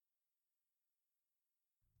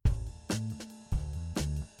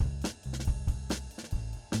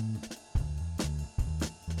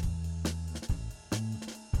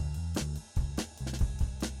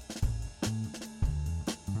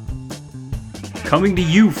Coming to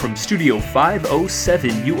you from Studio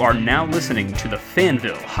 507, you are now listening to the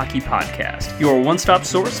Fanville Hockey Podcast, your one-stop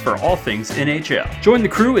source for all things NHL. Join the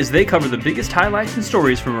crew as they cover the biggest highlights and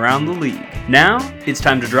stories from around the league. Now, it's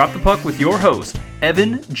time to drop the puck with your host,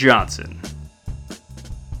 Evan Johnson.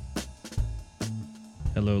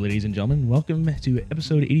 Hello, ladies and gentlemen. Welcome to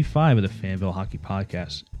episode 85 of the Fanville Hockey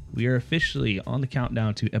Podcast. We are officially on the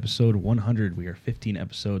countdown to episode 100. We are 15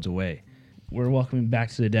 episodes away. We're welcoming back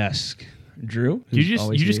to the desk Drew. You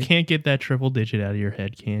just can't get that triple digit out of your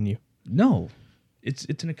head, can you? No, it's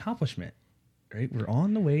an accomplishment, right? We're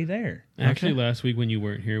on the way there. Actually, last week when you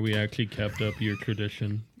weren't here, we actually kept up your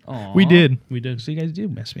tradition. Aww. We did. So you guys do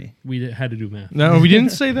miss me. We had to do math. No, we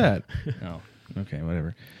didn't say that. Oh, okay,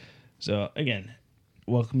 whatever. So again,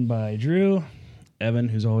 welcome by Drew, Evan,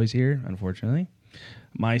 who's always here, unfortunately.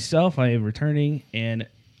 Myself, I am returning, and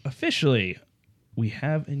officially, we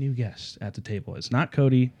have a new guest at the table. It's not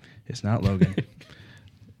Cody. It's not Logan.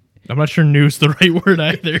 I'm not sure new's the right word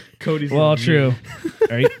either. Cody's well, true. All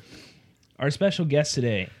right. Our special guest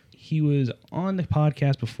today, he was on the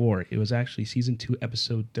podcast before. It was actually season 2,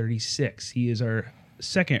 episode 36. He is our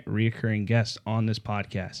second reoccurring guest on this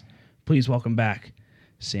podcast. Please welcome back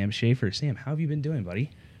Sam Schaefer. Sam, how have you been doing, buddy?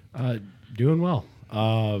 Doing well.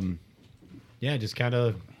 Yeah, just kind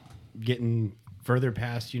of getting further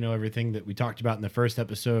past, everything that we talked about in the first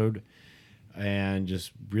episode and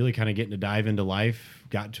just really kind of getting to dive into life.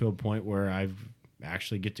 Got to a point where I got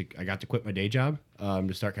to quit my day job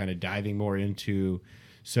to start kind of diving more into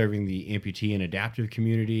serving the amputee and adaptive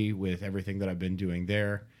community with everything that I've been doing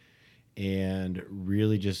there, and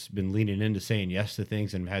really just been leaning into saying yes to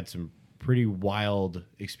things and had some pretty wild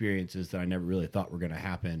experiences that I never really thought were going to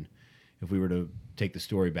happen if we were to take the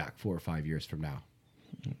story back 4 or 5 years from now.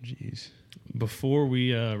 Jeez. Before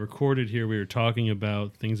we recorded here, we were talking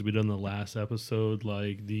about things we done in the last episode,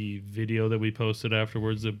 like the video that we posted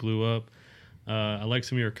afterwards that blew up. I like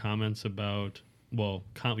some of your comments about,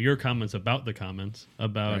 your comments about the comments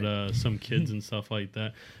about right. Some kids and stuff like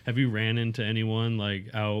that. Have you ran into anyone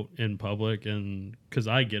like out in public? And because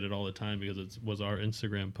I get it all the time because it was our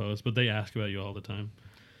Instagram post, but they ask about you all the time.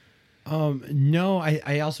 No,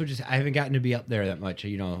 I also I haven't gotten to be up there that much.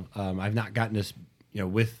 I've not gotten to,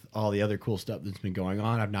 with all the other cool stuff that's been going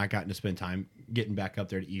on, I've not gotten to spend time getting back up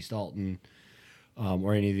there to East Alton,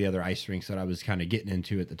 or any of the other ice rinks that I was kind of getting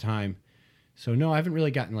into at the time. So no, I haven't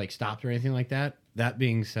really gotten stopped or anything like that. That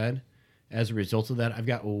being said, as a result of that, I've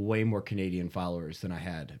got way more Canadian followers than I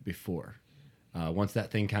had before. Once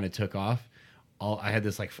that thing kind of took off, I had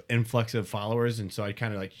this influx of followers, and so I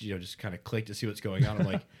kind of just kind of clicked to see what's going on. I'm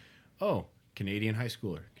like, oh, Canadian high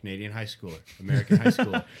schooler, American high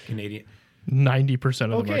schooler, Canadian. 90% of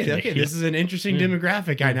them are Canadian. Okay, this is an interesting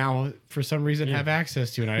demographic I now, for some reason, have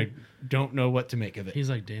access to, and I don't know what to make of it. He's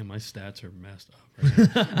like, damn, my stats are messed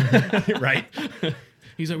up. Right?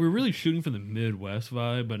 He's like, we're really shooting for the Midwest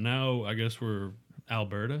vibe, but now I guess we're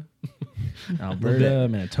Alberta. Alberta,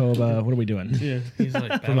 Manitoba, what are we doing? Yeah, he's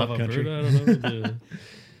like, from Alberta, country. I don't know.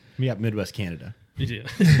 We got Midwest Canada.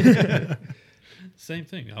 Yeah. Same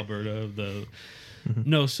thing, Alberta.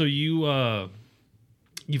 No, so you've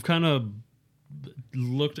kind of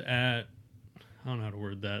looked at, I don't know how to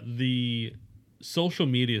word that, the social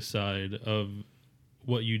media side of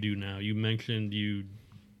what you do now. You mentioned you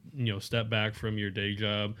step back from your day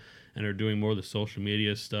job and are doing more of the social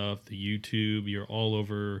media stuff, the YouTube. You're all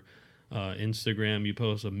over Instagram. You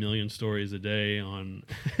post 1 million stories a day on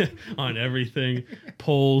on everything,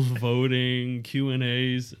 polls, voting,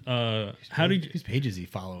 Q&As. Whose pages he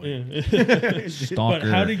following? Yeah. Stalker. But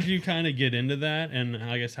how did you kind of get into that? And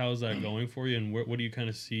I guess how is that going for you? And what do you kind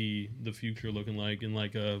of see the future looking like in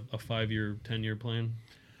a 5-year, 10-year plan?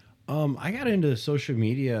 I got into social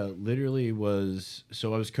media literally I was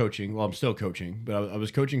coaching. Well, I'm still coaching, but I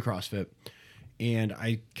was coaching CrossFit. And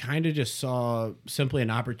I kind of just saw simply an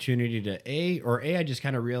opportunity to I just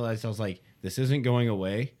kind of realized, I was like, this isn't going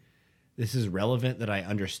away. This is relevant that I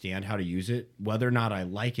understand how to use it. Whether or not I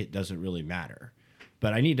like it doesn't really matter.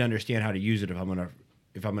 But I need to understand how to use it if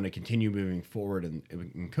I'm gonna continue moving forward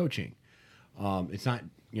in coaching. It's not,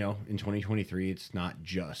 in 2023, it's not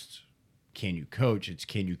just can you coach, it's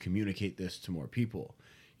can you communicate this to more people.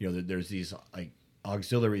 There's these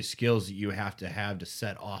auxiliary skills that you have to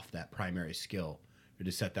set off that primary skill or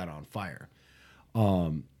to set that on fire.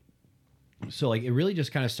 So it really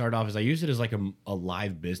just kind of started off as I used it as a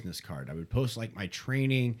live business card. I would post my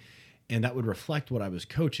training, and that would reflect what I was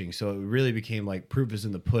coaching. So it really became proof is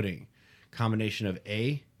in the pudding. Combination of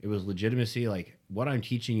it was legitimacy. What I'm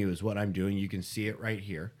teaching you is what I'm doing. You can see it right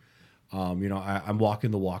here. I'm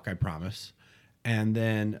walking the walk, I promise. And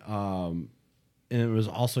then and it was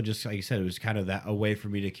also just like you said, it was kind of a way for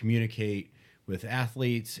me to communicate with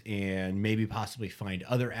athletes and maybe possibly find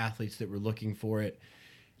other athletes that were looking for it.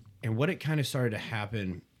 And what it kind of started to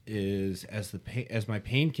happen is as my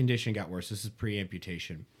pain condition got worse. This is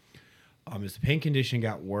pre-amputation. As the pain condition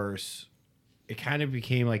got worse, it kind of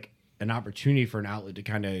became like an opportunity for an outlet to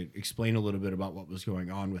kind of explain a little bit about what was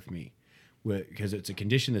going on with me, because it's a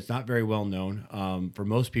condition that's not very well known. For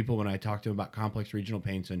most people, when I talk to them about complex regional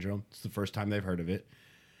pain syndrome, it's the first time they've heard of it.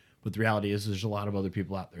 But the reality is there's a lot of other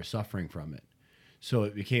people out there suffering from it. So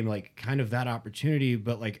it became like kind of that opportunity,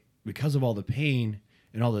 but like because of all the pain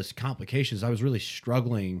and all those complications, I was really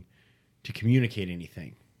struggling to communicate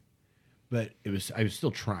anything. But I was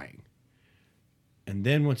still trying. And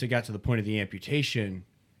then once it got to the point of the amputation,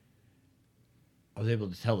 I was able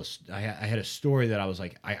to tell this. I had a story that I was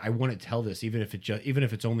like, I want to tell this, even if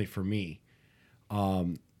it's only for me.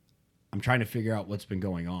 I'm trying to figure out what's been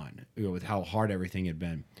going on, with how hard everything had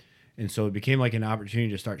been, and so it became like an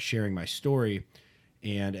opportunity to start sharing my story.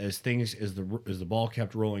 And as the ball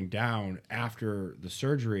kept rolling down after the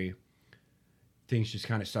surgery, things just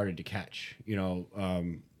kind of started to catch.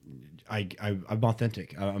 I'm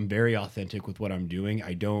authentic. I'm very authentic with what I'm doing.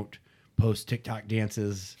 I don't post TikTok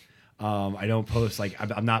dances. I don't post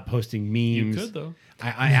I'm not posting memes. You could though.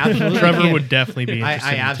 I absolutely Trevor can. would definitely be interested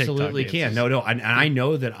I in absolutely TikTok can. dances. No, and I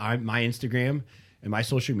know that my Instagram and my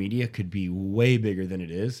social media could be way bigger than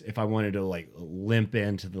it is if I wanted to like limp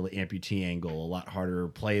into the amputee angle a lot harder, or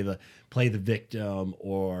play the victim,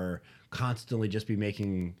 or constantly just be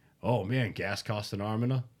making, oh man, gas costs an arm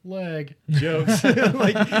and a leg jokes.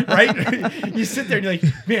 Like, right? You sit there and you're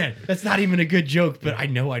like, man, that's not even a good joke, but I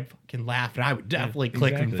know I'd fucking laugh and I would definitely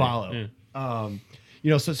click and follow.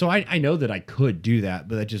 Yeah. So I know that I could do that,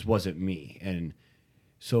 but that just wasn't me. And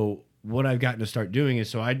so what I've gotten to start doing is,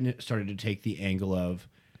 so I started to take the angle of,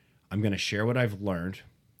 I'm going to share what I've learned.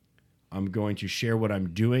 I'm going to share what I'm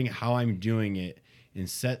doing, how I'm doing it, and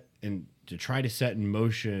to try to set in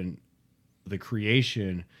motion the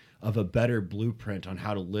creation of a better blueprint on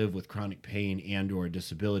how to live with chronic pain and or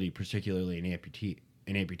disability, particularly an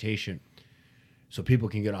amputation, so people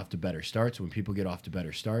can get off to better starts. When people get off to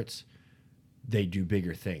better starts, they do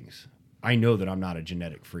bigger things. I know that I'm not a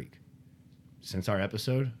genetic freak. Since our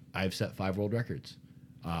episode, I've set 5 world records.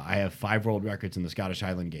 I have 5 world records in the Scottish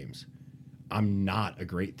Highland Games. I'm not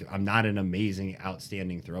an amazing,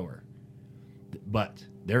 outstanding thrower. But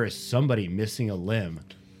there is somebody missing a limb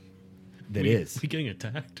that is. We getting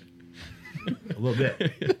attacked. A little bit.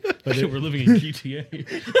 But We're living in GTA.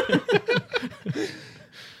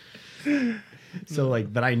 So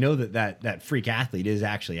but I know that freak athlete is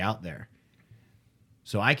actually out there.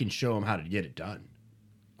 So I can show them how to get it done.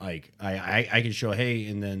 Like I can show, hey,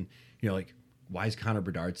 and then why is Connor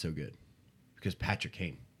Bedard so good? Because Patrick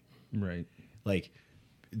Kane. Right. Like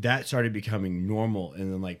that started becoming normal,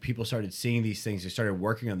 and then people started seeing these things. They started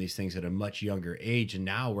working on these things at a much younger age, and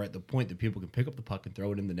now we're at the point that people can pick up the puck and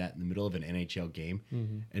throw it in the net in the middle of an NHL game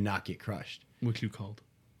and not get crushed. Which you called.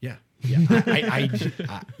 Yeah. I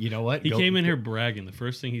you know what? He came in here bragging. The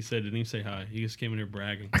first thing he said, didn't even say hi. He just came in here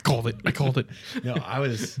bragging. I called it. I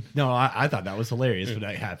thought that was hilarious when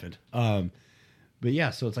that happened. But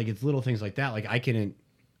yeah, so it's little things like that. Like I can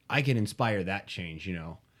inspire that change,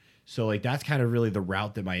 So that's kind of really the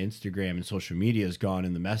route that my Instagram and social media has gone,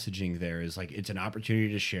 and the messaging there is it's an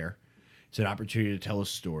opportunity to share. It's an opportunity to tell a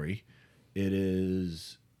story. It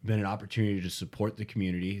has been an opportunity to support the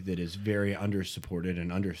community that is very under-supported and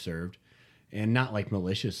underserved, and not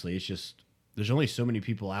maliciously. It's just there's only so many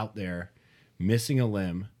people out there missing a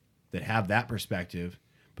limb that have that perspective,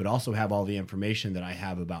 but also have all the information that I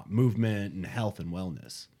have about movement and health and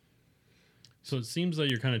wellness. So it seems like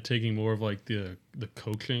you're kind of taking more of the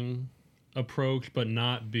coaching approach, but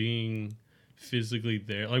not being physically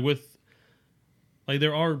there.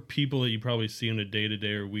 There are people that you probably see on a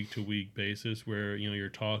day-to-day or week-to-week basis where, you're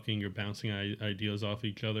talking, you're bouncing ideas off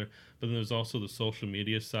each other. But then there's also the social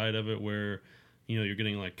media side of it where, you're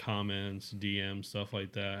getting comments, DMs, stuff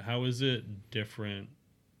like that. How is it different,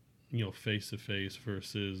 face-to-face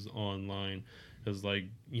versus online? Because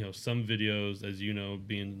some videos, as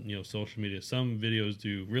being, social media, some videos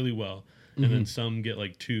do really well. And then some get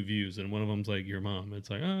 2 views, and one of them's your mom. It's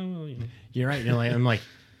oh, well, You're right. I'm that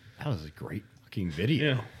was a great fucking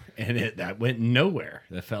video. Yeah. And that went nowhere.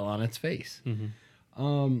 That fell on its face.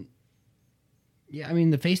 Mm-hmm. Yeah, I mean,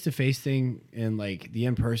 the face-to-face thing and the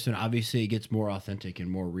in-person, obviously it gets more authentic and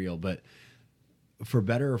more real. But for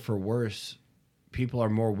better or for worse, people are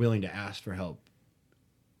more willing to ask for help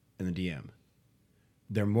in the DM.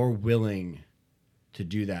 They're more willing to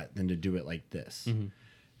do that than to do it like this. Mm-hmm.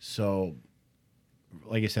 So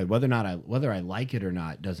like I said, whether I like it or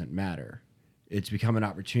not doesn't matter. It's become an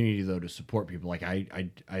opportunity though to support people. Like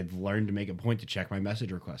I've learned to make a point to check my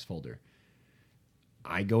message request folder.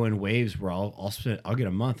 I go in waves where I'll get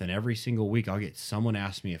a month, and every single week I'll get someone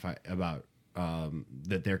ask me about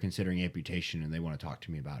that they're considering amputation and they want to talk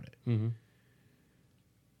to me about it. Mm-hmm.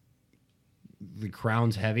 The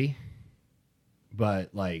crown's heavy,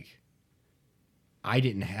 but like I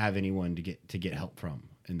didn't have anyone to get help from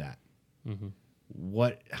in that. Mm-hmm.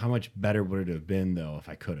 How much better would it have been though if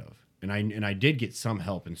I could have? And I did get some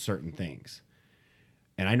help in certain things.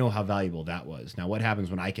 And I know how valuable that was. Now, what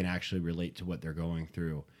happens when I can actually relate to what they're going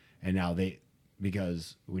through? And now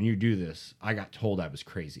because when you do this, I got told I was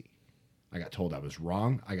crazy. I got told I was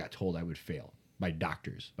wrong. I got told I would fail by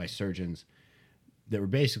doctors, by surgeons that were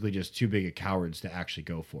basically just too big of cowards to actually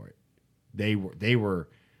go for it. They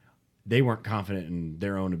weren't confident in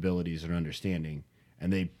their own abilities and understanding,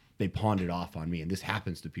 and they pawned it off on me. And this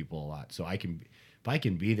happens to people a lot. So if I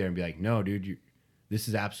can be there and be like, no, dude, this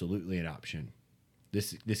is absolutely an option.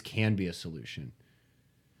 This can be a solution.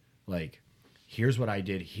 Like, here's what I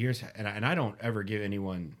did. And I don't ever give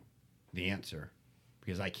anyone the answer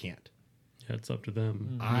because I can't. Yeah, it's up to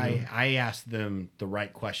them. Mm-hmm. I ask them the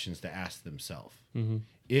right questions to ask themselves. Mm-hmm.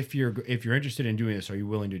 If you're interested in doing this, are you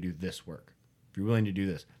willing to do this work? If you're willing to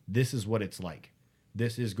do this is what it's like.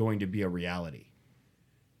 This is going to be a reality.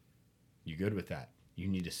 You good with that? You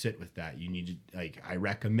need to sit with that. You need to I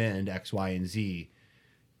recommend X, Y, and Z,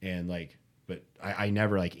 and but I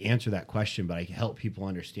never answer that question, but I help people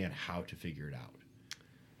understand how to figure it out.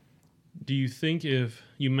 Do you think if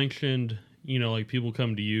you mentioned, people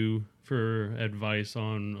come to you for advice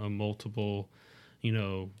on multiple,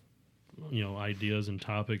 ideas and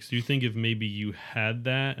topics, do you think if maybe you had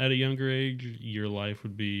that at a younger age, your life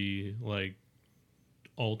would be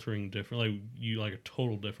altering different, a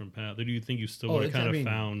total different path? Or do you think you still would have kind of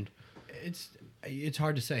found? It's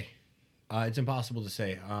hard to say. It's impossible to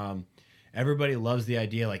say. Everybody loves the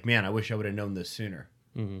idea, man, I wish I would have known this sooner.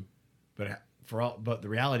 Mm-hmm. But the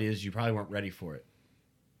reality is, you probably weren't ready for it.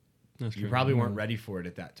 That's you true. probably weren't ready for it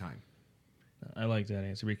at that time. I like that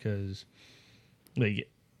answer because, the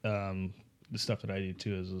stuff that I do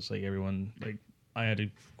too is just everyone I had to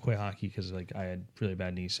quit hockey because I had really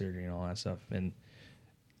bad knee surgery and all that stuff, and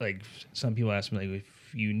some people ask me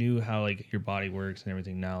if you knew how your body works and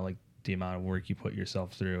everything now, the amount of work you put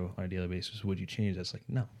yourself through on a daily basis, would you change? That's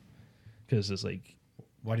no. Because it's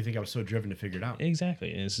why do you think I was so driven to figure it out?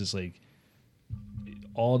 Exactly. And it's just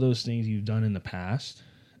all those things you've done in the past,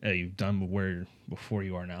 you've done before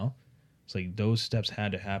you are now. It's those steps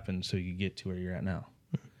had to happen so you get to where you're at now.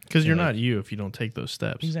 Because you're not you if you don't take those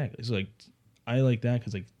steps. Exactly. So I like that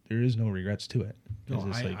because there is no regrets to it. No,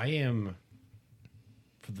 I am,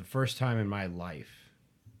 for the first time in my life,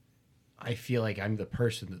 I feel like I'm the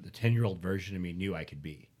person that the 10-year-old version of me knew I could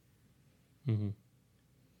be. Mm-hmm.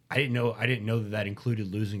 I didn't know that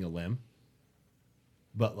included losing a limb,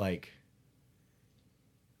 but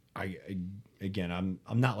I'm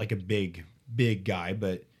not a big guy,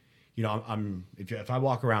 but I'm if I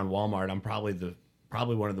walk around Walmart, I'm probably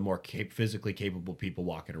one of the more physically capable people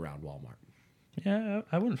walking around Walmart. Yeah,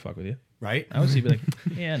 I wouldn't fuck with you. Right? I would be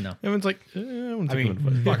yeah, no. Everyone's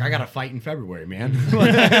fuck, I got a fight in February, man.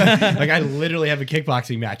 I literally have a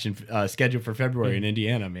kickboxing match scheduled for February in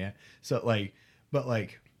Indiana, man. So what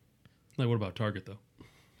about Target though?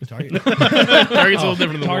 Target. Target's a little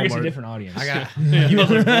different than Target's Walmart. a different audience. I got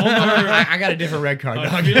Walmart. I got a different red card. Dog.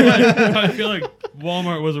 I feel like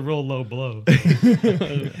Walmart was a real low blow.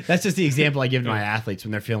 That's just the example I give to my athletes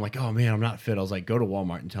when they're feeling oh man, I'm not fit. I was go to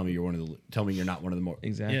Walmart and tell me you're not one of the more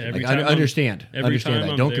Exactly. Yeah, understand that.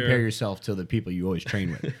 I'm Don't there, compare yourself to the people you always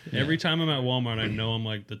train with. Every time I'm at Walmart, I know I'm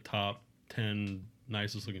the top 10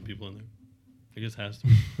 nicest looking people in there. It just has to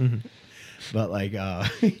be.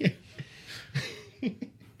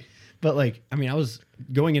 But I was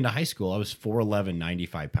going into high school. I was 4'11",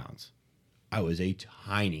 95 pounds. I was a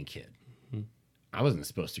tiny kid. Mm-hmm. I wasn't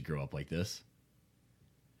supposed to grow up like this.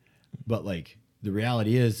 But the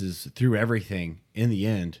reality is through everything, in the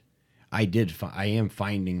end, I am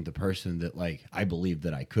finding the person that I believed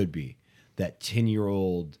that I could be. That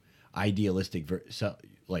 10-year-old idealistic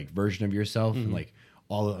version of yourself, mm-hmm. and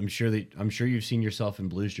I'm sure you've seen yourself in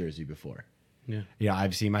Blues jersey before. Yeah.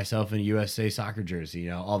 I've seen myself in a USA soccer jersey,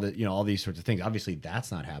 all these sorts of things. Obviously that's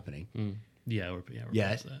not happening. Mm. Yeah, we're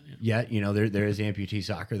yet. Past that. Yeah. Yet, there is amputee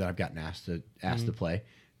soccer that I've gotten asked to play.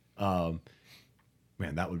 Man,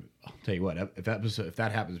 that would, I'll tell you what, if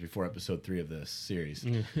that happens before episode 3 of this series,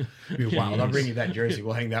 it'd be wild. I'll bring you that jersey.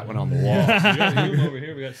 We'll hang that one on the wall. We got room over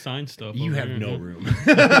here. We got signed stuff. You over have here. no room.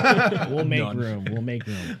 We'll make room. We'll make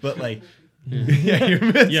room. But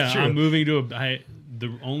Yeah, I'm moving to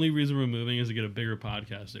the only reason we're moving is to get a bigger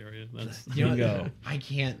podcast area. That's Bingo. I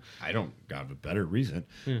don't have a better reason.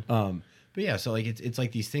 Yeah. But yeah, so like it's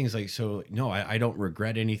like these things like, so no, I don't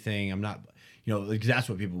regret anything. I'm not, like, that's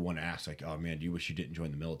what people want to ask. Like, oh man, do you wish you didn't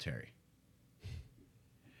join the military?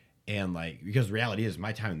 And like, because the reality is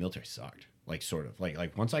my time in the military sucked. Like sort of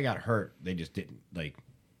like once I got hurt, they just didn't, like,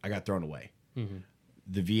 I got thrown away. Mm-hmm.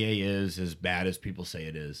 The VA is as bad as people say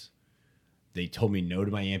it is. They told me no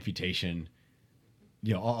to my amputation.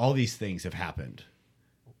 All these things have happened.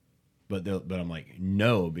 But I'm like,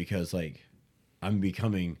 no, because like I'm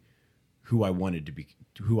becoming who I wanted to be,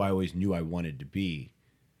 who I always knew I wanted to be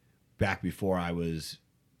back before the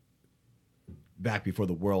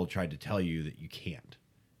world tried to tell you that you can't.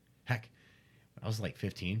 Heck, when I was like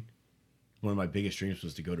 15, one of my biggest dreams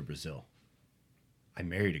was to go to Brazil. I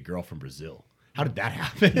married a girl from Brazil. How did that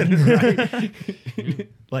happen? Right?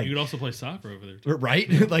 Like, you could also play soccer over there too. Right?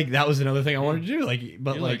 Like that was another thing I wanted to do.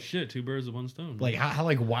 But You're like shit, two birds with one stone. Like how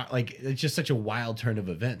like wild, like it's just such a wild turn of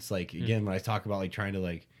events. Like again, when I talk about like trying to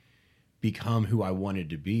like become who I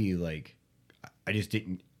wanted to be, like I just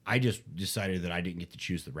decided that I didn't get to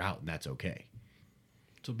choose the route, and that's okay.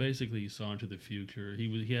 So basically, he saw into the future.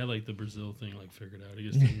 He had like the Brazil thing like figured out. He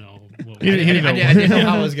just didn't know. I didn't know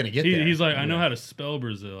how I was gonna get there. He's like, I know how to spell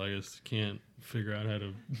Brazil. I just can't figure out how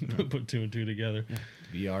to put two and two together.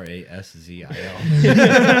 Brazil.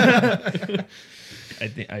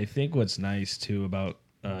 I think what's nice too about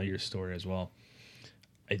your story as well.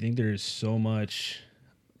 I think there's so much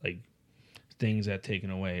like things that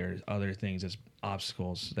taken away or other things as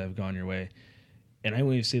obstacles that have gone your way. And I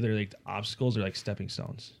wouldn't even say they're like obstacles or like stepping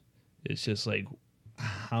stones. It's just like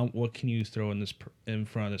what can you throw in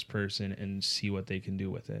front of this person and see what they can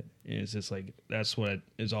do with it. And it's just like that's what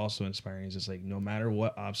is also inspiring. It's just like no matter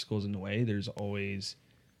what obstacles in the way, there's always,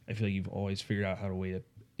 I feel like you've always figured out how to way to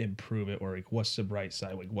improve it, or like what's the bright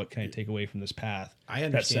side, like what can I take away from this path. I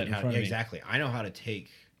understand how exactly. I know how to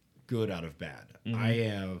take good out of bad.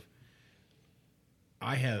 Mm-hmm.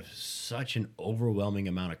 I have such an overwhelming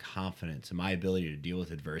amount of confidence in my ability to deal with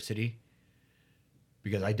adversity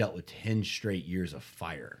because I dealt with 10 straight years of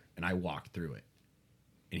fire and I walked through it.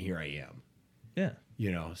 And here I am. Yeah.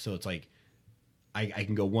 So it's like I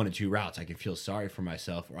can go one of two routes. I can feel sorry for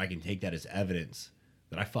myself, or I can take that as evidence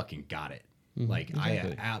that I fucking got it. Mm-hmm. Like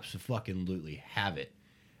exactly. I absolutely have it.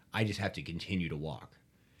 I just have to continue to walk.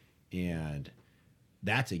 And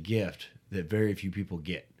that's a gift that very few people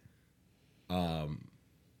get.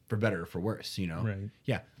 For better or for worse, Right.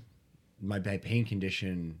 Yeah. My pain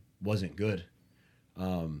condition wasn't good.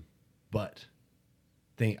 But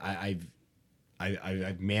I've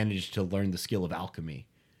managed to learn the skill of alchemy,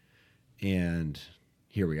 and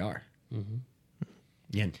here we are. Mm-hmm.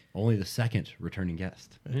 Again, only the second returning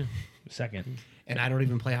guest. Yeah. Second. And I don't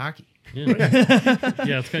even play hockey. Yeah.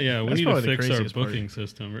 It's kind of, we need to fix our booking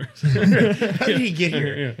system. How did he get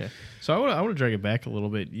here? Yeah. So I want to drag it back a little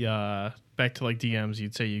bit. Back to like DMs.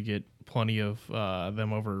 You'd say you get plenty of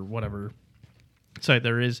them over whatever site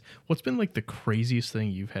there is. What's been like the craziest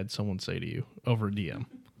thing you've had someone say to you over DM?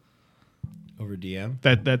 Over DM?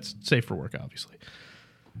 That's safe for work, obviously.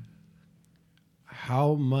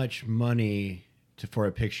 How much money for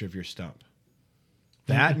a picture of your stump?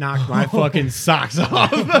 That knocked my fucking socks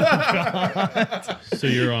off. So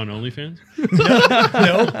you're on OnlyFans?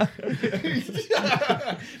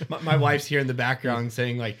 No. my wife's here in the background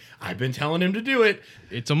saying, like, I've been telling him to do it.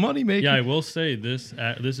 It's a money maker. Yeah, I will say this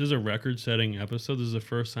is a record-setting episode. This is the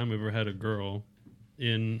first time I've ever had a girl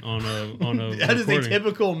on a That is a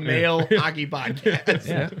typical male hockey podcast.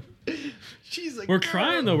 Yeah. She's like, we're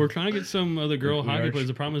trying though. We're trying to get some other girl hockey players.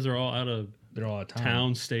 The problem is they're all out of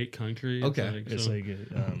town, state, country. Okay. It's like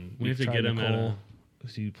we have to get them out.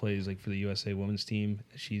 She plays like for the USA women's team.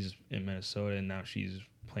 She's in Minnesota, and now she's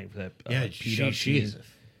playing for that. She is a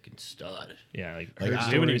fucking stud. Yeah, like her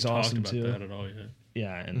story is awesome too. That at all yet.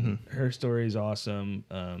 Yeah, and her story is awesome.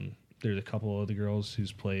 There's a couple of other girls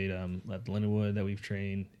who's played at Lindenwood that we've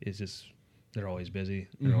trained. It's just they're always busy.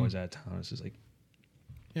 They're always out of town. It's just like,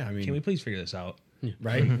 yeah, I mean, can we please figure this out? Yeah.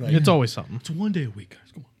 Right? Like, it's always something. It's one day a week,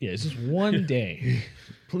 guys. Come on. Yeah, it's just one day.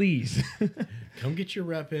 Please. Come get your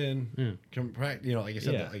rep in. Yeah. Come practice. Like I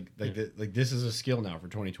said, like this is a skill now for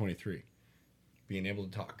 2023. Being able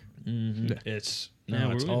to talk. Mm-hmm. It's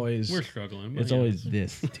always we're struggling. It's always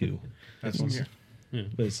this too. That's what I'm here. Yeah.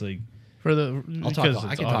 But it's like For the I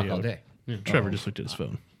can talk all day. Yeah. Trevor just looked at his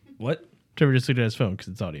phone. what? Trevor just looked at his phone because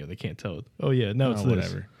it's audio. They can't tell it. Oh yeah, no, it's this.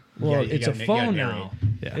 Whatever. Well, you it's a gotta phone narrate. now.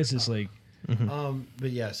 Yeah. It's just like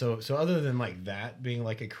But yeah, so other than like that being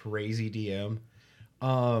like a crazy DM,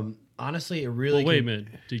 on honestly, it really. Well, wait a minute.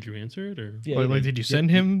 Did you answer it or? Yeah, Like, did you send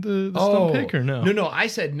him the stump pic or no? No. I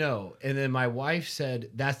said no, and then my wife said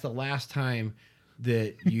that's the last time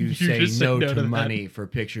that you say just said no no to to that. money for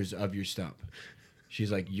pictures of your stump. She's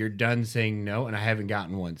like, you're done saying no, and I haven't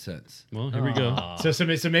gotten one since. Well, here we go. So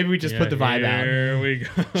maybe we just put the vibe out. Here we go.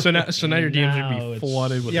 So now your DMs Now would be it's-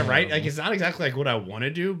 flooded with Yeah, right. Like it's not exactly like what I want to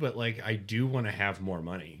do, but like I do want to have more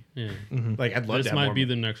money. Yeah. Like I'd love This to have might more be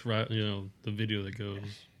money. the next, the video that goes.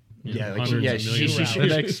 Yeah, like, hundreds yeah, of she- millions she- of she- the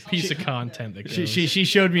dollars. next piece of content that goes. She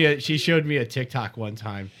showed me a TikTok one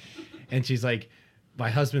time, and she's like, my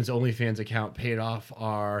husband's OnlyFans account paid off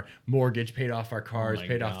our mortgage, paid off our cars, my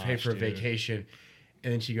paid gosh, for a dude. vacation,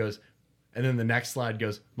 and then she goes, and then the next slide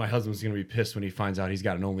goes, my husband's gonna be pissed when he finds out he's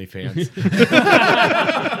got an OnlyFans.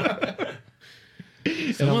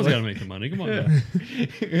 Someone's got to make the money. Come on, guys.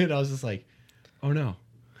 And I was just like, oh no.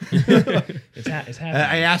 It's happening.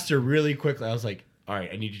 I asked her really quickly. I was like, all right,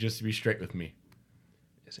 I need you just to be straight with me.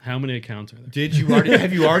 How many accounts are there?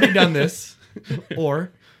 Have you already done this?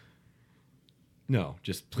 Or no,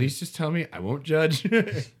 please just tell me. I won't judge.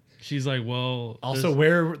 She's like, well. Also,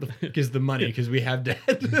 where the fuck is the money? Because we have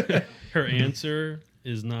debt. Her answer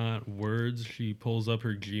is not words. She pulls up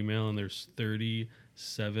her Gmail and there's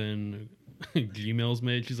 37 Gmails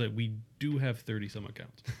made. She's like, we do have 30 some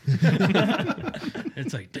accounts.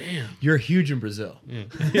 It's like, damn. You're huge in Brazil.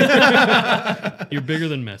 Yeah. You're bigger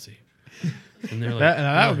than Messi. And they're like,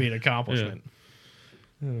 that would be an accomplishment.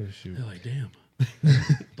 Oh shoot. They're like, damn.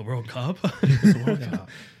 The World Cup?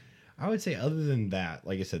 I would say other than that,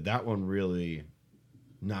 like I said, that one really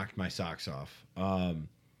knocked my socks off.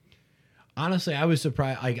 Honestly, I was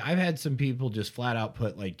surprised. Like I've had some people just flat out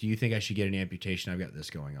put like, do you think I should get an amputation? I've got this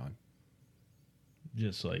going on.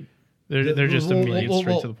 Just like They're just immediate,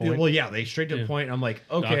 straight to the point. Well, yeah, they straight to the point. I'm like,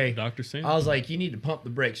 okay. Dr. Sam? I was like, you need to pump the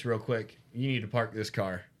brakes real quick. You need to park this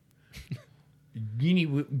car. You need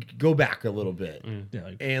to go back a little bit. yeah,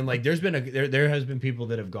 like, And like, there has been people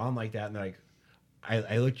that have gone like that, and they're like,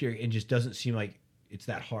 I looked here, it just doesn't seem like it's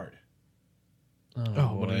that hard.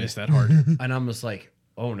 oh, but it is that hard. And I'm just like,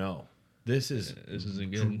 oh no, this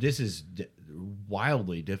isn't good. This is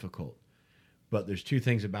wildly difficult. But there's two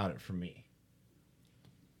things about it for me.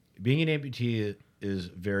 Being an amputee is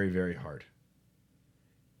very, very hard.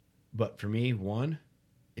 But for me, one,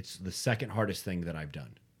 it's the second hardest thing that I've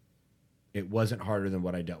done. It wasn't harder than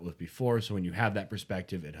what I dealt with before. So when you have that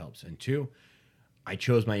perspective, it helps. And two, I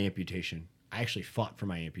chose my amputation. I actually fought for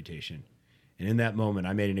my amputation. And in that moment,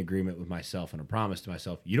 I made an agreement with myself and a promise to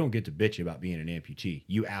myself, you don't get to bitch about being an amputee.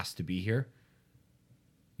 You asked to be here.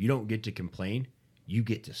 You don't get to complain. You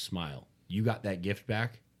get to smile. You got that gift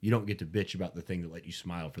back. You don't get to bitch about the thing that let you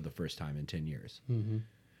smile for the first time in 10 years. Mm-hmm.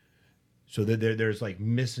 So there's like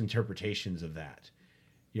misinterpretations of that.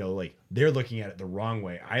 You know, like they're looking at it the wrong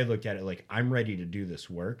way. I looked at it like I'm ready to do this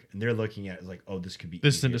work. And they're looking at it like, oh, this could be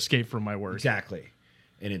This is an easier. escape from my work. Exactly.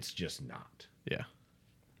 And it's just not. Yeah.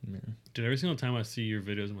 Dude, every single time I see your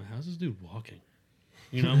videos, I'm like, how's this dude walking?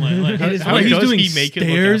 You know, I'm like how Like, he's does doing he make it look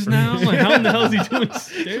stairs effort- now? I'm like, how in the hell is he doing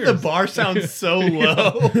stairs? The bar sounds so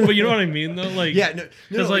low. But you know what I mean, though? Like, Yeah, no,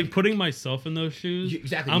 because like putting myself in those shoes,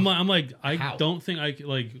 Exactly. I'm like, I How? don't think I could,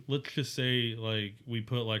 like. Let's just say like we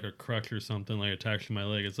put like a crutch or something like attached to my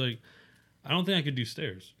leg. It's like I don't think I could do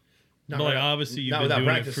stairs. Not but like without- obviously you've not been without doing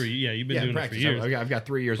practice. it for you've been doing practice. it for years. I've got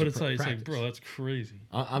 3 years But of it's like practice. bro, that's crazy.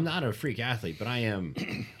 I'm not a freak athlete, but I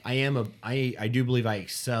do believe I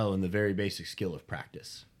excel in the very basic skill of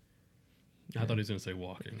practice. I thought he was gonna say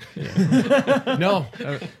walking. No,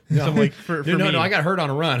 no, So like for me, I got hurt on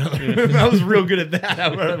a run. If I was real good at that, I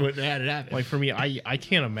wouldn't have had it happen. like for me, I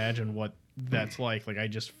can't imagine what that's like. Like I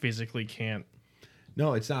just physically can't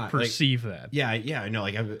No, it's not. Like, perceive that. yeah, I know.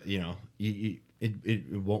 Like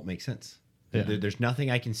it won't make sense. Yeah. There's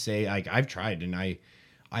nothing I can say. Like I've tried, and I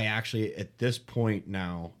actually at this point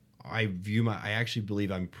now I actually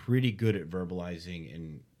believe I'm pretty good at verbalizing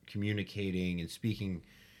and communicating and speaking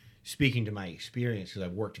to my experience because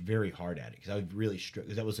I've worked very hard at it. Because I've really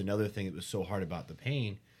because that was another thing that was so hard about the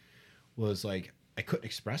pain was like I couldn't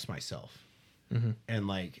express myself. And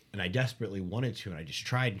I desperately wanted to, and I just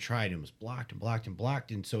tried and was blocked and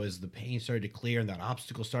blocked. And so as the pain started to clear and that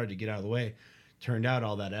obstacle started to get out of the way, turned out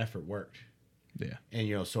all that effort worked. Yeah. And,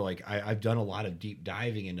 you know, so like I've done a lot of deep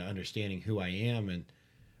diving into understanding who I am. And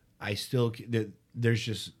I still, there's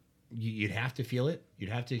just, you'd have to feel it. You'd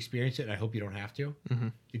have to experience it. And I hope you don't have to.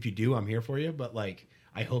 If you do, I'm here for you. But like,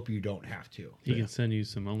 I hope you don't have to. He can send you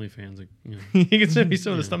some OnlyFans. Like, you know. You can send me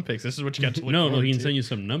some of the stump pics. This is what you got to look No, forward he can to. send you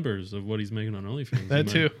some numbers of what he's making on OnlyFans. That It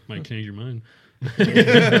too. might change your mind.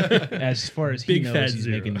 As far as he Big knows, fat he's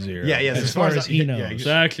zero. making zero. Yeah, As far as he knows.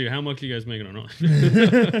 So actually, how much are you guys making on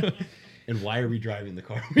OnlyFans? And why are we driving the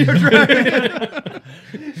car? We are driving.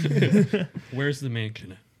 Where's the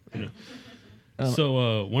mansion?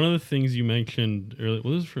 So one of the things you mentioned earlier,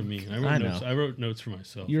 well, this is for me. I wrote notes for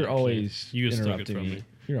myself. You're actually. always you just took it interrupting from me. me.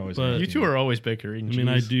 You're always. But- You two are always bickering. I mean,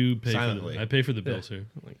 I do pay Silently. I pay for the bills here.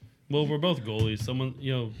 Well, we're both goalies. Someone,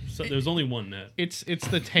 there's only one net. It's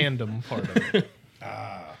the tandem part of it.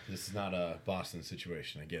 This is not a Boston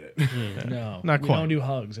situation. I get it. No, Not we quite. don't do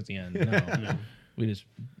hugs at the end. No, we just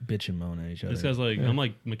bitch and moan at each other. This guy's like, I'm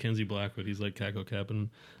like Mackenzie Blackwood. He's like Kako Cap, and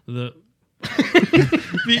the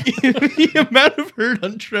the amount of hurt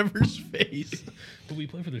on Trevor's face. but we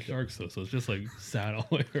play for the Sharks though, so it's just like sad all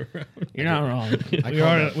the way around. You're not wrong.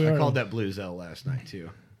 I called that Blues L last night too.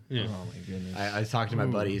 Yeah. Oh my goodness. I talked to my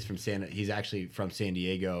buddy. He's actually from San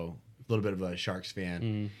Diego. A little bit of a Sharks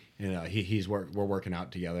fan. And we're working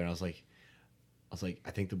out together. And I was like,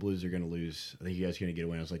 I think the Blues are going to lose. I think you guys are going to get a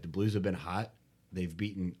win. I was like, the Blues have been hot. They've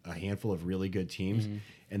beaten a handful of really good teams,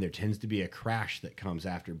 and there tends to be a crash that comes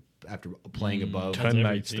after playing above.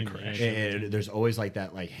 Tonight's the team, crash. yeah. And there's always like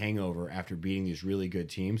that hangover after beating these really good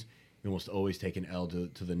teams. You almost always take an L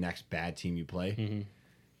to the next bad team you play, and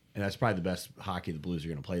that's probably the best hockey the Blues are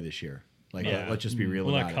going to play this year. Like, Yeah. let's just be real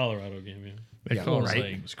Well, about that it. Colorado game, yeah. Yeah, It was right.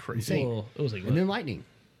 like- It was crazy. Insane. It was like And then Lightning.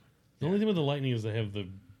 The only thing with the Lightning is they have the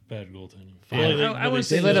bad goaltending. Yeah. I wouldn't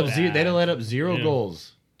They say let it up was zero. They bad. let up 0 Yeah.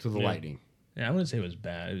 goals to the Yeah. Lightning. Yeah, I wouldn't say it was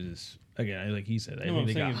bad. It was just, again, like he said. I No, think I'm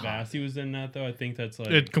they saying got if hot. Vasti was in that though, I think that's like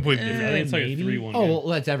It completely I different. think it's like maybe. a 3-1. Oh, game. well,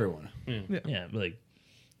 that's everyone. Yeah, but like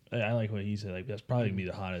I like what he said. Like that's probably gonna be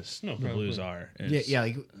the hottest No, the Blues probably. are. Yeah,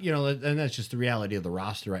 like and that's just the reality of the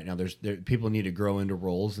roster right now. People need to grow into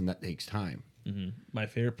roles, and that takes time. My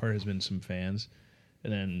favorite part has been some fans,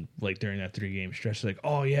 and then like during that 3-game stretch, like,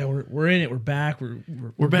 oh yeah, we're in it, we're back, we're back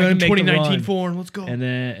gonna in make the 2019 run. form. Let's go. And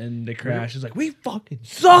then the crash is like, we fucking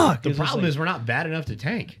suck. The problem is we're not bad enough to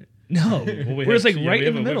tank. no, Well, we're just like right we in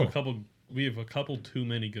have the middle. We have a couple too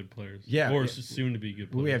many good players. Yeah, or yeah. soon to be good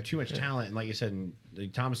players. We have too much talent, and like you said,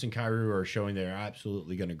 Thomas and Kyrou are showing they're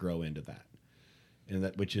absolutely going to grow into that, and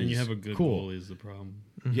and you have a good cool. goalie is the problem.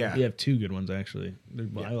 Yeah, We have 2 good ones actually.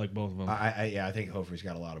 I like both of them. I think Hofer's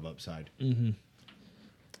got a lot of upside.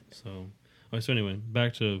 So, so anyway,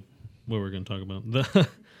 back to what we're going to talk about.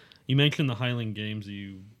 You mentioned the Highland games.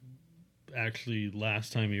 You actually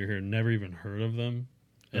last time you were here never even heard of them,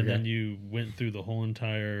 and Okay. then you went through the whole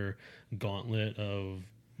entire gauntlet of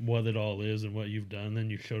what it all is and what you've done. Then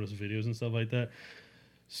you showed us videos and stuff like that.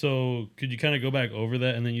 So could you kind of go back over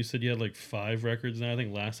that? And then you said you had like 5 records now. I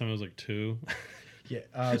think last time it was like 2.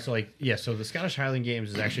 Yeah. So the Scottish Highland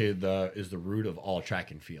Games is actually the root of all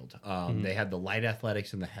track and field. They had the light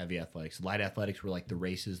athletics and the heavy athletics. Light athletics were like the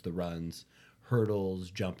races, the runs,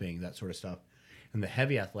 hurdles, jumping, that sort of stuff, and the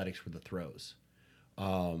heavy athletics were the throws.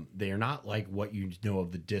 They are not like what you know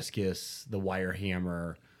of the discus, the wire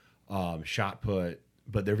hammer, shot put,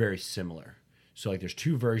 but they're very similar. So like there's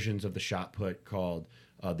 2 versions of the shot put called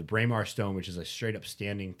the Braemar Stone, which is a straight up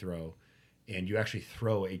standing throw, and you actually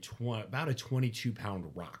throw about a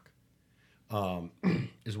 22-pound rock.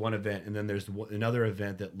 Is one event, and then there's another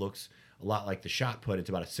event that looks a lot like the shot put. It's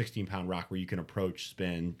about a 16-pound rock where you can approach,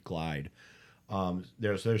 spin, glide.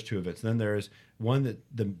 There's 2 events. And then there's one that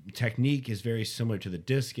the technique is very similar to the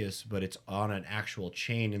discus, but it's on an actual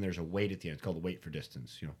chain, and there's a weight at the end. It's called the weight for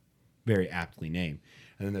distance. Very aptly named.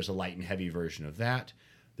 And then there's a light and heavy version of that.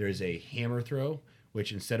 There's a hammer throw,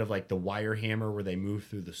 which instead of like the wire hammer where they move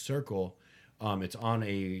through the circle, it's on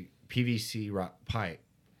a PVC pipe.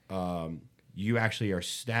 You actually are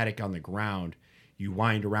static on the ground. You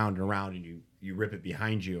wind around and around, and you rip it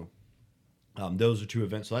behind you. Those are 2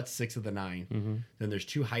 events. So that's 6 of the 9. Then there's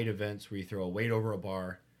 2 height events where you throw a weight over a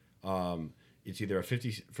bar. It's either a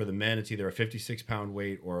 50 for the men. It's either a 56-pound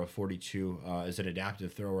weight or a 42. As an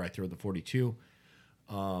adaptive thrower, I throw the 42.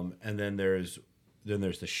 And then there's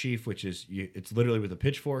the sheaf, which is it's literally with a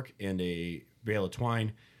pitchfork and a bale of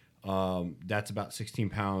twine. That's about 16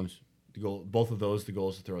 pounds. Both of those, the goal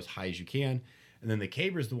is to throw as high as you can. And then the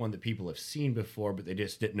caber is the one that people have seen before, but they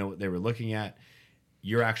just didn't know what they were looking at.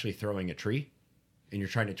 You're actually throwing a tree, and you're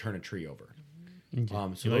trying to turn a tree over.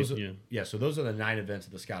 So those are the 9 events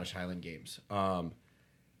of the Scottish Highland Games.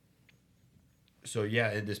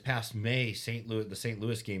 This past May, the St.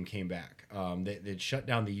 Louis game came back. They'd shut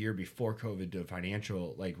down the year before COVID to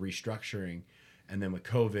financial restructuring, and then with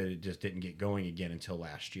COVID, it just didn't get going again until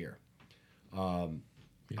last year.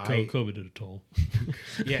 COVID did a toll.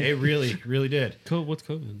 Yeah, it really, really did. What's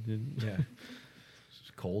COVID? Yeah,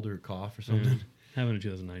 cold or cough or something. Happened in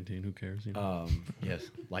 2019. Who cares? Yes,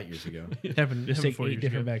 light years ago. Happened Just take 4 8 years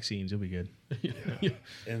different ago. vaccines. You'll be good.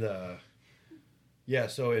 And Yeah,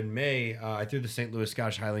 so in May, I threw the St. Louis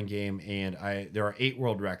Scottish Highland game, and there are 8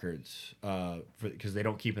 world records because they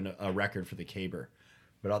don't keep a record for the caber,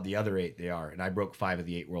 but all the other 8 they are, and I broke 5 of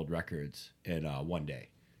the 8 world records in one day.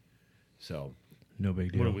 So, No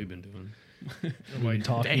big deal. What have we been doing? We've been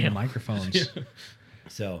talking to microphones.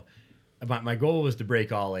 so my goal was to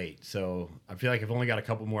break all 8. So I feel like I've only got a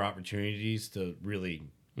couple more opportunities to really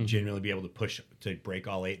genuinely be able to push to break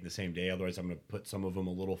all 8 in the same day. Otherwise, I'm going to put some of them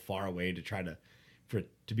a little far away to try for it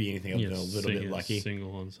to be anything other than a little bit lucky.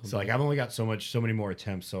 Single on something. So like I've only got so many more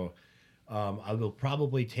attempts. So I will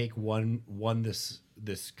probably take one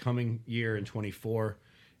this coming year in 24,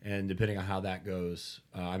 and depending on how that goes,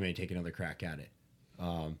 I may take another crack at it.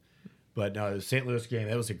 But no, the St. Louis game,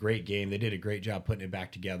 that was a great game. They did a great job putting it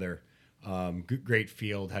back together. Great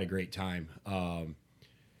field, had a great time.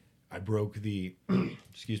 I broke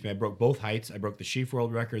I broke both heights. I broke the Schaefer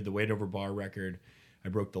world record, the weight over bar record. I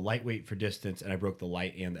broke the lightweight for distance, and I broke the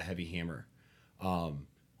light and the heavy hammer.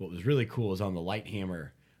 What was really cool is on the light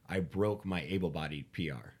hammer, I broke my able-bodied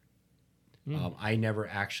PR. I never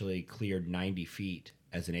actually cleared 90 feet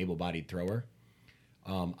as an able-bodied thrower.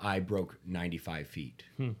 I broke 95 feet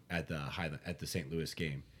at the St. Louis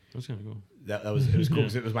game. That's kind of cool. It was cool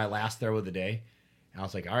because it was my last throw of the day. And I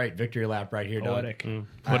was like, all right, victory lap right here, dog.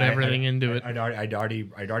 Put everything into it. I'd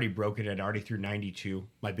already broken it. I'd already threw 92.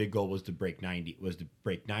 My big goal was to break 90.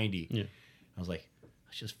 Yeah. I was like,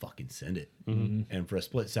 let's just fucking send it. And for a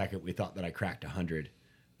split second, we thought that I cracked 100.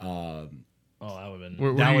 Oh, that would have been.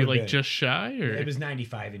 Were That you would've like been- just shy, or It was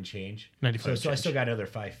 95 and change. 95 So I change. still got another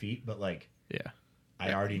 5 feet, but like yeah?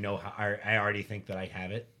 I already know how. I already think that I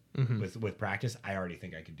have it with practice. I already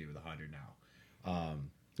think I could do with 100 now.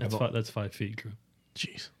 That's 5 feet, Drew.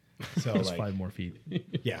 Jeez. So That's like, 5 more feet.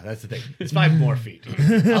 yeah, that's the thing. It's 5 more feet.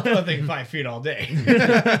 I'll throw a thing 5 feet all day.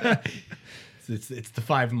 It's the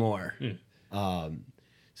 5 more.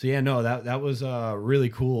 So yeah, no, that was a really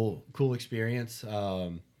cool experience.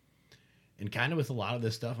 And kind of with a lot of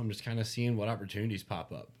this stuff, I'm just kind of seeing what opportunities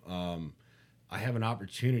pop up. I have an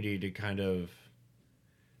opportunity to kind of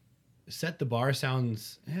set the bar.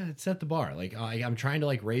 Set the bar. Like I'm trying to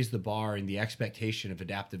like raise the bar and the expectation of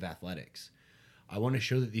adaptive athletics. I want to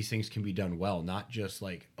show that these things can be done well, not just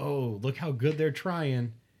like, oh, look how good they're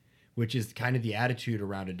trying, which is kind of the attitude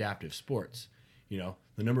around adaptive sports. You know,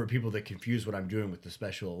 the number of people that confuse what I'm doing with the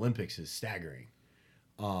Special Olympics is staggering,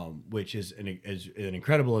 which is an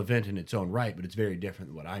incredible event in its own right, but it's very different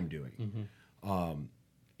than what I'm doing.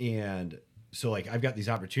 And so like I've got these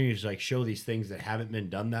opportunities to like show these things that haven't been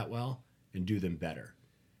done that well and do them better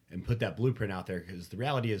and put that blueprint out there. Because the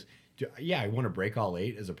reality is, I want to break all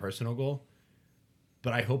 8 as a personal goal,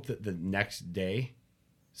 but I hope that the next day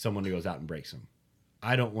someone goes out and breaks them.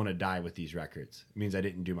 I don't want to die with these records. It means I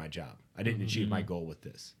didn't do my job. I didn't achieve my goal with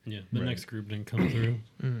this. Yeah, the next group didn't come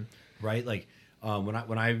through. Right? Like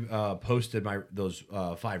when I posted those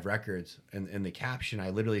 5 records and the caption, I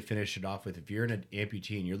literally finished it off with, if you're an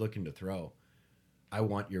amputee and you're looking to throw, I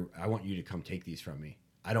want you to come take these from me.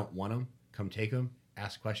 I don't want them. Come take them.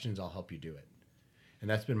 Ask questions. I'll help you do it. And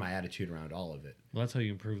that's been my attitude around all of it. Well, that's how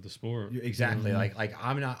you improve the sport. Exactly. Like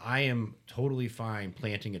I am totally fine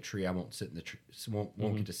planting a tree. I won't sit in the tree.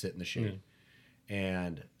 Won't get to sit in the shade.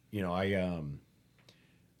 And you know, I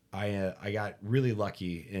got really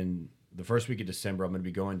lucky in the first week of December. I'm going to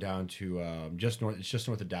be going down to just north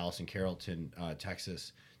of Dallas in Carrollton,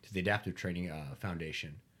 Texas, to the Adaptive Training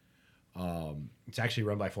Foundation. It's actually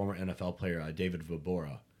run by former NFL player David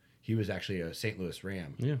Vobora. He was actually a St. Louis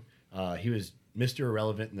Ram. Yeah. He was Mr.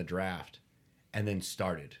 Irrelevant in the draft, and then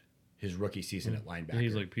started his rookie season at linebacker. Yeah,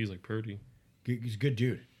 he's like Purdy. He's a good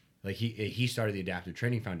dude. Like he started the Adaptive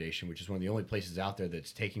Training Foundation, which is one of the only places out there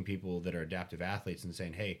that's taking people that are adaptive athletes and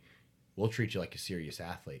saying, "Hey, we'll treat you like a serious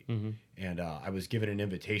athlete." And I was given an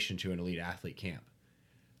invitation to an elite athlete camp.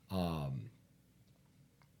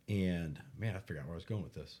 And man, I forgot where I was going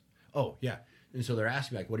with this. Oh yeah, and so they're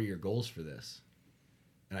asking me like, "What are your goals for this?"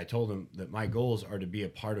 And I told them that my goals are to be a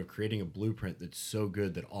part of creating a blueprint that's so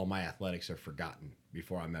good that all my athletics are forgotten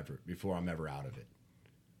before I'm ever out of it.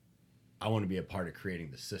 I want to be a part of creating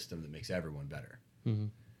the system that makes everyone better.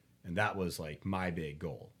 And that was like my big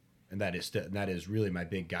goal. And that is really my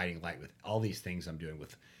big guiding light with all these things I'm doing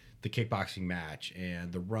with the kickboxing match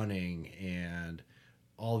and the running and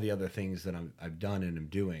all the other things that I've done and I'm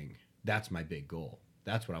doing. That's my big goal.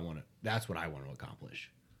 That's what I want to accomplish.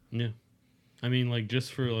 Yeah. I mean, like,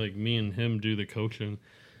 just for, like, me and him do the coaching,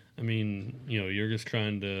 I mean, you know, you're just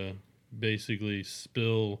trying to basically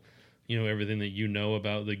spill, you know, everything that you know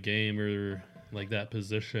about the game or, like, that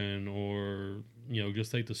position or,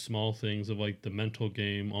 just like the small things of like the mental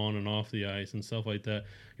game on and off the ice and stuff like that.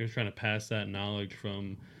 You're trying to pass that knowledge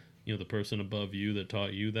from, the person above you that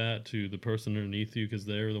taught you that to the person underneath you, because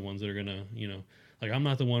they're the ones that are gonna, like I'm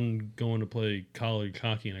not the one going to play college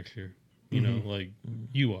hockey next year, like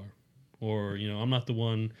you are, or I'm not the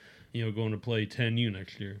one, going to play 10U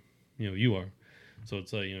next year, you are. So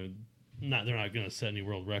it's like they're not gonna set any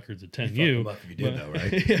world records at 10U. If you did though,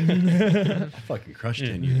 right? I fucking crushed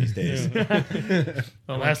 10U these days.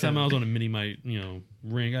 Well, last time I was on a mini mite,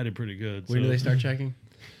 ring, I did pretty good. When do they start checking?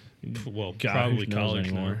 Well, God, probably who knows college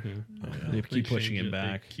anymore. now. Yeah. They keep They pushing change it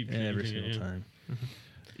back keep every changing single it,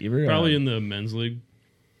 time. Probably in the men's league.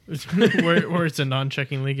 where it's a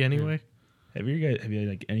non-checking league anyway. Have you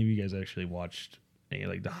like any of you guys actually watched any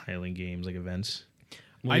like the Highland Games like events?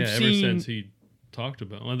 Well, I've ever seen- since he talked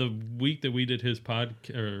about the week that we did his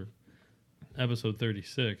or episode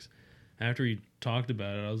 36, after he talked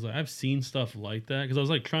about it, I was like, I've seen stuff like that, because I was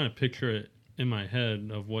like trying to picture it in my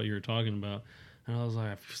head of what you were talking about, and I was like,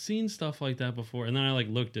 I've seen stuff like that before, and then I like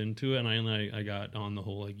looked into it, and I got on the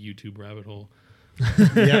whole like YouTube rabbit hole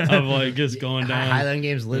of like just going down. Highland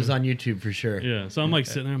Games lives on YouTube for sure. Yeah, so I'm like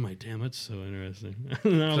sitting there, I'm like, damn, that's so interesting.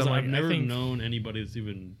 And then I was So, like, like, I've I never think- known anybody that's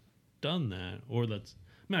even done that, or that's.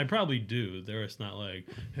 I mean, I probably do. There, it's not like,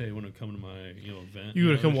 hey, you want to come to my event? You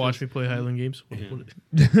gonna come it's watch just- me play Highland Games? Yeah.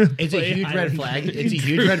 It's a Play huge red Highland flag. Games. It's a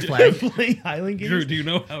huge red flag. Playing Highland Games? Drew, do you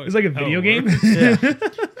know how It's like a how it video game.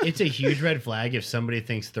 works? It's a huge red flag if somebody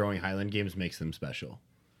thinks throwing Highland Games makes them special.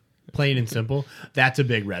 Plain and simple, that's a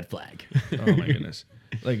big red flag. Oh my goodness!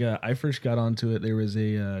 Like I first got onto it. There was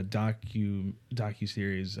a docu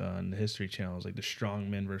series on the History Channel. It was like the Strong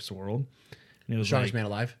Men versus World. And it was Strongest like, man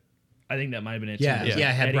alive. I think that might have been it. Yeah, too. It was yeah,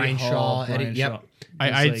 it had Eddie Brian Hall, Shaw, Eddie- yep.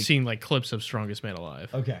 I'd like, seen like clips of Strongest Man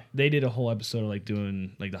Alive. Okay. They did a whole episode of like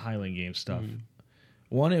doing like the Highland Games stuff.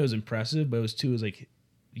 One, it was impressive, but it was two, it was like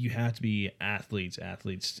you have to be athletes.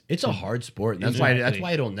 It's a hard sport. And that's Exactly.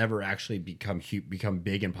 why it'll never actually become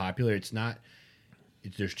big and popular. It's not.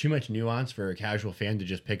 There's too much nuance for a casual fan to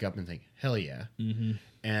just pick up and think, hell yeah. Mm-hmm.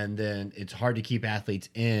 And then it's hard to keep athletes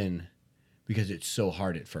in because it's so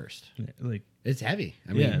hard at first. Like It's heavy.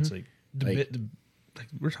 I mean, yeah, it's like like- like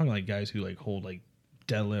we're talking like guys who like hold like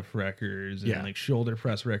deadlift records and Yeah. like shoulder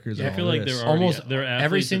press records. Yeah, and I feel all like this. they're already almost they're every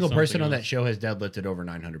athletes at single person something on that else. show has deadlifted over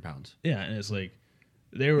 900 pounds. Yeah, and it's like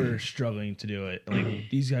they were struggling to do it. Like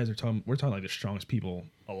these guys we're talking like the strongest people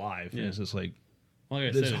alive. Yeah. And it's just like Like I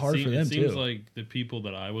It's said, hard for them, it seems too. like the people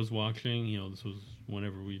that I was watching, this was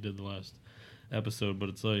whenever we did the last episode, but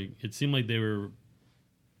it's like it seemed like they were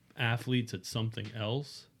athletes at something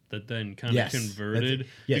else that then kind of Yes, converted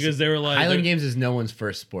yes. because they were like Highland they're- Games is no one's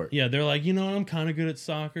first sport. Yeah, they're like, I'm kind of good at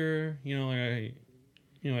soccer. Like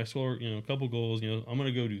I score, a couple goals. I'm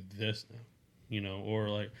gonna go do this now. Or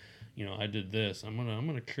like, I did this. I'm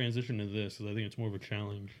gonna transition to this because I think it's more of a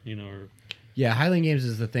challenge. Or Yeah, Highland Games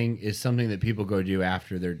is something that people go do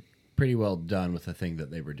after they're pretty well done with the thing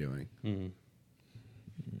that they were doing. mm-hmm.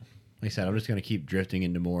 Like I said, I'm just going to keep drifting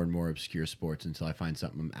into more and more obscure sports until I find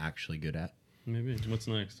something I'm actually good at. maybe what's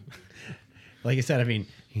next. Like I said, I mean,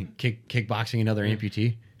 kickboxing, another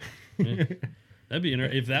amputee. Yeah. That'd be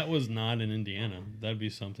interesting. If that was not in Indiana, that'd be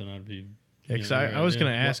something I'd be. Yeah, 'cause I was gonna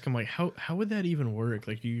ask him like how would that even work?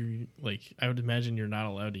 Like I would imagine you're not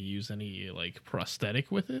allowed to use any like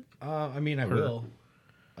prosthetic with it. I mean, I will.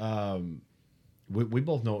 We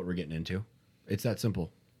both know what we're getting into. It's that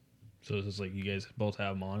simple. so it's just like you guys both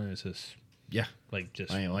have them on and it's just Yeah. like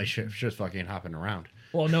just I mean, like just fucking hopping around.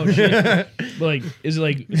 well no shit. But like is it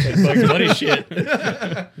like it's like Bugs Bunny shit?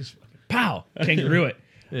 Just pow! Kangaroo it.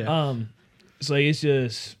 Yeah. So like, it's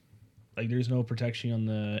just like there's no protection on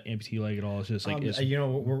the amputee leg at all. It's just like it's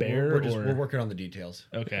we're working on the details.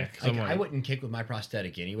 okay. Like, I wouldn't kick with my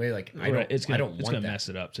prosthetic anyway. Like I don't. It's I gonna, don't it's want gonna that. mess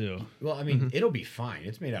it up too. Well, I mean, it'll be fine.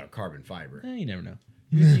 It's made out of carbon fiber. You never know.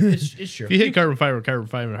 It's true. If you hit carbon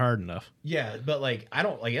fiber hard enough. Yeah, but like I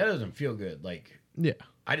don't like that doesn't feel good. Like Yeah.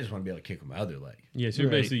 I just want to be able to kick with my other leg. Yeah, so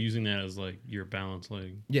you're Right. basically using that as like your balance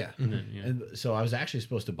leg. Yeah. And then, yeah. And so I was actually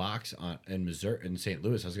supposed to box in Missouri, in St.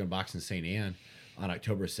 Louis. I was going to box in St. Anne on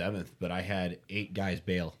October 7th, but I had 8 guys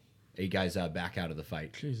bail. 8 guys back out of the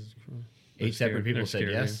fight. Jesus Christ. 8 separate people they're said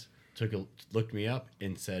scared, yes. Looked me up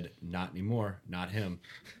and said, not anymore, not him.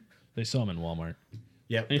 They sell them in Walmart.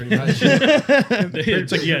 Yep, pretty much.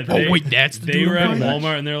 It's like, yeah, Oh wait, that's the they dude were at I'm talking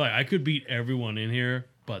Walmart and they're like, I could beat everyone in here,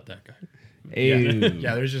 but that guy.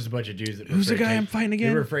 Yeah, there's just a bunch of dudes that were Who's the afraid to guy I'm take- fighting They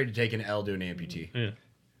again? were afraid to take an L to an amputee. Yeah.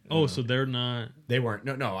 Oh, so they're not. They weren't.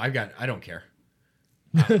 No, I don't care.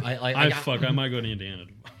 I might go to Indiana.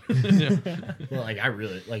 Well, like I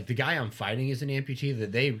really like the guy I'm fighting is an amputee.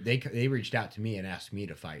 That they reached out to me and asked me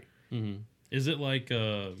to fight. Mm-hmm. Is it like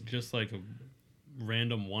just like a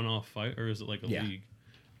random one-off fight, or is it like a league?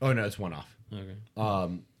 Oh no, it's one-off. Okay.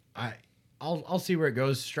 I'll see where it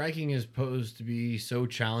goes. Striking is supposed to be so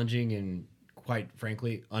challenging and quite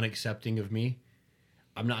frankly unaccepting of me.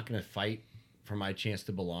 I'm not going to fight for my chance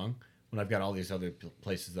to belong when I've got all these other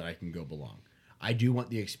places that I can go belong. I do want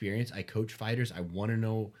the experience. I coach fighters. I want to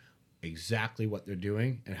know exactly what they're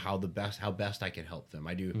doing and how best I can help them.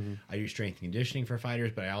 I do strength and conditioning for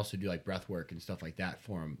fighters, but I also do like breath work and stuff like that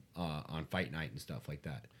for them on fight night and stuff like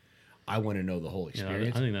that. I want to know the whole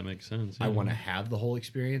experience. I think that makes sense. I want to have the whole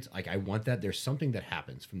experience. Like I want that. There's something that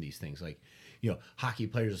happens from these things. Like, hockey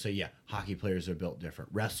players will say, yeah, hockey players are built different.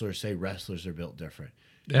 Wrestlers say wrestlers are built different.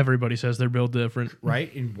 Everybody says they're built different.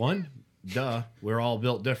 Right? In one, we're all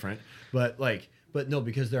built different. But no,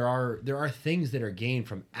 because there are things that are gained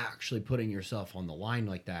from actually putting yourself on the line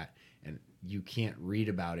like that, and you can't read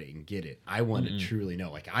about it and get it. I want to truly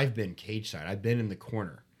know. Like I've been cage side. I've been in the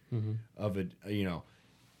corner of it,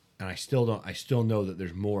 and I still don't. I still know that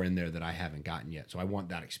there's more in there that I haven't gotten yet. So I want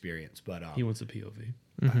that experience. But he wants a POV.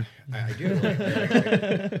 I do.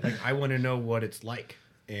 Like, I want to know what it's like.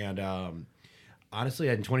 And honestly,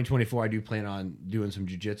 in 2024, I do plan on doing some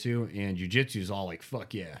jiu-jitsu. And jiu-jitsu is all like,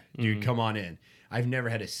 fuck yeah, dude, come on in. I've never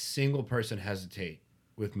had a single person hesitate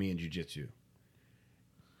with me in jiu-jitsu.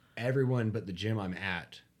 Everyone but the gym I'm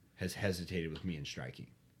at has hesitated with me in striking.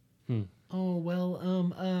 Oh, well,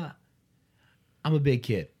 I'm a big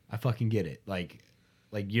kid. I fucking get it. Like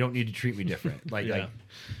you don't need to treat me different.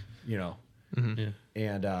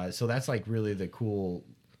 And so that's like really the cool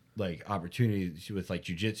like opportunity with like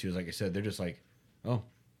jiu-jitsu is like I said, they're just like, oh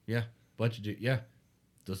yeah, let's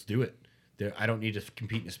do it. I don't need to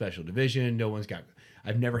compete in a special division.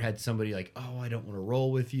 I've never had somebody like, oh, I don't want to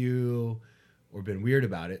roll with you or been weird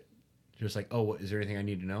about it. Just like, oh, is there anything I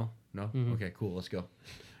need to know? No? Okay, cool. Let's go.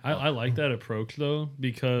 I like that approach though,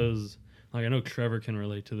 because like I know Trevor can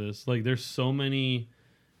relate to this. Like there's so many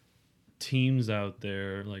teams out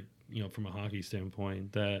there, like, from a hockey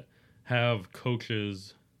standpoint, that have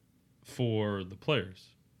coaches for the players,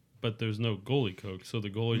 but there's no goalie coach. So the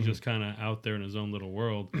goalie's just kind of out there in his own little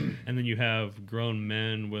world. And then you have grown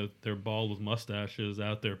men with their bald with mustaches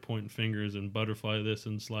out there pointing fingers and butterfly this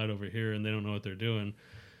and slide over here, and they don't know what they're doing.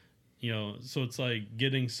 So it's like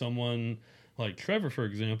getting someone like Trevor, for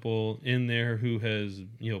example, in there who has,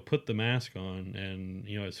 put the mask on and,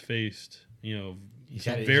 has faced,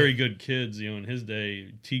 some very good kids, in his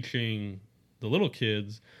day teaching the little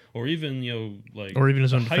kids, or even, or even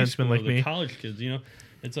his own high defenseman school, like the me. college kids,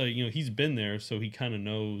 it's like, he's been there, so he kind of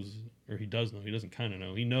knows, or he does know, he doesn't kind of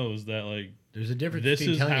know. He knows that, like, there's a difference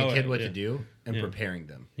between telling a kid what to do and preparing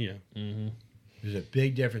them. Yeah. There's a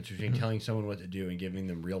big difference between telling someone what to do and giving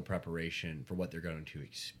them real preparation for what they're going to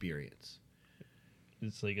experience.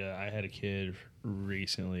 It's like I had a kid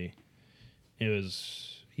recently. He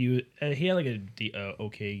had like a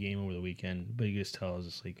okay game over the weekend, but you just tell us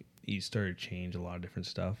it's like he started to change a lot of different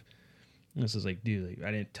stuff. And this is like, dude, like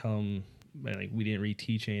I didn't tell him, like we didn't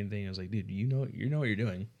reteach anything. I was like, dude, you know what you're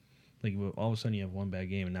doing. Like all of a sudden you have one bad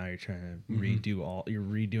game and now you're trying to you're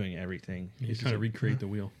redoing everything. You're trying to recreate the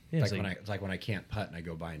wheel. Yeah, it's like when I can't putt and I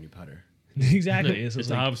go buy a new putter. Exactly. It's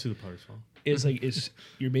like, obviously the putter's fault. It's like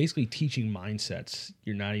you're basically teaching mindsets.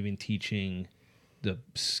 You're not even teaching the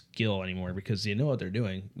skill anymore because they know what they're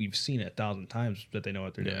doing. We've seen it 1,000 times that they know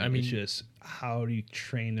what they're doing. I mean, it's just how do you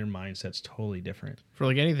train their mindsets totally different. For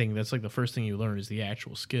like anything, that's like the first thing you learn is the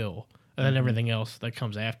actual skill. And then everything else that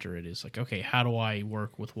comes after it is like, okay, how do I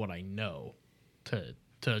work with what I know to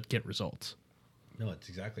get results? No, it's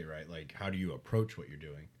exactly right. Like, how do you approach what you're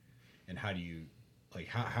doing? And how do you, like,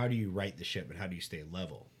 how do you right the ship and how do you stay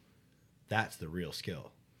level? That's the real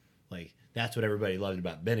skill. Like, that's what everybody loved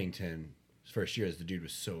about Bennington his first year, is the dude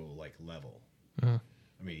was so, like, level. I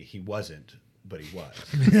mean, he wasn't, but he was.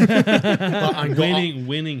 But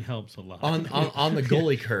winning helps a lot. On the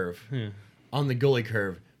goalie curve, on the goalie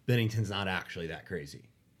curve, Bennington's not actually that crazy.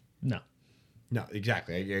 No,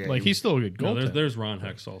 exactly. Like he's still a good goaltender. No, there's Ron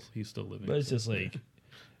Hextall. He's still living. But it's just like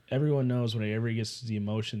everyone knows whenever he gets the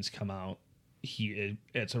emotions come out,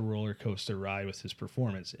 it's a roller coaster ride with his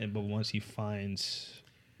performance. But once he finds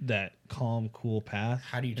that calm, cool path,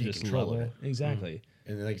 how do you take control of it? Exactly.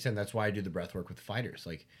 And like I said, that's why I do the breath work with fighters.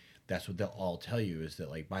 Like that's what they'll all tell you is that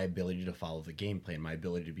like my ability to follow the game plan, my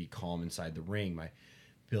ability to be calm inside the ring, my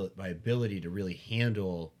ability to really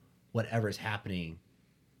handle whatever's happening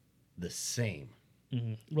the same.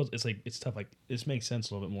 Well, it's like it's tough. Like this makes sense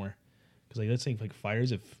a little bit more because like let's think like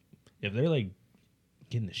fighters if they're like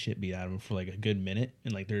getting the shit beat out of them for like a good minute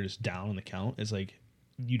and like they're just down on the count, it's like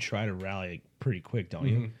you try to rally like, pretty quick, don't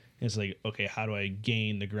you? And it's like, okay, how do I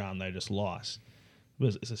gain the ground that I just lost?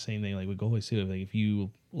 But it's the same thing like with goalies too. Like if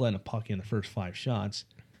you let a puck in the first 5 shots,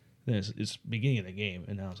 then it's beginning of the game,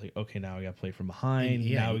 and now it's like, okay, now we got to play from behind.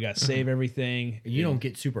 Yeah. Now we got to save everything. You don't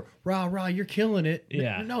get super rah, you're killing it.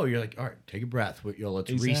 Yeah. No, you're like, all right, take a breath.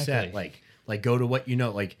 Let's Exactly. reset. Like go to what you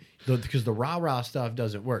know. Like because the rah stuff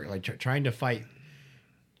doesn't work. Like trying to fight.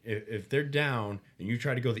 If they're down and you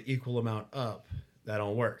try to go the equal amount up, that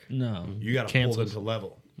don't work. No. You got to pull them Cancels. to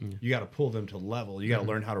level. You got to pull them to level. You got to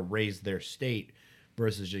learn how to raise their state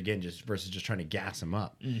versus just trying to gas them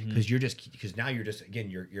up. Because now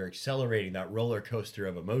you're accelerating that roller coaster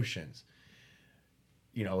of emotions.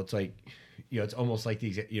 It's like, it's almost like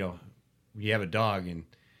these, you have a dog and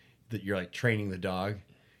that you're like training the dog.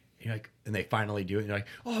 You're like, and they finally do it. And you're like,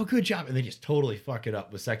 oh, good job. And they just totally fuck it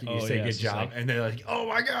up the second you say good job. like, and they're like, oh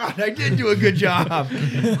my God, I did do a good job.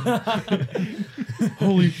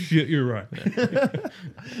 Holy shit, you're right.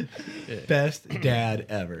 Best dad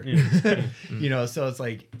ever. So it's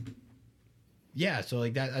like, yeah, so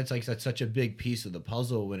like that's such a big piece of the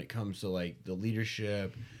puzzle when it comes to like the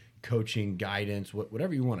leadership, coaching, guidance,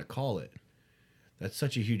 whatever you want to call it. That's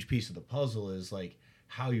such a huge piece of the puzzle is like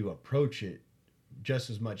how you approach it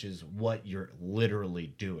just as much as what you're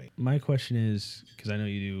literally doing. My question is, because I know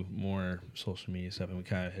you do more social media stuff, and we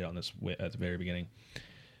kind of hit on this at the very beginning,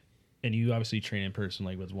 and you obviously train in person,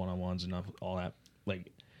 like with one-on-ones and all that.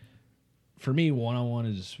 Like, for me, one-on-one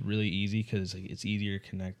is really easy because like, it's easier to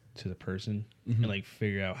connect to the person and like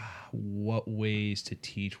figure out what ways to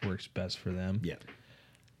teach works best for them. Yeah.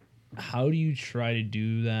 How do you try to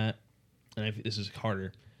do that? And this is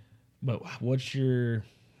harder, but what's your,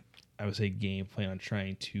 I would say, game plan on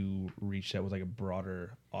trying to reach that with like a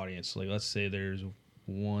broader audience? So like, let's say there's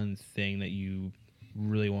one thing that you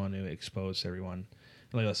really want to expose to everyone.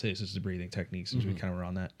 Like, let's say this is the breathing technique, since we kind of were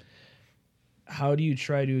on that. How do you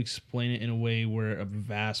try to explain it in a way where a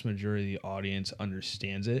vast majority of the audience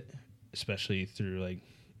understands it, especially when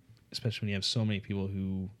you have so many people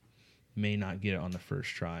who may not get it on the first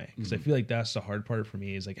try? Because I feel like that's the hard part for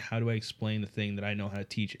me is like, how do I explain the thing that I know how to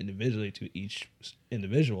teach individually to each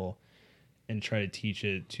individual and try to teach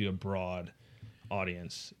it to a broad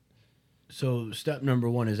audience? So step number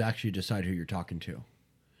 1 is actually decide who you're talking to.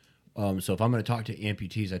 So if I'm going to talk to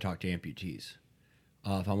amputees, I talk to amputees.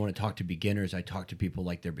 If I want to talk to beginners, I talk to people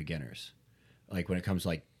like they're beginners. Like when it comes to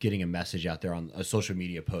like getting a message out there on a social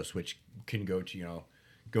media post, which can go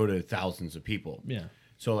to thousands of people. Yeah.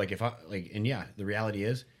 So like the reality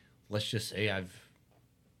is, let's just say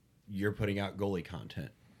you're putting out goalie content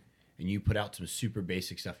and you put out some super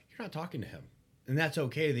basic stuff. You're not talking to him, and that's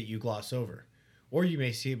okay that you gloss over, or you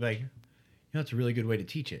may see it like, it's a really good way to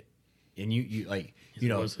teach it. And you like,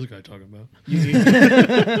 What's this guy talking about?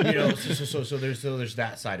 So there's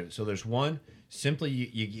that side of it. So there's one, simply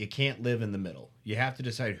you can't live in the middle. You have to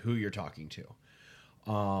decide who you're talking to.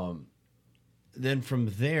 Then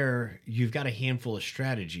from there, you've got a handful of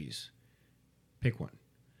strategies. Pick one.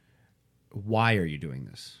 Why are you doing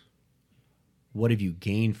this? What have you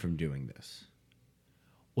gained from doing this?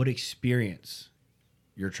 What experience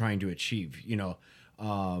you're trying to achieve?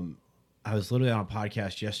 I was literally on a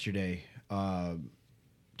podcast yesterday,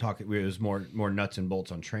 talking. It was more nuts and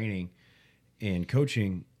bolts on training and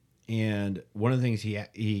coaching, and one of the things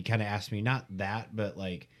he kind of asked me, not that, but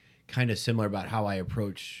like kind of similar about how I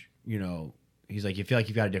approach. He's like, you feel like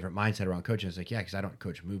you've got a different mindset around coaching. It's like, yeah, because I don't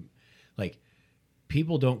coach movement. Like,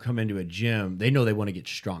 people don't come into a gym. They know they want to get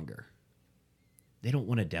stronger. They don't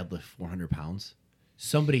want to deadlift 400 pounds.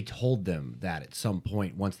 Somebody told them that at some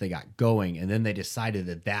point once they got going, and then they decided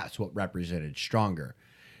that that's what represented stronger.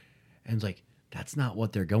 And it's like, that's not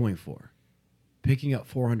what they're going for. Picking up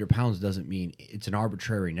 400 pounds doesn't mean it's an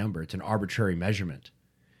arbitrary number. It's an arbitrary measurement.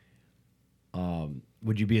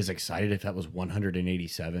 Would you be as excited if that was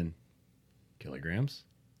 187 kilograms?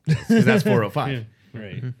 Because that's 405. Yeah.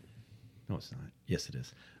 Right. No, it's not. Yes, it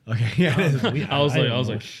is. Okay. Yeah, it is. I was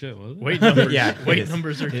like, shit. Was it? Weight numbers. Yeah, it weight is.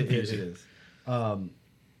 numbers are It confusing. is.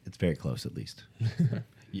 It's very close, at least.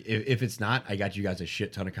 If it's not, I got you guys a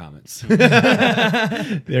shit ton of comments.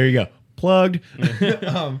 There you go, plugged.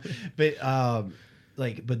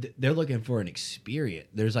 But they're looking for an experience.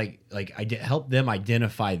 There's help them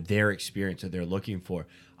identify their experience that they're looking for.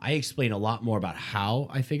 I explain a lot more about how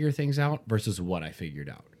I figure things out versus what I figured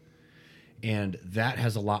out. And that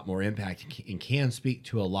has a lot more impact and can speak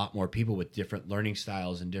to a lot more people with different learning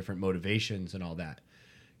styles and different motivations and all that.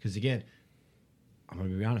 Because again, I'm going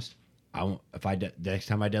to be honest. The next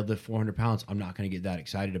time I deadlift 400 pounds, I'm not going to get that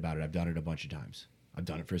excited about it. I've done it a bunch of times. I've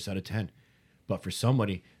done it for a set of 10. But for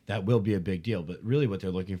somebody, that will be a big deal. But really what they're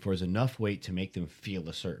looking for is enough weight to make them feel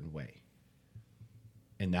a certain way.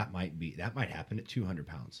 And that might happen at 200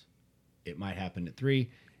 pounds. It might happen at 3.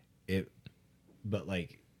 But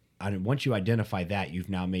like, once you identify that, you've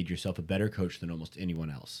now made yourself a better coach than almost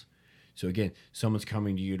anyone else. So again, someone's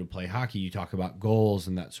coming to you to play hockey. You talk about goals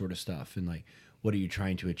and that sort of stuff, and like, what are you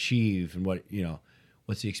trying to achieve, and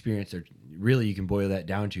what's the experience? Really, you can boil that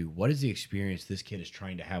down to what is the experience this kid is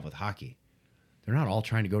trying to have with hockey. They're not all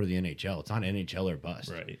trying to go to the NHL. It's not NHL or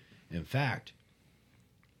bust. Right. In fact,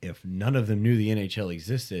 if none of them knew the NHL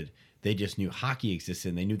existed, they just knew hockey existed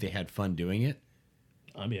and they knew they had fun doing it.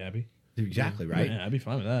 I'd be happy. Exactly, right? Yeah, I'd be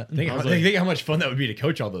fine with that. Think how much fun that would be to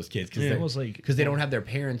coach all those kids Because they don't have their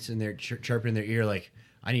parents and they're chirping in their ear like,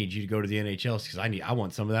 I need you to go to the NHL because I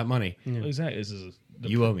want some of that money. Well, exactly.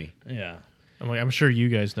 You owe me. Yeah. I'm sure you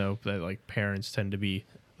guys know that like parents tend to be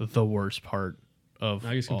the worst part of.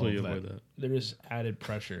 I just completely all of avoid that. There is added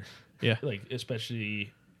pressure. Yeah. Like,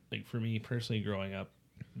 especially, like, for me personally growing up,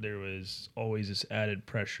 there was always this added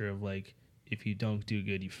pressure of, like, if you don't do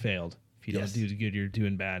good, you failed. If you don't do good, you're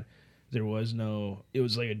doing bad. There was no... It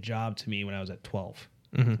was like a job to me when I was at 12.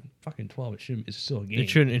 Mm-hmm. Fucking 12. It's still a game. It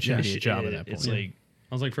shouldn't be a job at that point. It's like...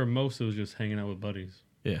 I was like, for most, it was just hanging out with buddies.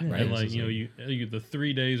 Yeah. Right. And like, you the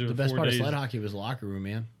 3 days or The the best 4 part days. of sled hockey was the locker room,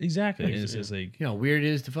 man. Exactly. It's just like... You know how weird it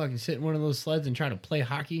is to fucking sit in one of those sleds and try to play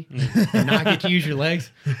hockey and not get to use your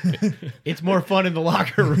legs? It's more fun in the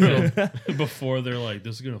locker room. Before they're like,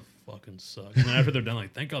 this is going to fucking suck. And then after they're done,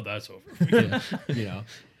 like, thank God that's over. You know?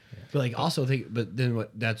 But like also think, but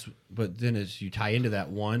then as you tie into that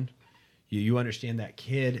one, you understand that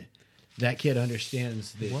kid. That kid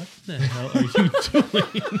understands that What the hell are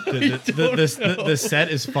you doing? the set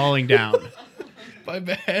is falling down. My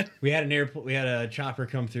bad. We had a chopper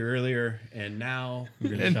come through earlier, and now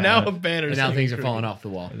Now a banner. and now things are falling off the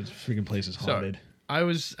wall. This freaking place is haunted. I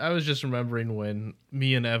was just remembering when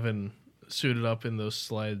me and Evan suited up in those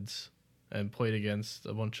sleds and played against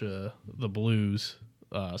a bunch of the Blues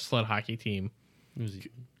sled hockey team. This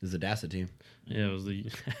is the DASA team. Yeah, it was the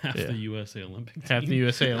half the USA Olympic team. Half the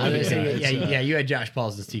USA Olympic team. Yeah, you had Josh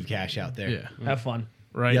Pauls and Steve Cash out there. Yeah. Have fun.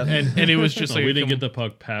 Right. Yep. And it was just No, like we didn't get the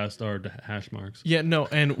puck past our hash marks. Yeah, no,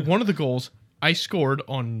 and one of the goals I scored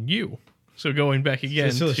on you. So going back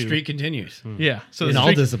again So the to, streak continues. Yeah. So In the all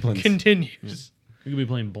streak disciplines. continues. You could be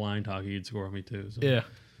playing blind hockey, you'd score on me too. So. Yeah.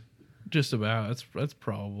 Just about. That's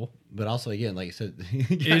probable. But also, again, like I said,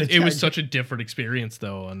 It was such a different experience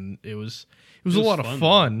though, and it was a lot of fun,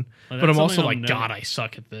 fun. though. Like, But that's I'm also something like, I'll never- God, I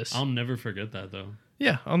suck at this. I'll never forget that though.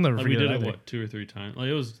 Yeah, I'll never Like, we forget did it it either. 2 or 3 times. Like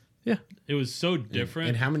Yeah. it was so different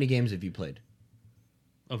And how many games have you played?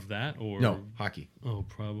 of that or No, hockey. Oh,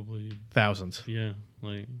 probably Thousands. yeah.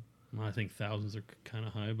 Like I think thousands are kind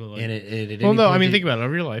of high, but like And at Well, any no, I point mean, did- think about it.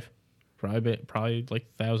 Over your life, probably like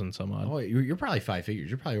thousands some odd. Oh, you're probably 5 figures.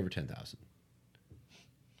 You're probably over 10,000.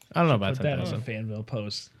 I don't know about Put that on a 10,000. Fanville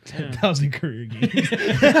post. 10,000 career games.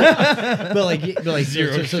 But like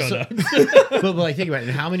Zero but like think about it.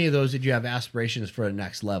 And how many of those did you have aspirations for a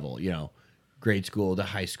next level? You know, grade school to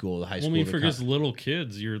high school, the high well, school. I mean, to for just college. little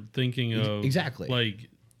kids, you're thinking of Exactly. like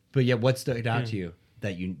But yet, what stood out Yeah. to you?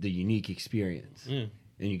 The unique experience, yeah,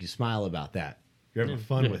 and you can smile about that. You're having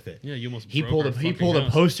fun with it. yeah. You almost He broke pulled our a he fucking pulled a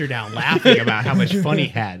house. poster down, laughing about how much fun he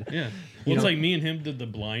had. Yeah, well, You it's know- like me and him did the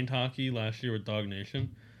blind hockey last year with Dog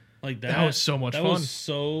Nation. Like that was so much that fun. was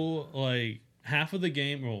so like half of the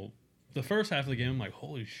game. Well, the first half of the game, I'm like,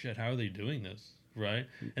 holy shit, how are they doing this? Right,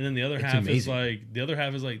 and then the other half is like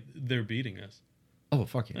they're beating us. Oh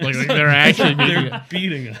fuck yeah! Like they're actually making They're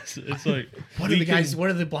beating us. It's like One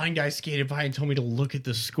of the blind guys skated by and told me to look at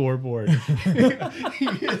the scoreboard. He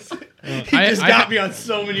just got me on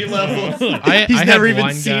so many levels. He's I never had even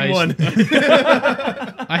blind seen guys- one.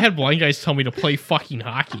 I had blind guys tell me to play fucking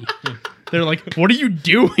hockey. They're like, "What are you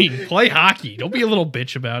doing? Play hockey. Don't be a little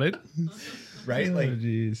bitch about it." Right? Like,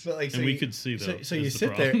 jeez. but like, And we could see, though, So you is the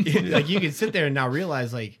sit there, problem. like you can sit there and now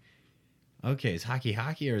realize, like, okay, is hockey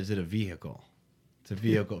or is it a vehicle? It's a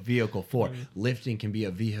vehicle for lifting can be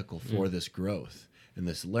a vehicle for this growth and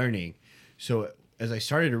this learning. So as I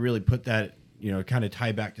started to really put that, kind of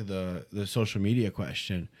tie back to the social media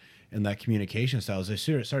question and that communication style, as I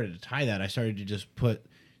started to tie that, I started to just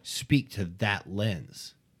speak to that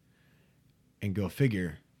lens and go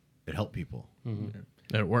figure it helped people. And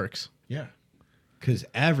it works. Yeah. Because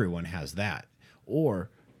everyone has that.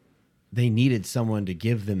 Or they needed someone to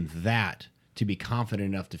give them that to be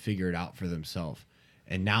confident enough to figure it out for themselves.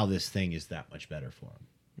 And now this thing is that much better for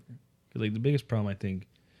them. Like the biggest problem I think,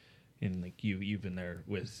 and like you've been there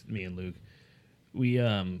with me and Luke,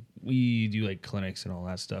 we do like clinics and all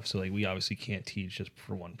that stuff. So like we obviously can't teach just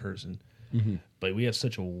for one person, but we have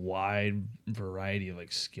such a wide variety of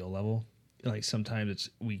like skill level. Like sometimes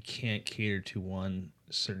we can't cater to one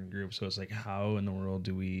certain groups. So it's like, how in the world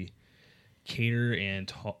do we cater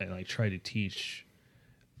and like try to teach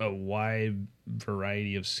a wide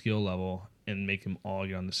variety of skill level and make them all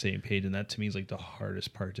get on the same page? And that to me is like the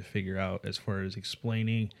hardest part to figure out, as far as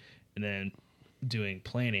explaining and then doing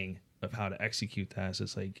planning of how to execute that. So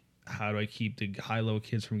it's like, how do I keep the high level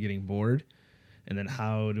kids from getting bored? And then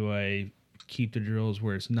how do I keep the drills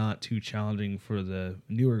where it's not too challenging for the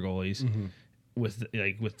newer goalies with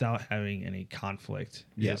like without having any conflict?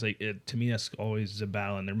 Yeah. It's like to me that's always a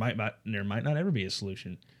battle, and there might not ever be a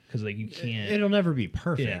solution, because like you can't. It'll never be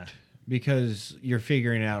perfect, Yeah. because you're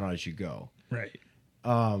figuring it out as you go. Right.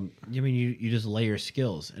 I mean, you just layer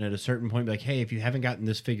skills, and at a certain point, be like, hey, if you haven't gotten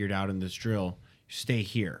this figured out in this drill, stay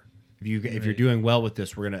here. If you're doing well with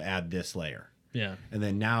this, we're going to add this layer. Yeah. And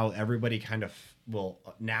then now everybody kind of will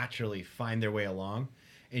naturally find their way along,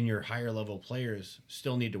 and your higher level players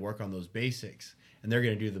still need to work on those basics, and they're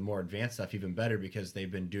going to do the more advanced stuff even better because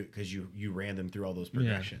they've been because you ran them through all those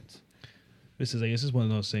progressions. This is one of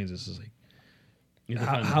those things. This is like, You have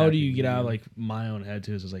to find how the do you happy get out of medium. like my own head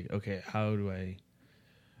too? Is like, okay, how do I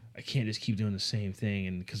can't just keep doing the same thing,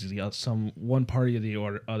 and because one party of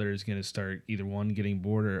the other is going to start either one getting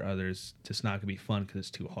bored, or others just not going to be fun because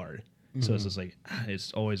it's too hard. So it's just like,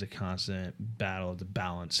 it's always a constant battle, the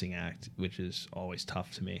balancing act, which is always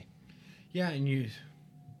tough to me. Yeah, and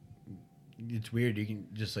it's weird. You can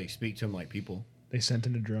just like speak to them like people. They sent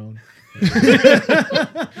in a drone.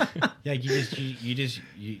 Yeah, you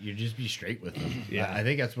just be straight with them. Yeah. I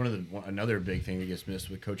think that's another big thing that gets missed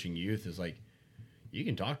with coaching youth is like, you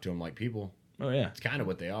can talk to them like people. Oh yeah. It's kind of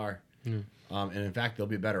what they are. Mm. And in fact, they'll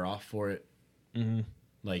be better off for it. Mm-hmm.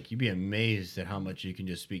 Like, you'd be amazed at how much you can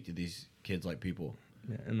just speak to these kids like people.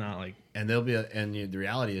 Yeah, and not like, And the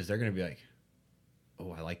reality is they're going to be like,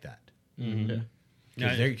 oh, I like that. Mhm.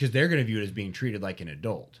 Because they're going to view it as being treated like an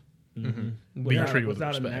adult. Being without treated with them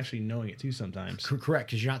respect. actually knowing it too sometimes. Correct,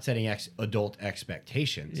 because you're not setting adult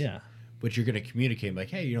expectations. Yeah. But you're going to communicate like,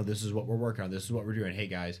 hey, this is what we're working on. This is what we're doing. Hey,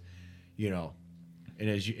 guys,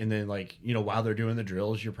 and then like, while they're doing the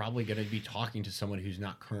drills, you're probably going to be talking to someone who's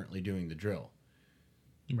not currently doing the drill.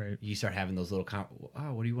 Right. You start having those little,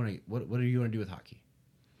 what do you want to, what do you want to do with hockey?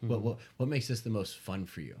 What makes this the most fun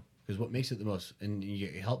for you? Because what makes it the most, and you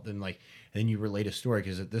help them and then you relate a story,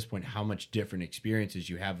 because at this point, how much different experiences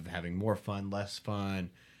you have of having more fun, less fun,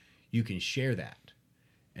 you can share that.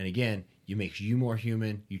 And again, you make you more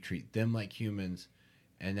human, you treat them like humans,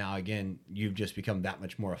 and now again, you've just become that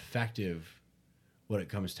much more effective when it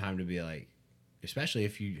comes time to be like, especially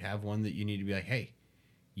if you have one that you need to be like, hey,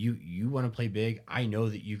 you want to play big, I know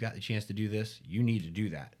that you've got the chance to do this, you need to do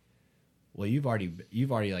that. Well, you've already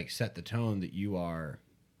like set the tone that you are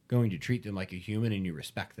going to treat them like a human and you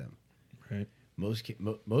respect them. Right. Most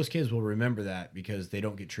kids will remember that because they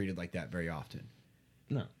don't get treated like that very often.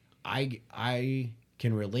 No. I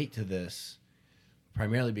can relate to this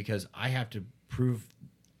primarily because I have to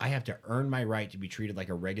earn my right to be treated like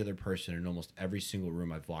a regular person in almost every single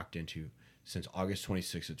room I've walked into since August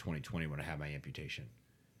 26th of 2020 when I had my amputation.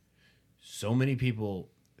 So many people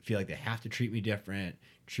feel like they have to treat me different,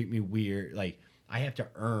 treat me weird. Like, I have to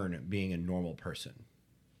earn being a normal person.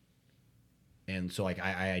 And so, like,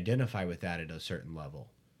 I identify with that at a certain level.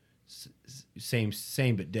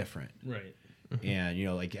 Same, but different. Right.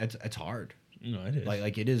 And, like, it's hard. No, it is.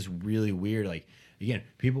 Like it is really weird. Like, again,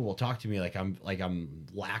 people will talk to me like I'm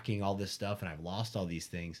lacking all this stuff and I've lost all these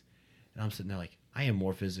things. And I'm sitting there like, I am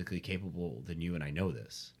more physically capable than you, and I know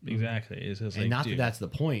this. Exactly. It's just And like, not dude, that that's the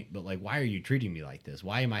point, but like, why are you treating me like this?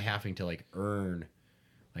 Why am I having to like earn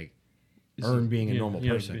being a normal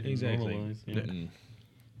person? Exactly. normalized, yeah. Mm.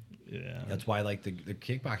 Yeah. That's why like the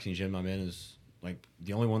kickboxing gym I'm in is like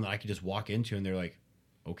the only one that I could just walk into and they're like,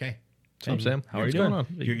 okay, What's up, Sam? How are What's you going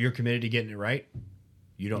doing? on? you're committed to getting it right.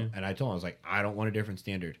 You don't. And I told him, I was like, I don't want a different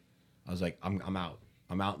standard. I was like, I'm out.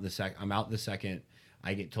 I'm out the second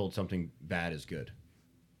I get told something bad is good.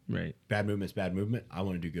 Right. Bad movement's bad movement. I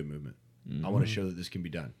want to do good movement. I want to show that this can be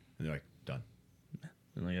done. And they're like, done.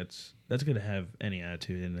 And like that's good to have any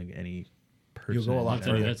attitude in like any person. You'll go a lot That's,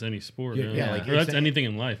 further. that's any sport. Yeah, Yeah, yeah, like, or that's it's- anything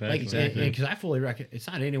in life. Like, Actually. because I fully reckon it's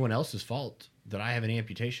not anyone else's fault that I have an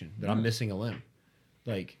amputation, that I'm missing a limb.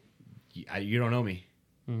 Like, you don't know me.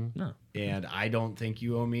 No. And I don't think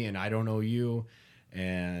you owe me, and I don't owe you.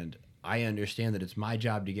 And I understand that it's my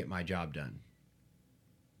job to get my job done.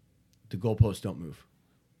 The goalposts don't move.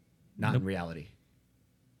 Not in reality.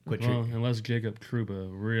 Quit Well, treating. unless Jacob Kruba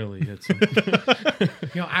really hits him.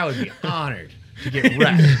 I would be honored to get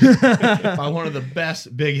wrecked by one of the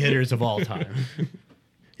best big hitters of all time.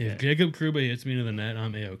 If Jacob Kruba hits me to the net,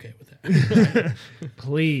 I'm A-okay with that.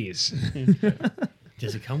 Please.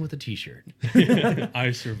 Does it come with a T-shirt?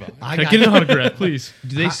 I survived. Can I get an autograph, please?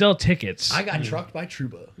 Do they sell tickets? I got trucked by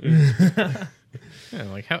Truba. Yeah,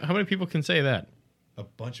 like how many people can say that? A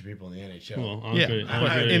bunch of people in the NHL. Well, Yeah,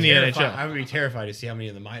 in the NHL. I would be terrified to see how many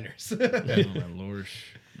in the minors. Oh my lord!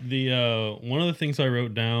 The one of the things I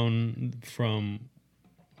wrote down from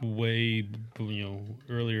way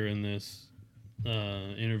earlier in this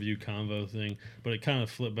interview convo thing, but it kind of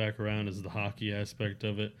flipped back around is the hockey aspect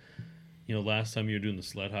of it. Last time you were doing the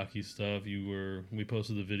sled hockey stuff, we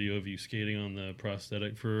posted the video of you skating on the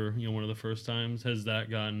prosthetic for one of the first times. Has that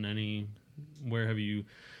gotten anywhere? Have you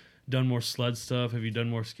done more sled stuff? Have you done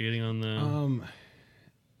more skating on the?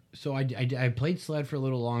 So I played sled for a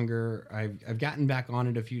little longer. I've gotten back on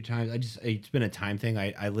it a few times. It's been a time thing.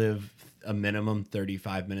 I live a minimum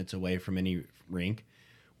 35 minutes away from any rink,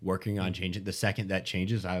 working on changing. The second that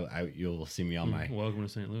changes, you'll see me on my. Welcome to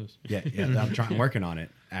St. Louis. Yeah. I'm working on it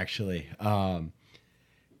actually.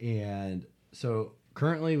 And so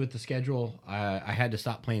currently with the schedule, I had to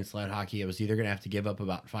stop playing sled hockey. I was either going to have to give up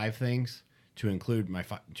about 5 things to include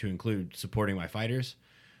supporting my fighters,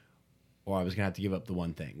 or I was gonna have to give up the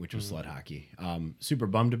one thing, which was sled hockey. Super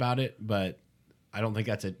bummed about it, but I don't think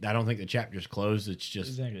the chapter's closed. It's just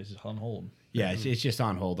Exactly, it's just on hold. yeah, it's just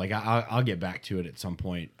on hold. Like I'll get back to it at some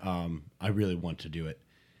point. I really want to do it.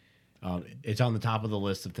 It's on the top of the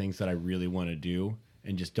list of things that I really want to do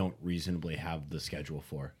and just don't reasonably have the schedule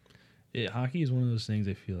for. Hockey is one of those things.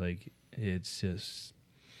 I feel like it's just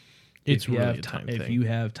It's if you really have a time If thing. you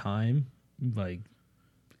have time, like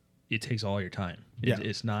it takes all your time. Yeah.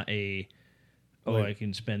 It's not I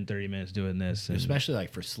can spend 30 minutes doing this. And Especially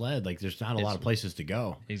like for sled, like there's not a lot of places to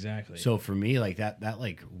go. exactly. So for me, like that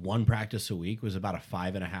like one practice a week was about a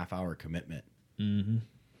 5.5 hour commitment. it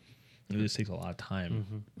just takes a lot of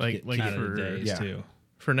time. Like Out of the for days yeah. too.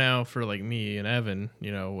 for now, for like me and Evan,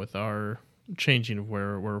 with our changing of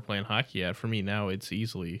where we're playing hockey at, for me now it's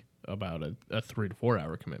easily about a 3 to 4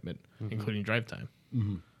 hour commitment, including drive time.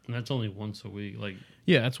 And that's only once a week. Like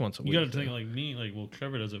Yeah, that's once a week. you got to think like me. Like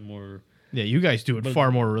Trevor does it more. Yeah, you guys do it But- far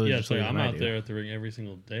more Yeah, religiously so than I'm I out do. there at the ring every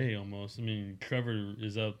single day almost. I mean, Trevor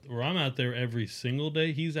is out, or I'm out there every single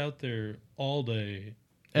day. He's out there all day,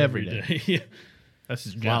 Every day. Yeah, That's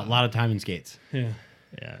his A job. lot of time in skates. yeah.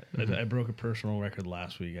 Yeah, I broke a personal record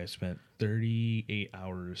last week. I spent 38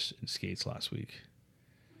 hours in skates last week,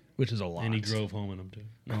 which is a lot. And he drove home in them too.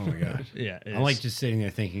 Oh my gosh. Yeah, I'm like just sitting there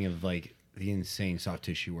thinking of like the insane soft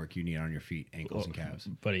tissue work you need on your feet, ankles, and calves.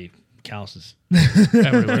 buddy, calluses.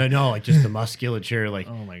 Everywhere. No, like just the musculature, like,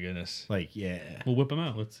 Oh my goodness. yeah. We'll whip him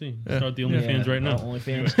out. Let's see. Start the OnlyFans right now.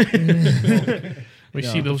 OnlyFans. We No.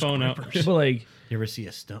 see those Phone out. grippers. But like, You ever see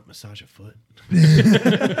a stump massage a foot?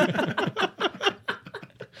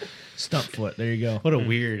 stump foot. There you go. What a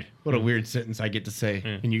weird sentence I get to say,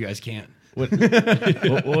 and you guys can't. What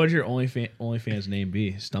would your OnlyFans name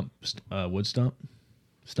be? Wood stump?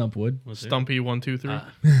 Stump wood? What's it? Stumpy 1, 2, 3. I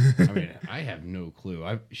mean, I have no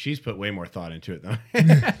clue. She's put way more thought into it than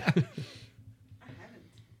I.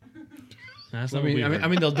 That's I not what we mean,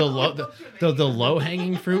 heard. the low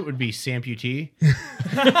hanging fruit would be samputee.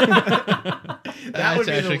 That's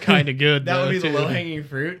actually kind of good. That would though, be the too. low hanging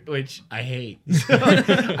fruit, which I hate.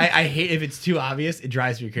 I hate if it's too obvious. It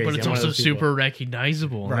drives me crazy. But it's I'm one of also those people- super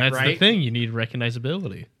recognizable. And Right, that's the right? thing. You need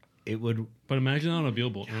recognizability. It would. But imagine on a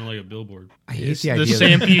billboard, or like a billboard. I hate It's the the idea.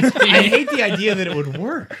 Samputee. I hate the idea that it would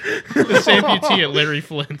work. the Samputee at Larry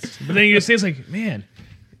Flint's. But then you say it's like, man,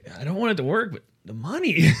 I don't want it to work, but the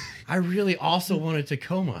money. I really also want a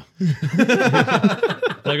Tacoma.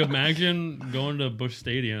 Like imagine going to Busch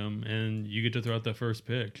Stadium and you get to throw out the first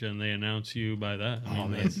pitch and they announce you by that. I Oh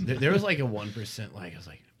mean, man, there was like a 1%. Like I was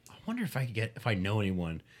like, I wonder if I know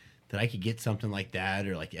anyone that I could get something like that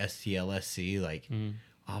or like STLSC like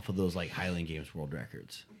off of those like Highland Games world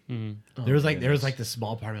records. There was like the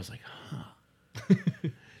small part. I was like, huh,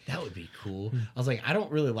 that would be cool. I was like, I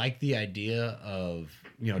don't really like the idea of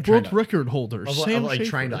trying World to, record holder. of Sam like Schaefer.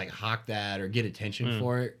 trying to like hawk that or get attention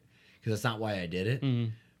for it because that's not why I did it.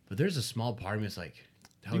 But there's a small part of me that's like,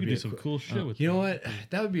 that you would could be do some cool shit with You know that. what?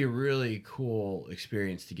 That would be a really cool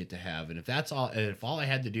experience to get to have. And if that's all, and if all I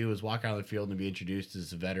had to do was walk out on the field and be introduced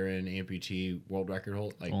as a veteran amputee world record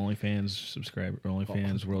holder, like OnlyFans subscriber,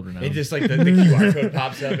 OnlyFans world renowned. it just like the QR code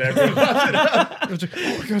pops up and everyone pops it up. It's like,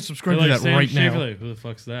 oh, I gotta subscribe They're to like that Sam right Schaefer, now. like, who the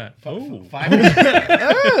fuck's that? Oh,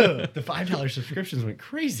 The $5 subscriptions went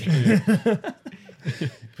crazy.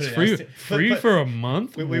 it's free for a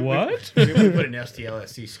month? What? We put an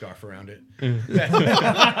STLSC scarf around it. You,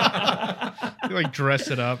 like dress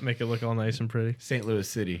it up, make it look all nice and pretty. St. Louis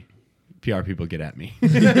City. PR people get at me.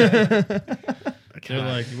 They're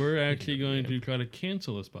like, we're actually going to try to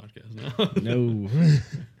cancel this podcast now. No.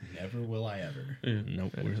 Never will I ever.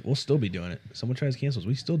 Nope. We'll still be doing it. Someone tries to cancel us,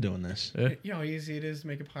 we still doing this. Yeah. You know how easy it is to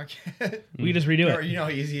make a podcast? We can just redo Or it. you know how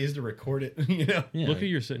easy it is to record it? You know? Yeah. Look who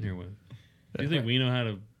you're sitting here with. Do you think we know how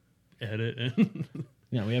to edit? And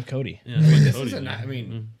Yeah, we have Cody. yeah, This Cody, is a, man. I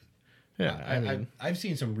mean, Yeah, I mean, I've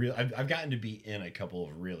seen some real. I've gotten to be in a couple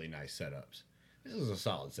of really nice setups. This is a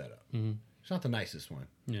solid setup. It's not the nicest one.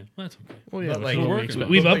 yeah, well, that's okay. well, yeah, but that's like, what we working expect.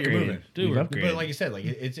 We've but you're upgraded. moving. Dude, We've we're- upgraded. But like I said, like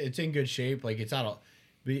it's in good shape. Like it's not.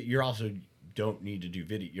 But you're also don't need to do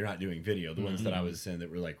video. You're not doing video. The ones that I was in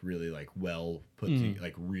that were like really like well put,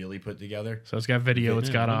 like really put together. So it's got video, it's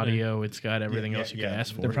got Yeah. audio, it's got everything Yeah, else you yeah, can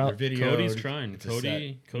ask for. They're proud- Video. Cody's trying. it's a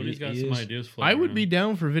set. Cody's got He some is. ideas. I floating would be around.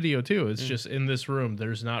 down for video too. It's just in this room,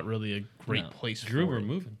 there's not really a great No. place Drew, for we're it.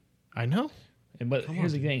 moving. I know. But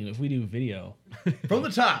here's the thing: if we do video, From the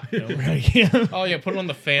top. we're gonna get Oh yeah, put it on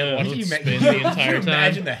the fan, watch Can it you spin can the you entire time.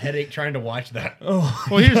 imagine the headache trying to watch that? Oh,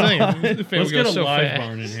 Well, here's the thing: the fan Let's would go get a so live fast.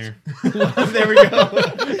 barn in here. There we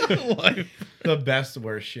go. The best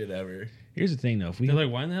worst shit ever. here's the thing, though: if we They're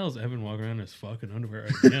like, why in the hell is Evan walking around in his fucking underwear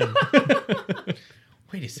again?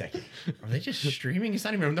 Wait a second. Are they just streaming? It's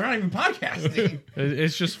not even. They're not even podcasting.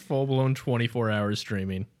 It's just full blown 24 hours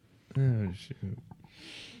streaming. oh shoot,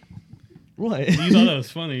 what? You thought that was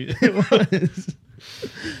funny.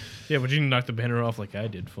 Yeah, but you can knock the banner off like I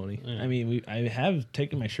did. Funny. I mean, I have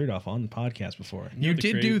taken my shirt off on the podcast before. You the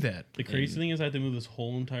did cra- do that. The crazy thing is I had to move this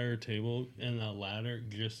whole entire table and a ladder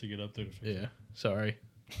just to get up there to fix it. Yeah. Sorry.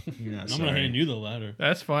 You're not I'm going to sorry. hand you the ladder.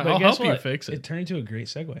 That's fine. But I'll guess help you what? fix It it. turned into a great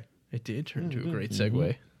segue. It did turn into a great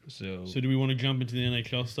segue. So, So do we want to jump into the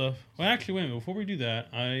NHL stuff? Well, actually, wait a minute. Before we do that,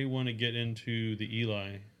 I want to get into the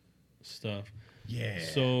Eli stuff. Yeah.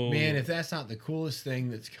 So- man, if that's not the coolest thing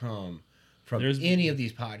that's come from There's- any of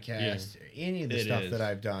these podcasts, any of the It stuff is. that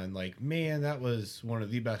I've done, like, man, that was one of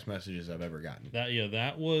the best messages I've ever gotten.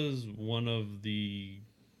 That was one of the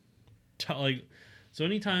like. So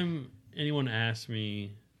anytime anyone asks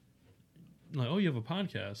me, like, "Oh, you have a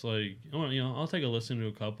podcast?" Like, I'll take a listen to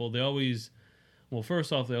a couple. They always, well,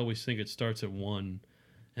 first off, they always think it starts at 1,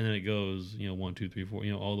 and then it goes, 1, 2, 3, 4,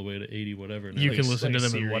 all the way to 80, whatever. And You it's can listen to them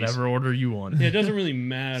in series. whatever order you want. Yeah, it doesn't really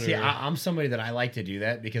matter. See, I'm somebody that I like to do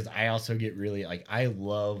that because I also get really, like, I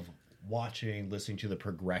love watching, listening to the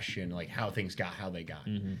progression, like, how things got how they got.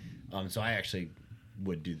 So I actually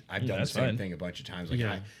would do, I've done the that's same fine. thing a bunch of times. Like,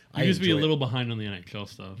 yeah, I you used to be a enjoy it. little behind on the NHL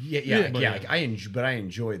stuff. Yeah, but like, I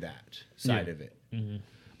enjoy that side of it.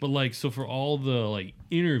 But like, so for all the like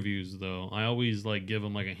interviews though, I always like give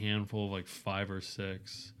them like a handful of like 5 or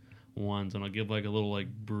 6 ones, and I'll give like a little like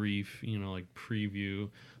brief, like preview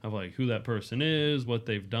of like who that person is, what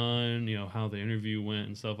they've done, how the interview went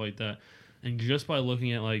and stuff like that. And just by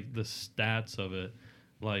looking at like the stats of it,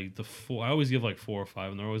 like I always give like 4 or 5,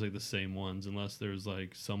 and they're always like the same ones, unless there's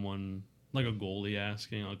like someone like a goalie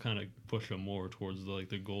asking. I'll kind of push them more towards the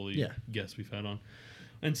goalie guests we've had on.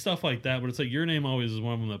 And stuff like that, but it's like your name always is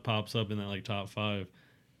one of them that pops up in that like top 5,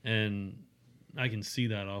 and I can see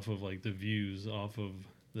that off of like the views off of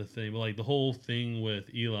the thing. But like the whole thing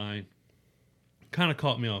with Eli kind of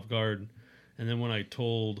caught me off guard, and then when I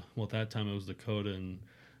told, well, at that time it was Dakota and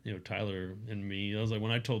Tyler and me, I was like,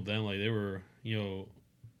 when I told them, like, they were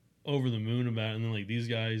over the moon about it, and then like these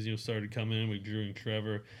guys started coming in with Drew and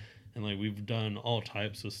Trevor, and like we've done all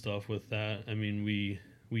types of stuff with that. I mean,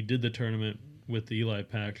 we did the tournament with the Eli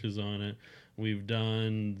patches on it. We've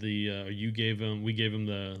done the we gave him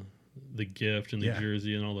the gift and the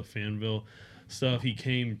jersey and all the Fanville stuff. He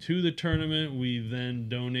came to the tournament. We then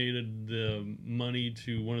donated the money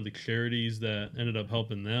to one of the charities that ended up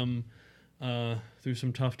helping them through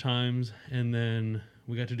some tough times. And then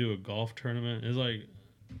we got to do a golf tournament. It's like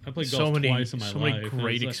I played golf twice in my life. So many And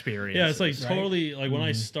great it's like, experiences. yeah, it's like right? totally like when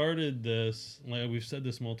I started this, like we've said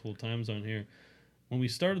this multiple times on here. When we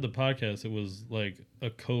started the podcast, it was like a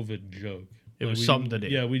COVID joke. It was we- something to do.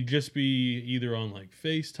 Yeah, we'd just be either on like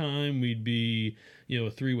FaceTime, we'd be, a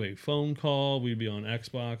 3-way phone call, we'd be on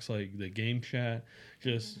Xbox, like the game chat,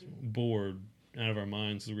 just bored out of our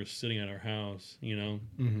minds as we're sitting at our house,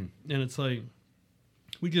 And it's like,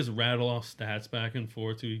 we just rattle off stats back and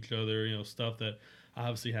forth to each other, stuff that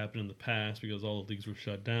obviously happened in the past because all of these were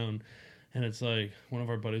shut down. And it's like, one of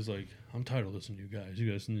our buddies like, I'm tired of listening to you guys. You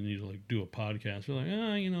guys need to like do a podcast. We're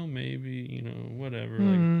like, maybe, whatever.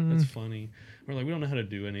 Like, that's funny. We're like, we don't know how to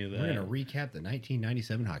do any of that. We're gonna recap the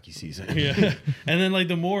 1997 hockey season. Yeah. And then like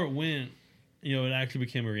the more it went, it actually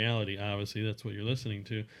became a reality. Obviously, that's what you're listening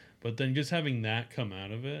to. But then just having that come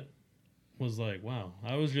out of it was like, wow.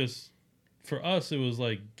 I was just, for us, it was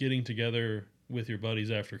like getting together with your buddies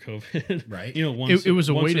after COVID. Right. You know, once It was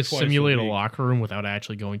a once way or to twice simulate a week. locker room without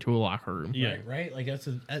actually going to a locker room. Yeah. Right. Like that's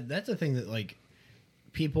a thing that like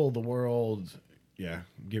people, the world,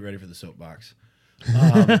 get ready for the soapbox.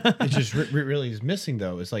 It just really is missing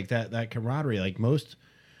though. It's like that camaraderie. Like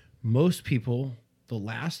most people, the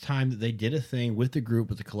last time that they did a thing with the group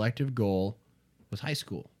with a collective goal was high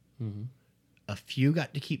school. Mm-hmm. A few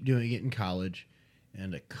got to keep doing it in college,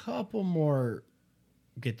 and a couple more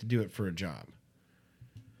get to do it for a job.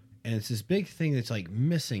 And it's this big thing that's like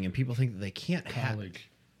missing, and people think that they can't College.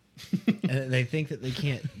 and they think that they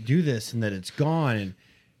can't do this and that it's gone, and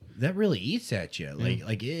that really eats at you.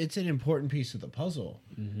 Like it's an important piece of the puzzle.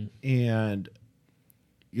 And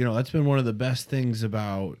you know, that's been one of the best things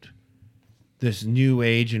about this new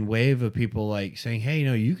age and wave of people like saying, hey, you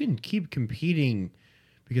know, you can keep competing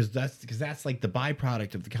because that's like the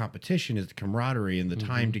byproduct of the competition is the camaraderie and the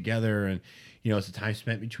time together, and you know, it's the time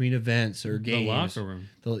spent between events or games. The locker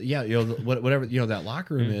room. Whatever, you know, that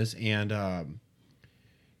locker room is. And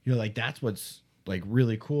you know, like that's what's like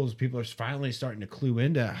really cool is people are finally starting to clue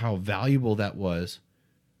into how valuable that was,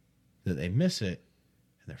 that they miss it,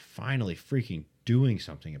 and they're finally freaking doing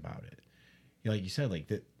something about it. You know, like you said, like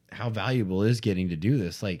that, how valuable is getting to do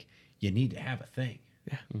this? Like you need to have a thing.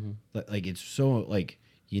 Yeah. Like it's so like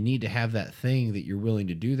you need to have that thing that you're willing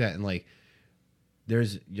to do that. And like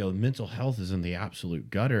there's, you know, mental health is in the absolute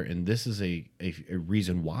gutter, and this is a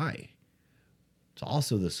reason why. It's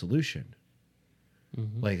also the solution.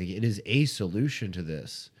 Like it is a solution to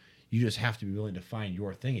this. You just have to be willing to find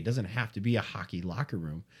your thing. It doesn't have to be a hockey locker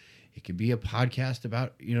room. It could be a podcast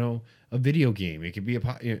about, you know, a video game. It could be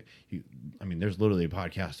I mean, there's literally a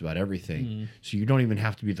podcast about everything. So you don't even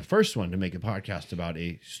have to be the first one to make a podcast about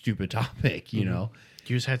a stupid topic, you know.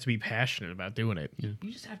 You just have to be passionate about doing it. You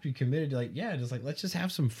just have to be committed to like, just like, let's just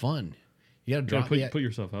have some fun. You got to drop Put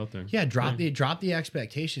yourself out there. Yeah, drop the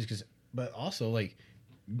expectations, but also like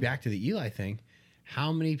back to the Eli thing.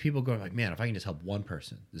 How many people go like, man, if I can just help one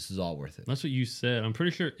person, this is all worth it. That's what you said. I'm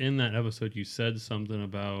pretty sure in that episode you said something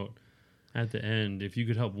about at the end, if you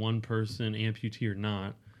could help one person, amputee or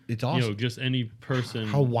not. It's awesome. You know, just any person.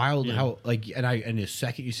 How wild, yeah. how like, and the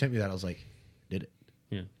second you sent me that, I was like, did it.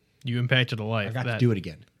 Yeah. You impacted a life. I got to do it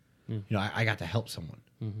again. You know, I got to help someone.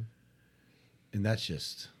 And that's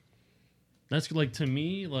just. That's like, to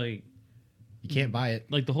me, like. You can't buy it.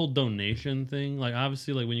 Like the whole donation thing. Like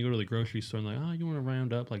obviously, like when you go to the grocery store and like, oh, you want to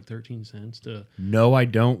round up like 13 cents to. No, I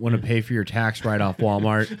don't want to pay for your tax write-off,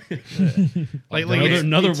 Walmart. like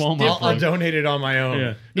another it's Walmart. I'll donate it on my own.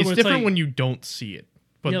 Yeah. It's but different like, when you don't see it,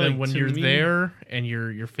 but Yeah, then like, when to you're me- there and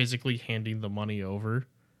you're physically handing the money over,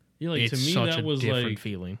 yeah, like it's to me such that a was different like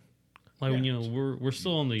feeling. like when, you know, we're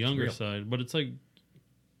still on the younger real. side, but it's like,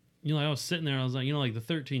 you know, I was sitting there, I was like, you know, like the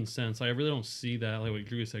 13 cents, I really don't see that, like what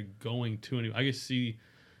Drew said, going to any. I just see,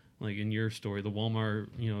 like in your story, the Walmart,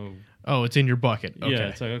 you know. Oh, it's in your bucket. Okay. Yeah,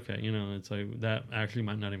 it's like, okay, you know, it's like that actually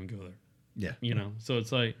might not even go there. Yeah. You know, so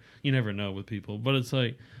it's like, you never know with people. But it's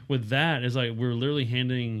like, with that, it's like we're literally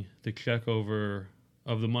handing the check over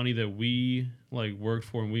of the money that we, like, worked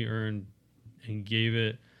for and we earned and gave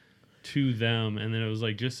it to them. And then it was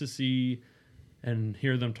like, just to see and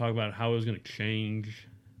hear them talk about how it was going to change,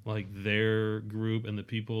 like, their group and the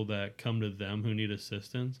people that come to them who need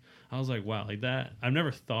assistance. I was like, wow, like that. I've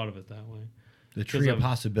never thought of it that way. The tree of I'm-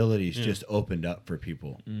 possibilities just opened up for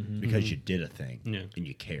people because you did a thing Yeah. and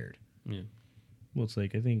you cared. Yeah. Well, it's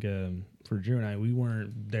like I think for Drew and I, we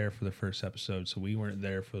weren't there for the first episode, so we weren't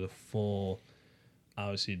there for the full,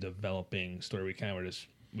 obviously developing story. We kind of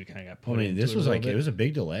got put. I mean, into this it was a like, little it bit. was a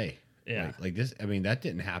big delay. Yeah. Like this, I mean, that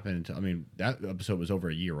didn't happen until, I mean, that episode was over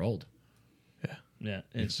a year old. Yeah,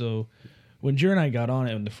 and so when Drew and I got on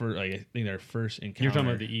it, in the first, like I think our first encounter, You're talking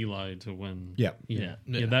about the Eli to when. Yeah. Yeah.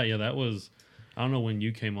 Yeah. That was, I don't know when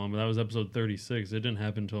you came on, but that was episode 36. It didn't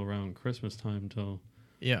happen until around Christmas time.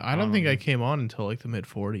 Yeah, I don't think I came on until like the mid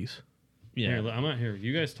 40s. yeah, Here, I'm not here.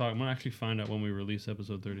 You guys talk. I'm gonna actually find out when we release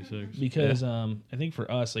episode 36. because I think for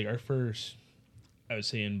us, like our first, I would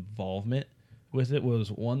say involvement with it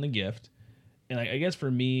was one, the gift, and like, I guess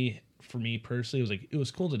for me personally, it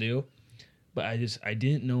was cool to do, but I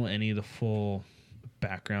didn't know any of the full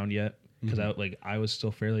background yet because I was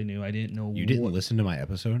still fairly new. I didn't know You didn't listen to my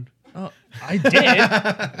episode? Oh, I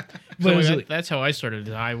did. So it was like, like- that's how I started.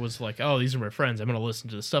 I was like, oh, these are my friends. I'm going to listen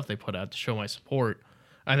to the stuff they put out to show my support.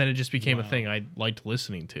 And then it just became a thing I liked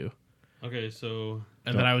listening to. Okay, so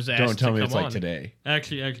And then I was asked Don't tell to me come it's like on. today.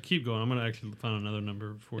 actually keep going. I'm gonna actually find another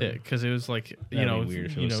number for Yeah, you. because it was like, That'd be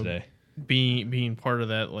weird if it was today. being part of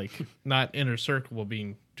that, like not inner circle, but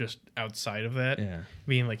being just outside of that. Yeah.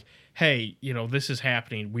 Being like, hey, this is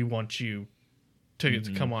happening. We want you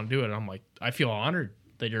to come on and do it. And I'm like, I feel honored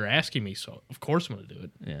that you're asking me, so of course I'm going to do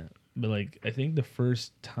it. Yeah. But like, I think the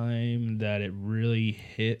first time that it really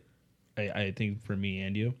hit, I think for me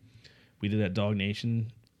and you, we did that Dog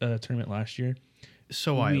Nation tournament last year.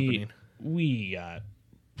 So eye-opening. We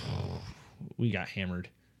got hammered.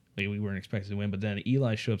 Like, we weren't expected to win, but then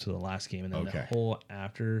Eli showed up to the last game, and then the whole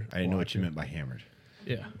after. I didn't know what you meant by hammered.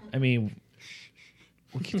 Yeah. I mean,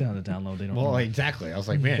 we kicked down the download. They don't. Well, know. exactly. I was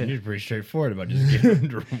like, man, you're pretty straightforward about just getting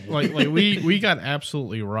them to like we got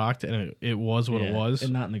absolutely rocked, and it was what it was.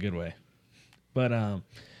 And not in a good way. But and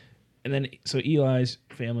then so Eli's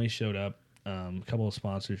family showed up. A couple of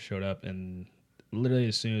sponsors showed up, and literally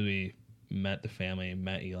as soon as we met the family,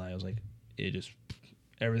 met Eli, I was like, it just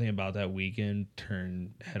everything about that weekend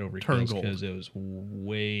turned head over heels because it was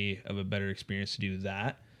way of a better experience to do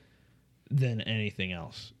that than anything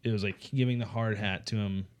else. It was like giving the hard hat to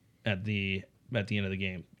him at the end of the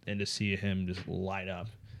game, and to see him just light up,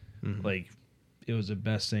 like it was the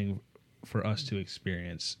best thing for us to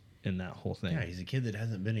experience in that whole thing. Yeah, he's a kid that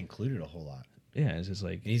hasn't been included a whole lot. Yeah, it's just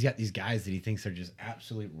like... And he's got these guys that he thinks are just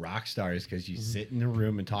absolute rock stars because you sit in a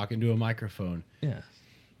room and talking to a microphone. Yeah.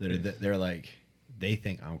 They're like, they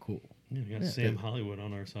think I'm cool. Yeah, we got Sam Hollywood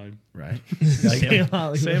on our side. Right? Sam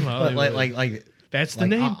Hollywood. Sam Hollywood. Like that's the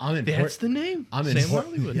like, name. That's the name. I'm Sam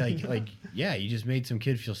important. Hollywood. Like, yeah, you just made some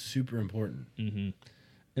kid feel super important. Mm-hmm.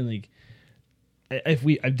 And like,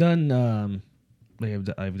 I've done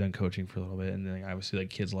I've done coaching for a little bit, and then obviously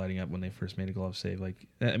like kids lighting up when they first made a glove save. Like,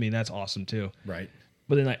 I mean, that's awesome too. Right.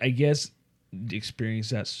 But then I guess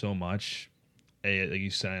experience that so much, like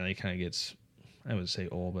you said, it kind of gets, I would say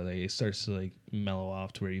old, but like it starts to like mellow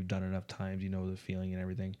off to where you've done it enough times, you know the feeling and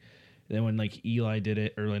everything. And then when like Eli did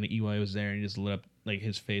it, or when Eli was there and he just lit up, like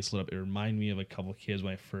his face lit up, it reminded me of a couple of kids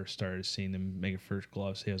when I first started seeing them make a first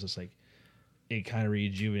glove save. I was just like, it kind of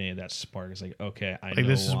rejuvenated that spark. It's like, okay, I know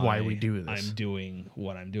this is why we do this. I'm doing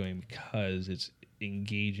what I'm doing because it's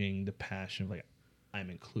engaging the passion of like I'm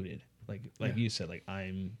included. Like you said, like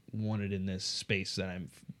I'm wanted in this space that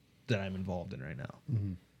I'm involved in right now.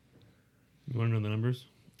 Mm-hmm. You want to know the numbers?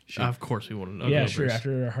 Sure. Of course we want to know. Yeah, numbers. sure.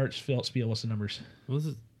 After our heartfelt spiel, what's the numbers? What is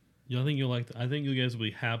it? I think you'll like. I think you guys will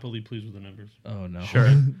be happily pleased with the numbers. Oh no, Sure.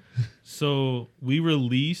 So we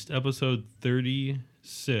released episode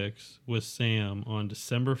 36 with Sam on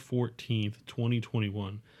December 14th,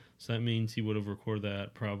 2021. So that means he would have recorded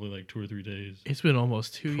that probably like 2 or 3 days. It's been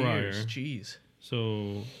almost 2 prior. years. Jeez.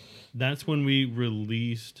 So that's when we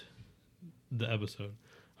released the episode.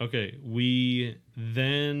 Okay, we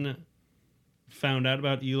then found out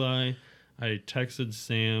about Eli. I texted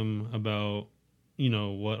Sam about,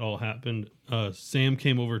 what all happened. Sam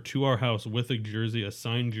came over to our house with a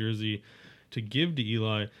signed jersey to give to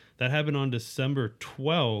Eli. That happened on December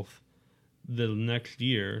 12th the next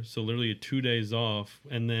year, so literally 2 days off.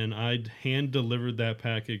 And then I hand delivered that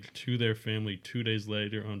package to their family 2 days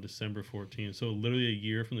later on December 14th. So literally a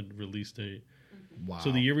year from the release date. Wow.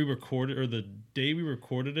 So the year we recorded, or the day we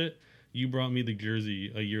recorded it, you brought me the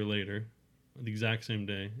jersey a year later, the exact same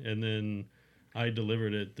day. And then I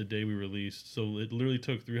delivered it the day we released. So it literally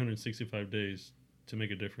took 365 days to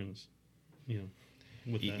make a difference,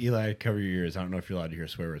 with that. Eli, cover your ears. I don't know if you're allowed to hear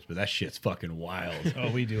swear words, but that shit's fucking wild. Oh,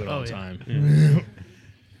 we do it all the time. Yeah.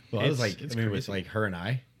 Well, it was It's with crazy. like her and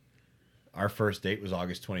I, our first date was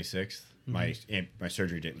August 26th. Mm-hmm. My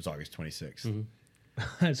surgery date was August 26th. Mm-hmm.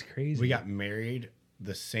 That's crazy. We got married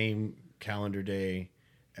the same calendar day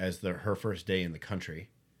as her first day in the country.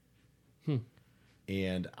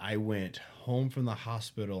 And I went home from the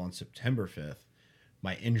hospital on September 5th.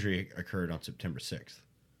 My injury occurred on September 6th.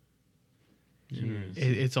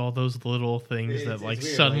 It's all those little things that It's like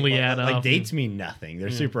weird. suddenly add up. Like dates mean nothing. They're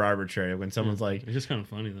super arbitrary. When someone's like, It's just kind of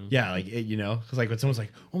funny, though. yeah, like, because like when someone's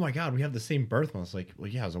like, oh my God, we have the same birth month. It's like, well,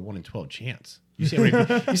 yeah, it was a 1 in 12 chance. You see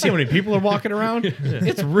how many people are walking around?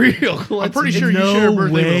 It's real. I'm pretty sure no you share a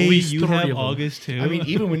birthday with way at least you 3 have of them. August too. I mean,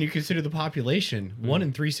 even when you consider the population, 1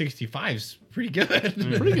 in 365 is pretty good.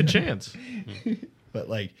 Pretty good chance. But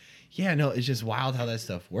like, yeah, no, it's just wild how that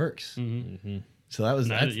stuff works. So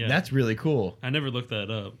that's really cool. I never looked that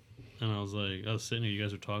up, and I was sitting here, you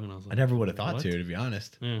guys were talking, I was I like, never would have thought what? to be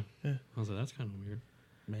honest. Yeah. I was like, that's kind of weird.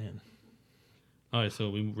 man. All right, so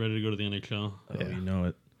we ready to go to the NHL? Oh, you know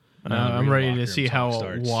it. I'm Read ready locker to room see talk how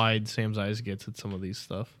starts. wide Sam's eyes gets at some of these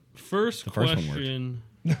stuff. First first one worked. question.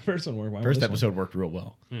 The first one worked. Why First this one? episode worked real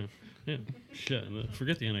well. Yeah, shit.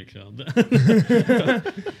 Forget the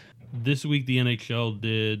NHL. This week, the NHL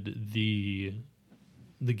did the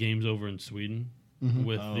games over in Sweden.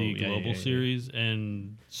 with the Global Series,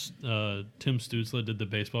 and Tim Stutzla did the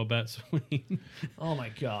baseball bat swing. Oh my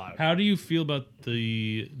god! How do you feel about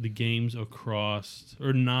the games across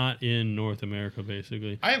or not in North America?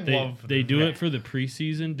 Basically, they do it for the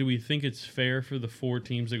preseason. Do we think it's fair for the 4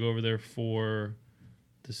 teams to go over there for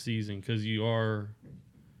the season? Because you are,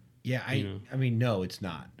 I mean, no, it's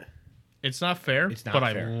not. It's not fair. It's not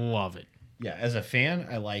but fair. I love it. Yeah, as a fan,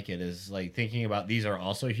 I like it. As like thinking about these are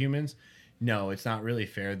also humans. No, it's not really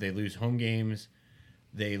fair. They lose home games.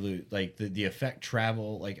 They lose like the effect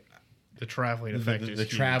travel, like the traveling effect. The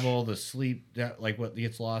travel, the sleep, like what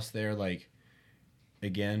gets lost there. Like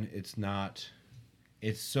again, it's not.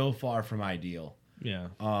 It's so far from ideal. Yeah.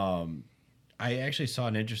 I actually saw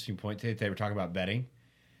an interesting point today. They were talking about betting,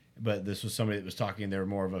 but this was somebody that was talking. They're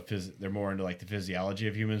more of they're more into like the physiology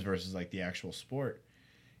of humans versus like the actual sport,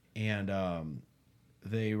 and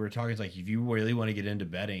they were talking. It's like if you really want to get into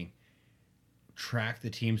betting, track the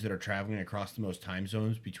teams that are traveling across the most time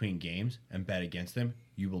zones between games and bet against them.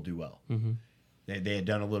 You will do well. Mm-hmm. They had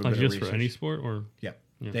done a little bit of research. For any sport, or yeah.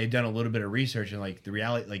 They had done a little bit of research, and like the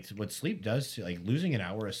reality, like what sleep does, like losing an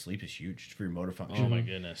hour of sleep is huge for your motor function. Oh my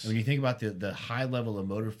goodness! And when you think about the high level of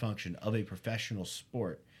motor function of a professional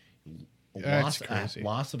sport, loss of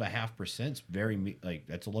 0.5% is very like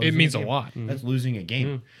that's a lot. It means a lot. Mm-hmm. That's losing a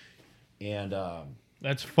game, and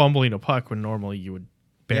that's fumbling a puck when normally you would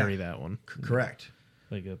bury that one. Correct.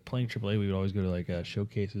 Like playing AAA, we would always go to like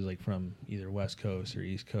showcases, like from either West Coast or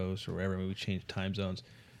East Coast or wherever. We would change time zones.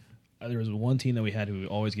 There was one team that we had who would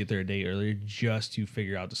always get there a day earlier just to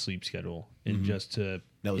figure out the sleep schedule and just to.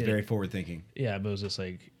 That was very forward thinking. Yeah, but it was just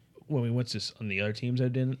like when we went to on the other teams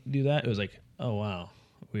that didn't do that, it was like, oh wow,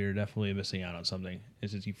 we are definitely missing out on something.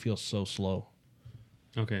 It's just you feel so slow.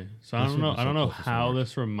 Okay, so I don't know how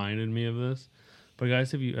this reminded me of this. But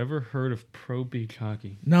guys, have you ever heard of Pro Beach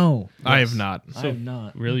Hockey? No, I have not. I have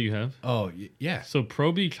not. Really, you have? Oh yeah. So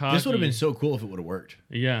Pro Beach Hockey. This would have been so cool if it would have worked.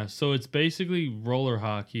 Yeah. So it's basically roller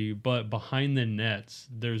hockey, but behind the nets,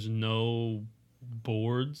 there's no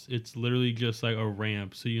boards. It's literally just like a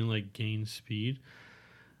ramp, so you can like gain speed.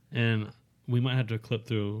 And we might have to clip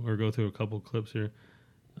through or go through a couple clips here.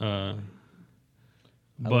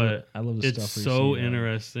 But I love the it's stuff so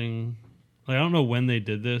interesting. Like, I don't know when they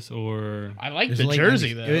did this, or I like the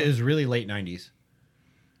jersey 90s. though. It was really late 90s.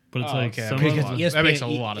 but it's like okay. some Because of ESPN, that makes a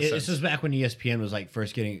lot of sense. This was back when ESPN was like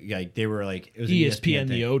first getting like they were like it was an ESPN thing.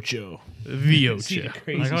 the Ocho.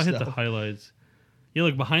 Viocha. like I'll hit the highlights. Yeah,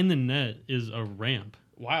 like behind the net is a ramp.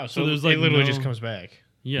 Wow. So So there's, it like, literally no- just comes back.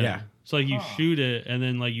 Yeah. Yeah. So like you shoot it, and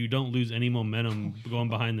then like you don't lose any momentum going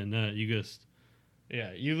behind the net. You just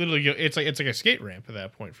Yeah, you literally go. It's like a skate ramp at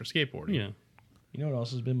that point for skateboarding. yeah. You know what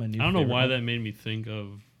else has been my new? I don't know favorite why one? that made me think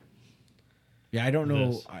of. Yeah, I don't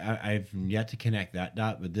know. This. I've yet to connect that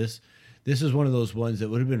dot, but this is one of those ones that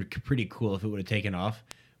would have been pretty cool if it would have taken off.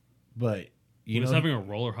 But you know, Just having a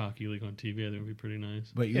roller hockey league on TV, I think would be pretty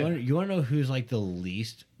nice. but you want to know who's like the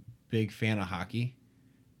least big fan of hockey?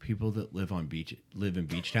 People that live in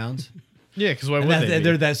beach towns. Yeah, because why would And they?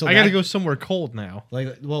 they're be? that- so I got to that- go somewhere cold now.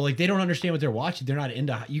 Like they don't understand what they're watching. They're not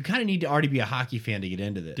into. You kind of need to already be a hockey fan to get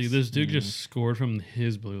into this. Dude, this dude just scored from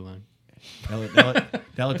his blue line.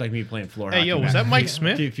 That looked like me playing floor Hey, hockey. yo, was that Mike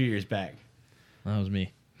Smith? a few years back? That was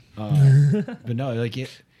me. But no, like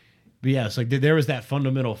it. But yeah, it's like there was that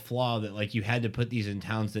fundamental flaw that like you had to put these in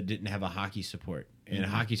towns that didn't have a hockey support, and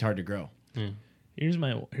hockey's hard to grow.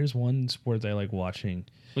 Here's one sport that I like watching.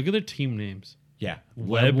 Look at their team names. Yeah,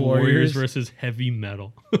 Web Warriors versus Heavy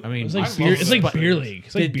Metal. I mean, It's like beer. It's like beer league.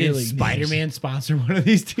 It's like beer did league. Spider-Man sponsor one of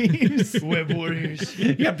these teams? Web Warriors.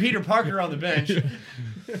 You got Peter Parker on the bench.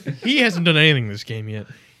 He hasn't done anything this game yet.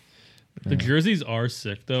 The jerseys are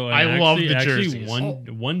sick though. And I love the actually jerseys.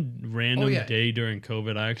 one random yeah. day during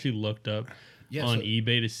COVID, I actually looked up Yeah, on so-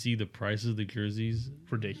 eBay to see the prices of the jerseys.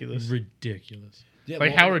 Ridiculous. Ridiculous. Yeah,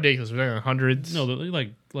 Like well, how ridiculous? We're talking hundreds. No, they're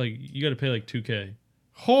like you got to pay like $2,000.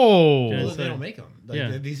 Oh. Yeah. well, they don't make them. Like,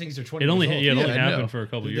 Yeah. these things are 20 It only years old. it only Yeah, I know. happened for a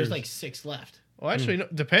couple There's years. like 6 left. Well, actually, no,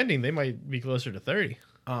 depending, they might be closer to 30.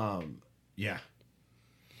 Yeah.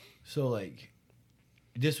 So like,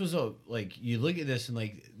 this was a like you look at this and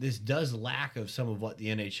like this does lack of some of what the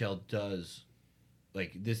NHL does,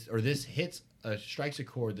 like this hits strikes a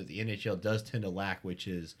chord that the NHL does tend to lack, which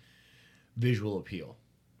is visual appeal.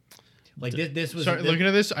 Like this was Sorry, looking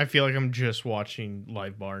at this, I feel like I'm just watching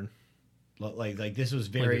Live Barn. like this was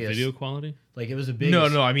like very the video quality. like it was a big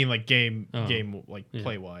No, I mean like game like Yeah.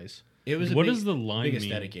 play wise. It was a What big, does the line big mean?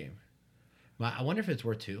 aesthetic game. I wonder if it's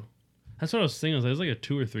worth 2. That's what I was thinking. I was like, it's like a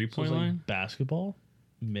 2 or 3 So point it's like line. basketball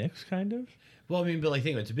mix, kind of. Well, I mean, but like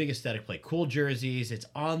think of it, it's a big aesthetic play. Cool jerseys. It's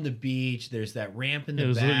on the beach. There's that ramp in the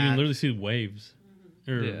Yeah, back. you can literally see waves.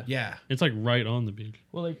 Or Yeah. it's like right on the beach.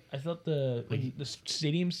 Well, like I thought when the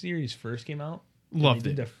Stadium Series first came out, Loved they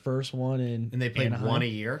did it. the first one in And they played Anaheim. one a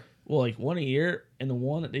year. Well, like one a year, and the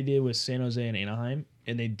one that they did was San Jose and Anaheim,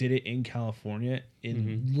 and they did it in California. It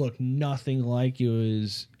looked nothing like it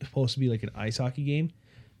was supposed to be like an ice hockey game.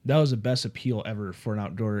 That was the best appeal ever for an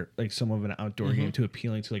outdoor, like some of an outdoor game, to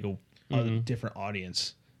appealing to like a different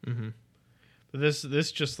audience.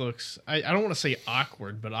 This just looks. I don't want to say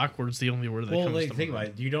awkward, but awkward's the only word that Well, comes like to think mind.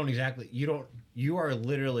 about it. You are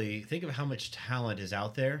literally, think of how much talent is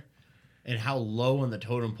out there and how low on the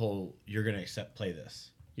totem pole you're going to play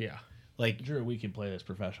this. Yeah. Like, Drew, we can play this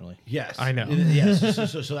professionally. yes. I know. Yes.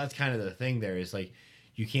 So that's kind of the thing there is like,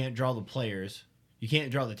 you can't draw the players. You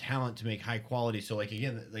can't draw the talent to make high quality. So like,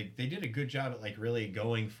 again, like they did a good job at like really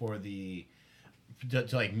going for to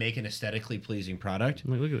like make an aesthetically pleasing product.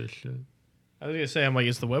 I'm like, look at this shit. I was gonna say, I'm like,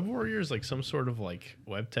 is the Web Warriors like some sort of like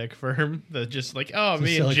web tech firm that just like, oh, It's a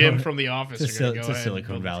me and Silicon- Jim from the office It's are a, gonna go it's a ahead and Silicon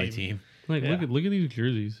build a Valley team. Like, Yeah. look at these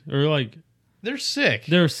jerseys. Or like, They're sick.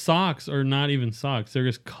 their socks are not even socks. They're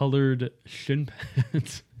just colored shin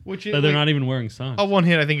pads. Which That they're not even wearing socks. on one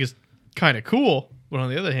hand I think is kind of cool, but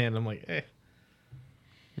on the other hand I'm like, eh.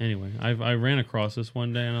 Anyway, I ran across this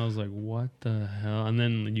one day and I was like, what the hell? And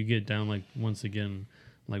then you get down like once again,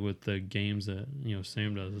 like with the games that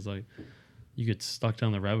Sam does, it's like you get stuck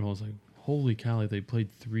down the rabbit hole. It's like, holy cow! Like they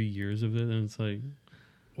played 3 years of it, and it's like,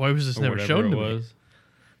 Why was this or never whatever shown it to me? was,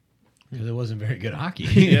 Because it wasn't very good hockey.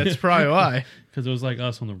 Yeah, that's probably why. because it was like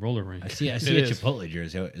us on the roller rink. I see a is. Chipotle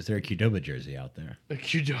jersey. Is there a Qdoba jersey out there?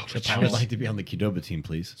 I would like to be on the Qdoba team,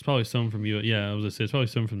 please. It's probably someone from I was gonna say it's probably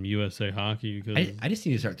someone from USA Hockey because I just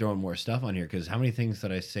need to start throwing more stuff on here because how many things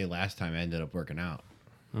did I say last time ended up working out?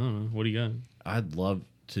 I don't know. What do you got? I'd love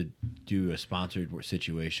to do a sponsored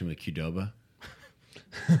situation with Qdoba.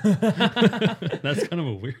 That's kind of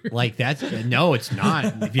a weird. Like no, it's not.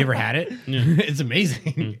 Have you ever had it? Yeah. It's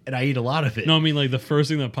amazing, and I eat a lot of it. No, I mean like the first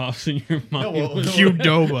thing that pops in your mind. well, was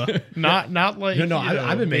Qdoba. Not like no. you know,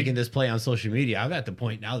 I've been big- making this play on social media. I'm at the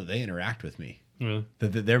point now that they interact with me. Really?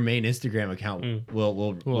 Their main Instagram account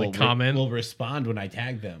will comment? will respond when I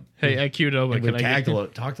tag them. Hey, at Qdoba, And can we I tagged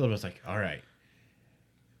get talked to them. I was like, all right,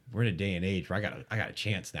 we're in a day and age where I got a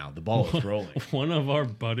chance now. The ball is rolling. One of our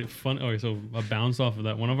so a bounce off of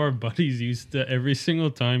that. One of our buddies used to every single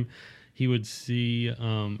time he would see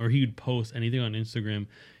or he would post anything on Instagram,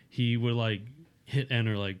 he would like hit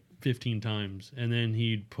enter like 15 times, and then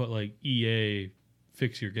he'd put like EA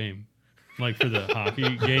fix your game. Like for the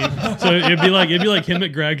hockey game, so it'd be like him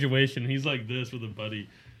at graduation. He's like this with a buddy,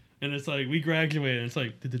 and it's like we graduated. And it's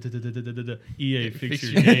like EA fix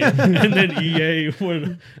your game, and then EA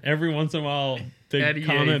would every once in a while Add they'd EA,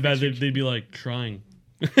 comment back. fix They'd be like trying.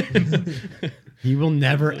 He will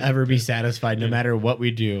never ever be satisfied, no matter what we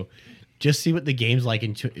do. Just see what the game's like,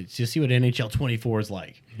 and just see what NHL 24 is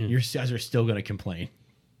like. You guys are still going to complain.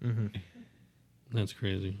 That's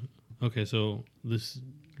crazy. Okay, so this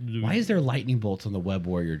Why is there lightning bolts on the Web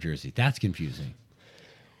Warrior jersey? That's confusing.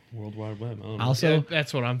 World Wide Web? I don't know. Also, Yeah,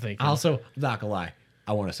 that's what I'm thinking. I'm not gonna lie.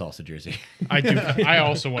 I want a salsa jersey. I do. I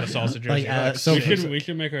also want a salsa jersey. so- we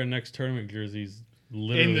should make our next tournament jerseys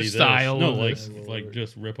literally the this. style No, of like this.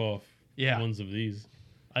 just rip off Yeah. ones of these.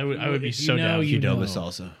 I would be You so know, down. you Qdoba know.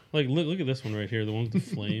 salsa. Like look at this one right here, the one with the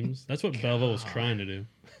flames. That's what Belleville was trying to do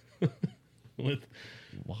with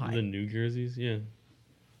Why? the new jerseys. Yeah,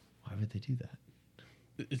 Why would they do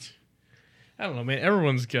that? it's, I don't know, man.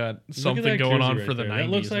 Everyone's got look at something that going jersey on right for the there. 90s That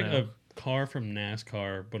looks like now. a car from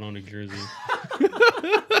NASCAR, but on a jersey.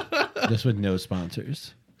 Just with no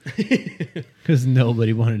sponsors. Because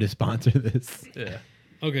nobody wanted to sponsor this. Yeah.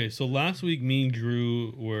 Okay, so last week me and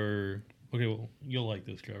Drew were okay. Well, you'll like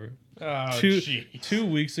this, Trevor. Oh, 2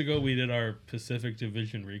 weeks ago we did our Pacific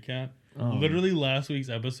Division recap. Literally last week's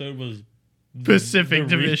episode was Pacific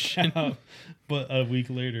the Division. recap, but a week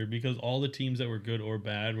later, because all the teams that were good or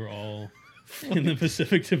bad were all in the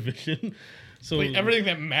Pacific Division. So Like, everything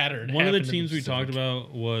that mattered. one of the happened in teams we Pacific. talked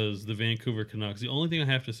about was the Vancouver Canucks. The only thing I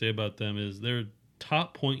have to say about them is they're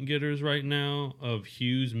top point getters right now of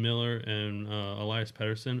Hughes, Miller, and Elias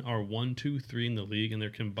Pettersson are 1, 2, 3 in the league, and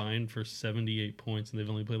they're combined for 78 points, and they've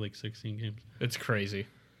only played like 16 games. It's crazy.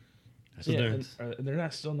 So They're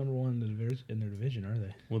not still number one in their division, are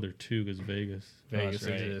they? well, they're 2 because Vegas. Vegas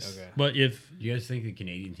right. exists. Okay. But if Do you guys think the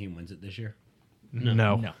Canadian team wins it this year? No.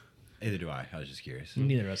 No, Neither do I. I was just curious.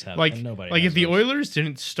 neither of us have. Like, and nobody. like has if the those. Oilers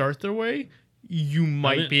didn't start their way, you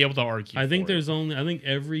might think- be able to argue. I think for it. I think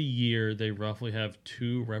every year they roughly have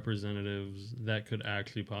 2 representatives that could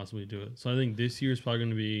actually possibly do it. So I think this year is probably going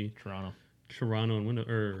to be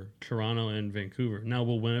Toronto and Vancouver. Now,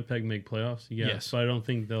 will Winnipeg make playoffs? Yes. So I don't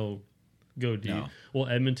think they'll go deep. No. Will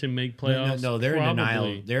Edmonton make playoffs? No, they're Probably. in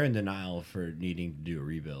denial. They're in denial for needing to do a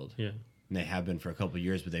rebuild. Yeah. And they have been for a couple of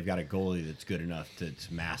years, but they've got a goalie that's good enough it's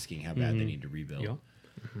masking how bad they need to rebuild. Yeah.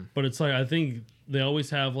 But it's like I think they always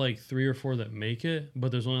have like 3 or 4 that make it,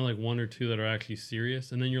 but there's only like 1 or 2 that are actually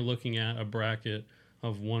serious. And then you're looking at a bracket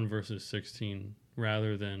of 1 versus 16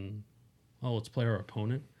 rather than, oh, let's play our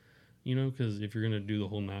opponent. You know, because if you're gonna do the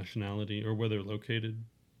whole nationality or where they're located,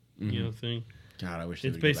 you know, thing, God, I wish they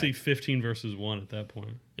it's would go basically back. 15 versus 1 at that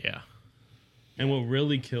point. Yeah. And what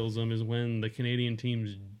really kills them is when the Canadian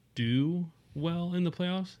teams do well in the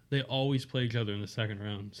playoffs, they always play each other in the second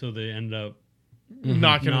round. So they end up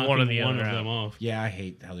Knocking one of the one other of out. them off. Yeah, I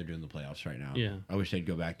hate how they're doing the playoffs right now. Yeah. I wish they'd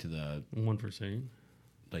go back to the 1 for 8.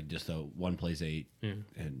 like just the 1 plays 8, Yeah.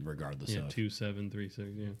 and regardless Yeah, of 2, 7, 3, 6.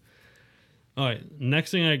 Yeah. All right.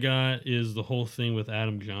 Next thing I got is the whole thing with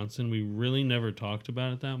Adam Johnson. We really never talked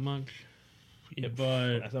about it that much. Yeah,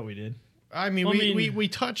 But I thought we did. I mean, Well, I we mean, we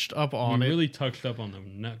touched up on we it. really touched up on the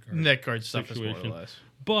Neck guard stuff is more situation. or less.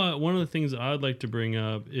 But one of the things that I'd like to bring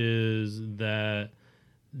up is that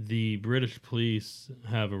the British police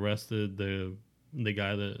have arrested the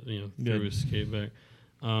guy that threw his skate back.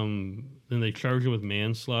 And they charged him with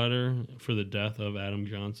manslaughter for the death of Adam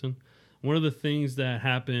Johnson. One of the things that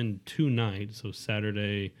happened tonight, so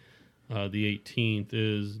Saturday, the 18th,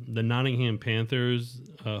 is the Nottingham Panthers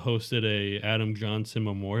hosted a Adam Johnson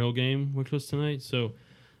memorial game, which was tonight. So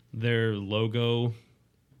their logo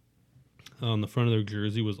on the front of their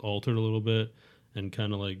jersey was altered a little bit and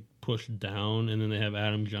kind of like pushed down, and then they have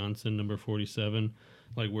Adam Johnson, number 47,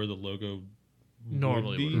 like where the logo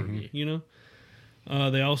Normally would be, you know.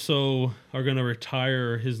 They also are going to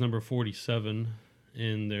retire his number 47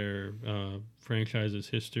 in their franchise's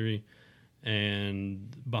history,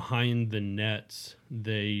 and behind the nets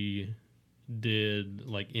they did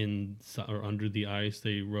like in or under the ice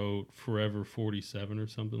they wrote forever 47 or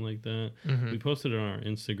something like that. We posted it on our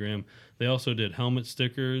Instagram. They also did helmet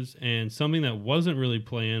stickers, and something that wasn't really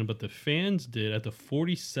planned but the fans did at the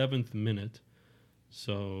 47th minute,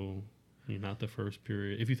 so not the first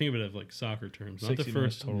period, if you think of it as like soccer terms, not the 60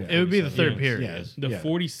 first minutes total. It would be the third Yeah. period. Yeah. the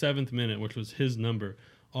 47th minute, which was his number,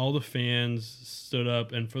 all the fans stood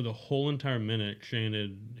up and for the whole entire minute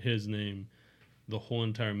chanted his name the whole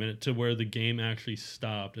entire minute, to where the game actually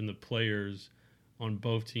stopped and the players on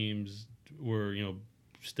both teams were,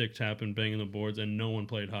 stick tapping, banging the boards, and no one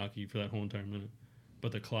played hockey for that whole entire minute.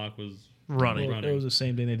 But the clock was Running. Well, it was the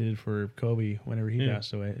same thing they did for Kobe whenever he Yeah.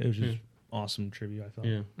 passed away. It was just awesome tribute, I thought.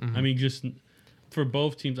 Yeah. I mean, just for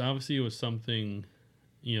both teams, obviously it was something,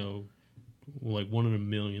 like 1 in a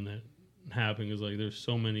million that happened. Because like there's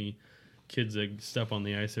so many kids that step on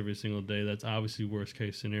the ice every single day. That's obviously worst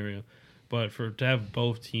case scenario. But to have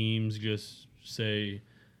both teams just say,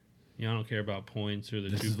 I don't care about points or the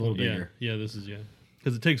This 2 is a little points. bigger. Yeah, this is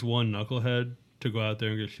because it takes one knucklehead to go out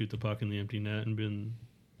there and just shoot the puck in the empty net and been,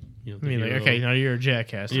 the I mean, like, hero. okay, now you're a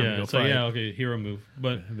jackass. Time to Yeah, go so fight. yeah, okay, hero move.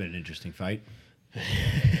 But It'd been an interesting fight.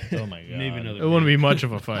 Oh my god. maybe another. It wouldn't day. be much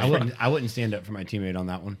of a fight. I wouldn't stand up for my teammate on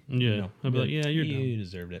that one. Yeah, I'd be like, yeah, you're you dumb.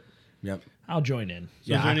 deserved it. Yep. I'll join in.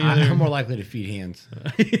 So is there any I'm other- more likely to feed hands.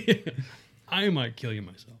 I might kill you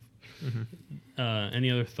myself. Any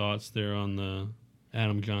other thoughts there on the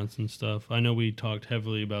Adam Johnson stuff? I know we talked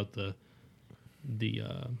heavily about the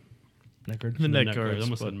Neck guard? The neck guards. guards, I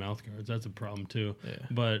almost but- said mouth guards. That's a problem too. Yeah.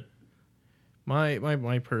 But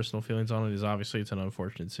My personal feelings on it is obviously it's an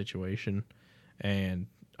unfortunate situation, and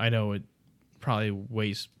I know it probably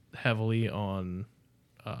weighs heavily on.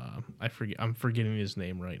 I'm forgetting his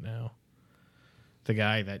name right now. The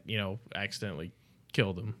guy that accidentally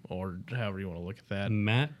killed him, or however you want to look at that.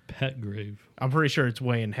 Matt Petgrave. I'm pretty sure it's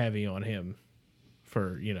weighing heavy on him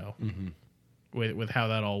for with how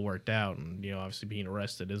that all worked out, and obviously being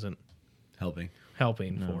arrested isn't Helping.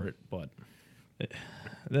 helping for it, but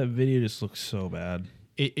That video just looks so bad.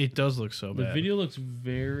 it does look so The bad. video looks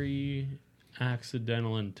very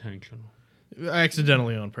accidental, intentional.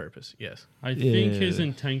 Accidentally on purpose, yes, I think his Yeah.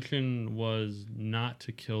 intention was not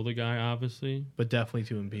to kill the guy, obviously. but definitely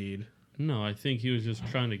to impede. No, I think he was just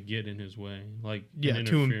trying to get in his way, like Yeah, to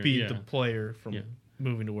interfere. impede Yeah. the player from Yeah.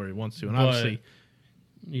 moving to where he wants to, and But- obviously,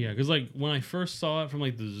 Yeah, because like when I first saw it from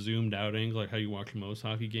like the zoomed out angle, like how you watch most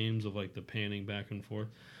hockey games of like the panning back and forth,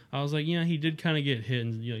 I was like, yeah, he did kind of get hit,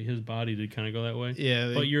 and his body did kind of go that way.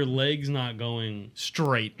 yeah, But your leg's not going.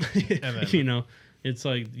 straight. And then, It's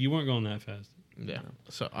like you weren't going that fast. yeah.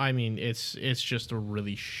 So I mean, it's just a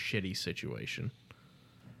really shitty situation.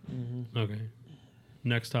 Okay.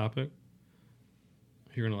 Next topic.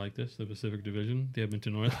 You're gonna like this: the Pacific Division, the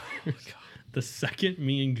Edmonton Oilers. The second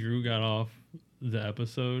me and Drew got off the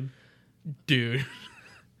episode, Dude,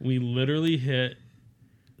 We literally hit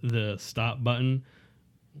the stop button.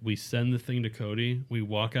 We send the thing to Cody. We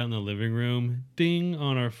walk out in the living room. Ding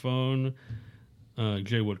on our phone.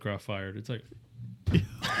 Jay Woodcroft fired. It's like,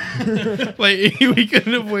 Like we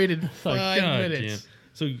couldn't have waited like, 5 God minutes. damn.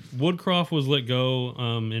 So Woodcroft was let go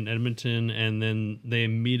in Edmonton, and then they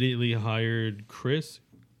immediately hired Chris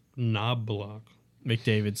Knobloch.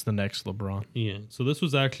 McDavid's the next LeBron. Yeah. So this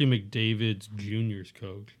was actually McDavid's junior's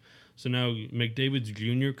coach. So now McDavid's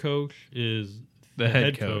junior coach is The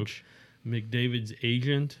head coach. McDavid's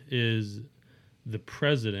agent is the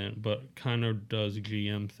president, but kind of does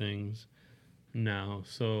GM things now.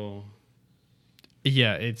 So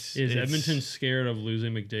Yeah, is Edmonton scared of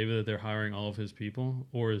losing McDavid that they're hiring all of his people?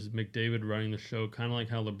 Or is McDavid running the show kind of like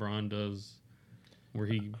how LeBron does where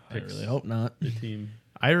he picks I really hope not. the team?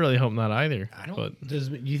 I really hope not either. I don't. But Do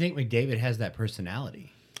you think McDavid has that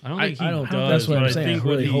personality? I don't think he I don't- does. that's what but I'm I saying. think I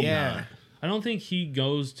really when hope he- not. I don't think he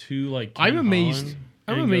goes to like I'm Ken amazed. Holland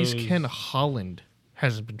I'm and amazed goes- Ken Holland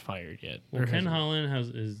hasn't been fired yet. Well, Or Ken has he?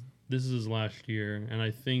 Holland this is his last year, and I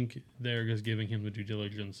think they're just giving him the due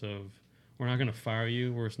diligence of we're not going to fire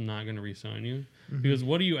you, we're just not going to re-sign you, because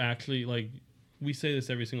what do you actually like? We say this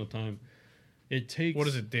every single time. It takes What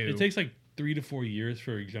does it do? It takes like 3 to 4 years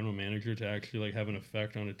for a general manager to actually like have an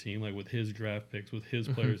effect on a team, like with his draft picks, with his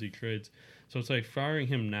players he trades. So it's like firing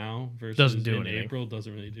him now versus Doesn't do in anything. April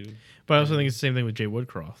doesn't really do. But I also think it's the same thing with Jay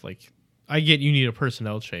Woodcroft. Like, I get you need a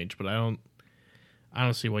personnel change, but I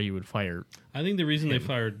don't see why you would fire. I think the reason they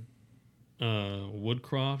fired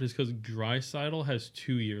Woodcroft is because Draisaitl has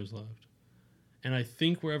 2 years left, and I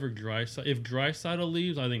think if Draisaitl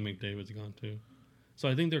leaves, I think McDavid's gone too. So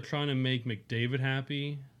I think they're trying to make McDavid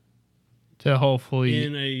happy To hopefully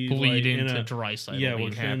in a bleed like, into in a, Draisaitl yeah, being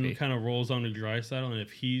which happy. then kind of rolls on to Draisaitl, and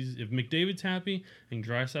if McDavid's happy and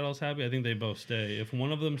Draisaitl's happy, I think they both stay. If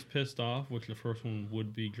one of them's pissed off, which the first one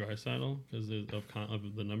would be Draisaitl because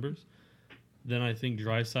of the numbers, then I think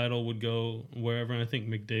Draisaitl would go wherever, and I think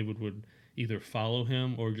McDavid would either follow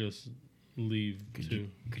him or just leave too.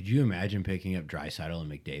 Could you imagine picking up Draisaitl and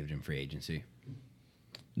McDavid in free agency?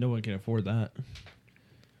 No one can afford that.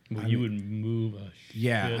 Well, you would move a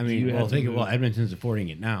Yeah, shit I mean, you well, have to think move. well, Edmonton's affording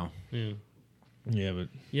it now. yeah.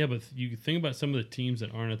 Yeah, but You think about some of the teams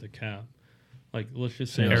that aren't at the cap. Like, let's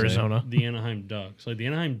just say Arizona. the Anaheim Ducks. Like, the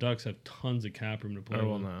Anaheim Ducks have tons of cap room to play Oh,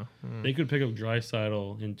 well, with. no. They could pick up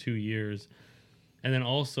Draisaitl in 2 years. And then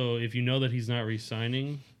also, if you know that he's not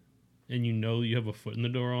re-signing and you know you have a foot in the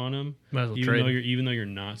door on him, Might as well even trade. though you're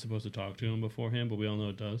not supposed to talk to him beforehand, but we all know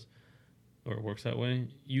it does, or it works that way,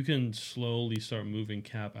 you can slowly start moving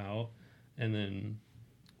cap out, and then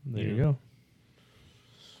there you go.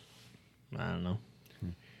 I don't know.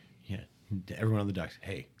 Yeah, everyone on the Ducks.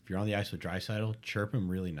 Hey, if you're on the ice with Draisaitl, chirp him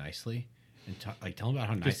really nicely and tell him about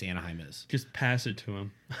how nice Anaheim is. just pass it to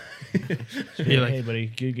him. Hey, like- hey, buddy,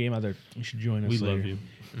 good game out there. You should join us. We later. love you.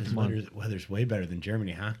 This weather's way better than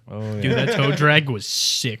Germany, huh? Oh yeah. Dude, that toe drag was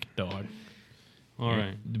sick, dog. All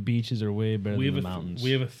right. The beaches are way better We than have the mountains.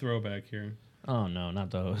 we have a throwback here. Oh no, not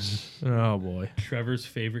those. Oh boy. Trevor's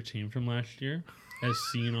favorite team from last year, as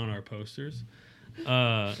seen on our posters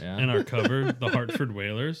and our cover, the Hartford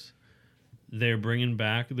Whalers. They're bringing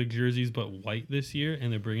back the jerseys, but white this year,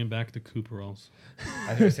 and they're bringing back the Cooperalls.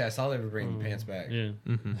 I saw they were bringing pants back. Yeah.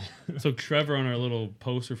 Mm-hmm. So Trevor on our little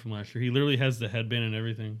poster from last year, he literally has the headband and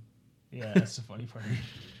everything. Yeah, that's the funny part.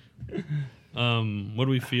 What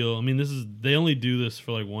do we feel? I mean, they only do this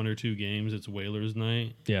for like 1 or 2 games. It's Whalers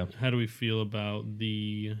night. Yeah. How do we feel about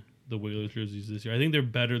the Whalers jerseys this year? I think they're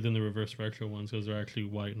better than the reverse retro ones because they're actually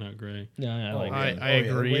white, not gray. Yeah, I like I- that. I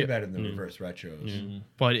agree. Way better than the Mm. reverse retros. Yeah.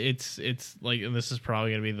 But it's like, and this is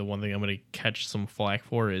probably gonna be the one thing I'm gonna catch some flack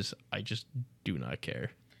for is I just do not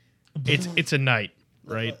care. It's a night,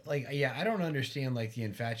 right? Like, yeah, I don't understand like the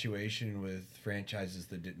infatuation with franchises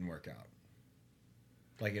that didn't work out.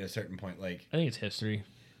 Like at a certain point, like I think it's history.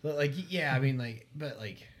 yeah, I mean, like, but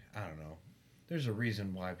like, I don't know. There's a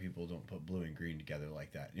reason why people don't put blue and green together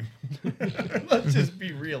like that anymore. Let's just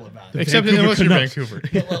be real about it. Except unless you're Vancouver.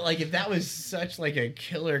 But, like, if that was such like a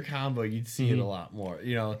killer combo, you'd see it a lot more,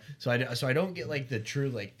 you know. So I don't get like the true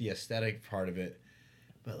like the aesthetic part of it,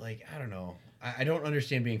 but like I don't know. I don't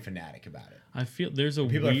understand being fanatic about it. I feel there's a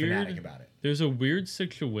People are weird fanatic about it. there's a weird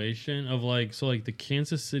situation of like the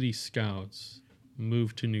Kansas City Scouts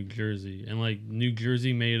moved to New Jersey, and like New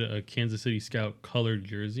Jersey made a Kansas City Scout colored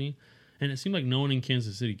jersey, and it seemed like no one in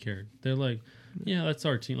Kansas City cared. They're like, yeah, that's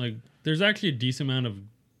our team. Like there's actually a decent amount of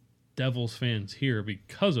Devils fans here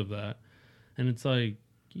because of that, and it's like,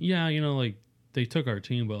 yeah, you know, like they took our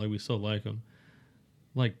team, but like we still like them.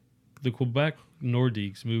 Like the Quebec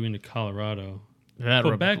Nordiques moving to Colorado. That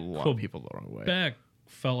rubbed Quebec- a lot of people the wrong way. Quebec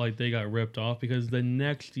felt like they got ripped off because the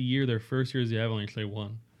next year, their first year as the Avalanche, they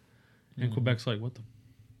won. And Quebec's like, what the,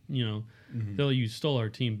 they're like, you stole our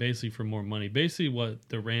team basically for more money. Basically what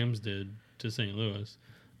the Rams did to St. Louis,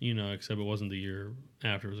 except it wasn't the year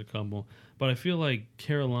after, it was a couple. But I feel like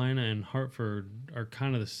Carolina and Hartford are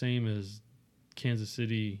kind of the same as Kansas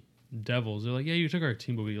City Devils. They're like, yeah, you took our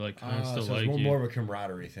team, but we like kind of still so like it's you. more of a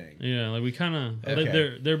camaraderie thing. Yeah, like we kind of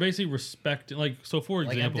Okay. they're basically respecting. Like, so for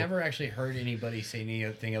Like example, I've never actually heard anybody say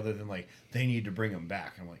anything other than like they need to bring them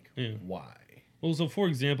back. I'm like, why? well, so for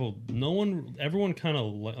example, everyone kind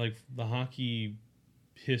of like the hockey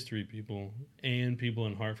history people and people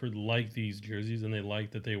in Hartford like these jerseys, and they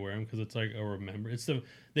like that they wear them because it's like a remember.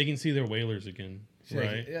 They can see their Whalers again.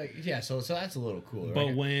 Right. Yeah. So that's a little cooler.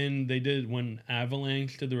 But when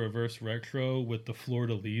Avalanche did the reverse retro with the fleur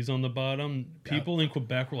de lis on the bottom, people in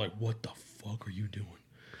Quebec were like, "What the fuck are you doing?"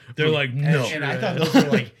 They're like, "No." And I thought those were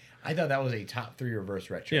like, I thought that was a top 3 reverse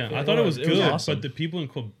retro. Yeah, I thought it was good, awesome. but the people in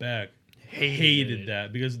Quebec hated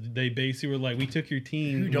that because they basically were like, "We took your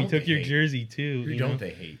team, we took your jersey too." Who don't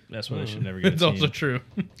they hate? That's why they should never get a It's team. also true.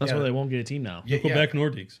 That's Yeah. why they won't get a team now. Yeah, Quebec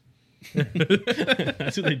Nordiques.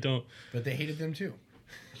 That's what they don't. but they hated them too.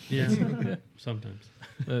 Yeah, sometimes.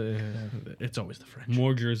 It's always the French.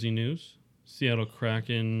 More jersey news. Seattle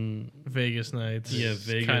Kraken. Vegas Knights. Yeah,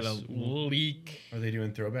 Vegas. Kind of leak. Are they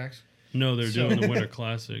doing throwbacks? No, they're doing the Winter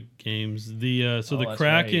Classic games. The that's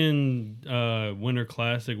Kraken Winter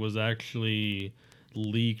Classic was actually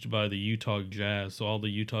leaked by the Utah Jazz. So all the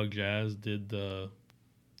Utah Jazz did the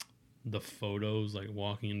photos like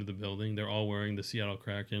walking into the building. They're all wearing the Seattle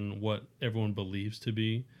Kraken, what everyone believes to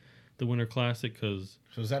be the Winter Classic. Because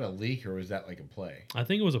So is that a leak or was that like a play? I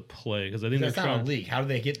think it was a play. Because I think That's they're not trying. a leak. How do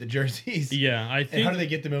they get the jerseys? Yeah, I And think. how do they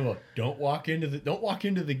get them in? Don't walk into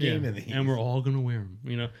the game in these. and we're all gonna wear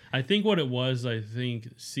them. I think what it was. I think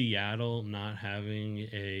Seattle not having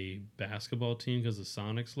a basketball team because the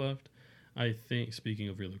Sonics left. I think, speaking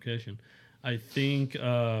of relocation, I think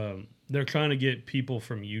they're trying to get people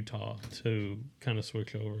from Utah to kind of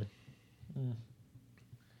switch over.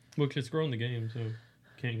 Which it's growing the game, so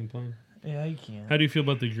can't complain. Yeah, you can. How do you feel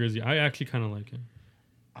about the jersey? I actually kind of like it.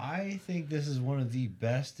 I think this is one of the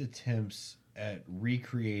best attempts at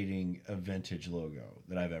recreating a vintage logo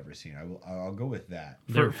that I've ever seen. I'll go with that.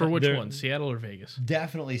 For which they're- one? Seattle or Vegas?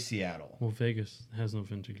 Definitely Seattle. Well, Vegas has no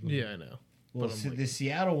vintage. logo. Yeah, I know. Well, But I'm like- the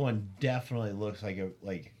Seattle one definitely looks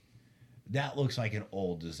that looks like an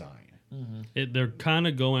old design. They're kind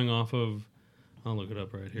of going off of. I'll look it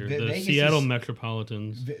up right here. The Vegas Seattle is-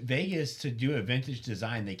 Metropolitans. Vegas, to do a vintage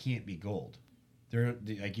design, they can't be gold. They're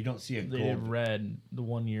like, you don't see a They gold. did red the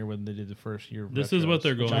one year when they did the first year. This is what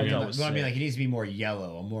they're retros, which going I at. thought was But I mean, sick. like, it needs to be more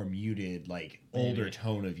yellow, a more muted, like older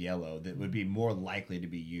tone of yellow that would be more likely to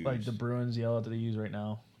be used. like the Bruins yellow that they use right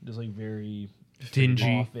now, just like very Dingy.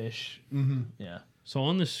 offish. Mm-hmm. Yeah, So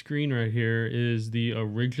on the screen right here is the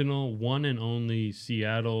original one and only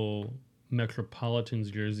Seattle Metropolitans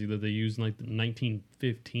jersey that they used in like the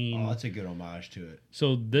 1915. Oh, that's a good homage to it.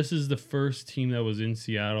 So this is the first team that was in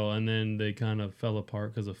Seattle, and then they kind of fell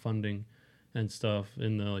apart because of funding and stuff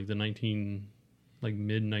in the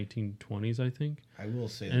mid 1920s, I think. I will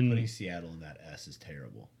say that And- putting Seattle in that S is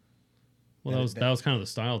terrible. Well, That- that was kind of the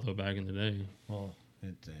style though back in the day. Well,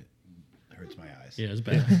 it hurts my eyes. Yeah, it's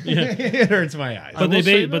bad. Yeah. It hurts my eyes. But will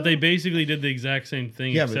say, they basically did the exact same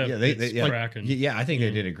thing. except it's Kraken. Yeah, I think they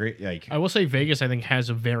did a great I will say Vegas, I think, has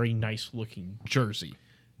a very nice looking jersey.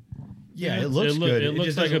 Yeah, it looks good. It looks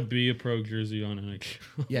just like a doesn't- Be a Pro jersey on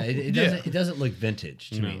NHL. Yeah, it doesn't. It doesn't look vintage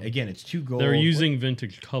to me. No. Again, it's too gold. They're using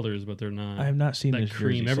vintage colors, but they're not. I have not seen That this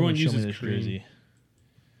cream. jersey. Everyone Someone show me uses this cream. jersey.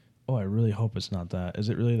 Oh, I really hope it's not that. Is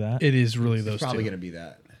it really that? It is really It's those probably two. going to be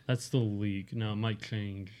that. That's the leak. Now it might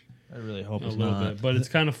change I really hope a it's little not. bit, but it's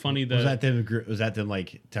kind of funny that, Was that them? Was that them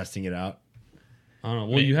like testing it out? I don't know.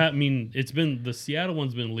 Well, you have. I mean, it's been the Seattle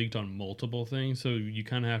one's been leaked on multiple things, so you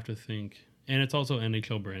kind of have to think, and it's also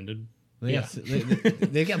NHL branded.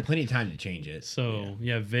 They've got plenty of time to change it. So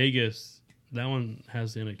yeah, Vegas. That one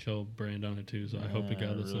has the NHL brand on it too, so I hope it got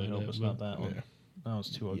I this. really hope it's not that one. That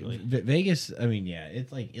was too ugly. Vegas. I mean, yeah,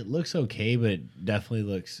 it's like it looks okay, but it definitely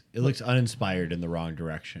looks uninspired in the wrong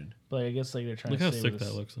direction. But I guess like they're trying Look to how stay sick with that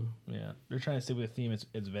this- looks, though. Yeah, they're trying to stay with the theme.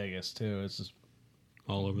 It's Vegas too. It's just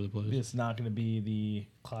All over the place. it's not going to be the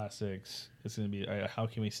classics. It's going to be how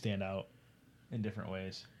can we stand out in different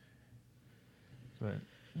ways. But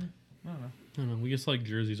I don't know. I don't know. We just like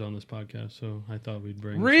jerseys on this podcast, so I thought we'd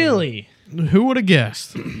bring. some- Really? Who would have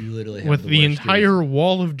guessed? You literally With the worst entire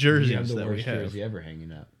wall of jersey. jerseys You have the that we worst have. jersey ever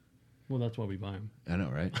hanging up. Well, that's why we buy them. I know,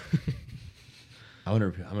 right? I wonder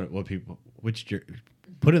what people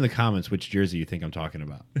put in the comments which jersey you think I'm talking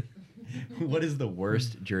about. What is the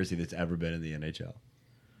worst jersey that's ever been in the NHL?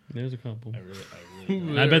 There's a couple. I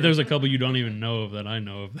really I bet there's a couple you don't even know of that I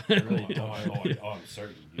know of. I'm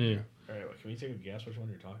certain. Yeah. All right, can we take a guess which one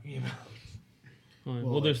you're talking about?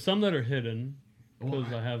 Well, there's some that are hidden because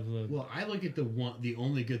Well, I have the. Well, I look at the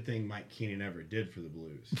only good thing Mike Keenan ever did for the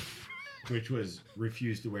Blues, which was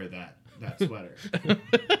refuse to wear that sweater.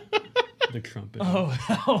 The trumpet. Oh,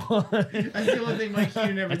 That's the only thing Mike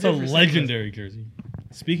Keenan ever That's did. a legendary jersey.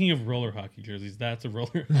 Speaking of roller hockey jerseys, that's a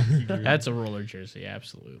roller hockey jersey. That's a roller jersey,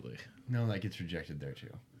 absolutely. No, that gets rejected there too.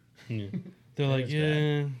 Yeah. They're like,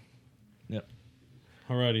 yeah. Yep.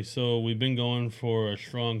 Alrighty, so we've been going for a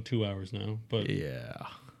strong 2 hours now, but Yeah.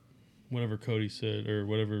 whatever Cody said or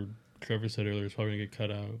whatever Trevor said earlier is probably gonna get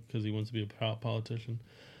cut out because he wants to be a politician.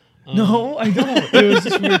 No, I don't. It was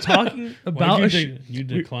just we were talking about You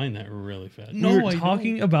declined that really fast. we were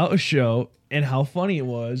talking about a show and how funny it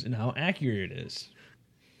was and how accurate it is.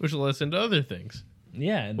 Which will listen to other things.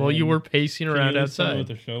 Yeah. And Well, you then were pacing Can around you tell me what outside.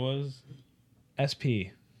 the show was?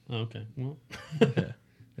 SP. Oh, okay. Well,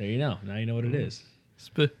 There you know. Now you know what it is.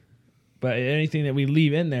 Sp- But anything that we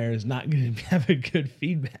leave in there is not going to have a good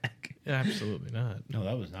feedback. Absolutely not. No,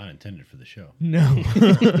 that was not intended for the show. No.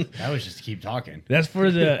 That was just to keep talking. That's for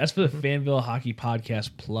the Fanville Hockey Podcast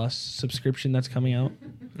Plus subscription that's coming out.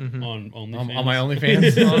 on OnlyFans. On my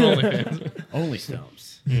OnlyFans. On OnlyFans. Only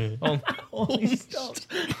Stumps. Yeah. Holy stuff.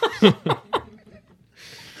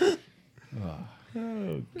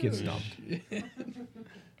 Oh, get stumped.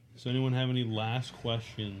 So anyone have any last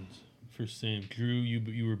questions for Sam? Drew,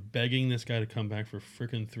 you were begging this guy to come back for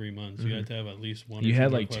freaking 3 months. You had to have at least one. You or had two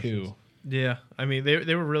more like questions. two. Yeah. I mean,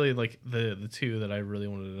 they were really like the two that I really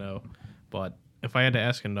wanted to know. But if I had to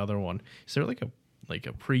ask another one, is there like a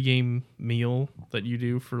pregame meal that you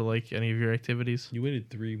do for like any of your activities? You waited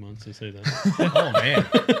 3 months to say that. Oh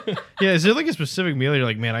man. Yeah, is there like a specific meal you're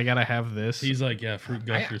like, man, I gotta have this? He's like, yeah, fruit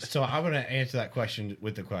gushers. So I'm gonna answer that question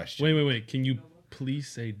with the question. Wait. Can you please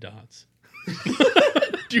say dots?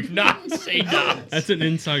 Do not say that. That's an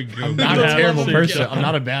inside joke. I'm not You a have terrible to say person. dots. I'm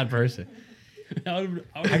not a bad person. I would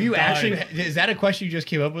Have you die. actually? Is that a question you just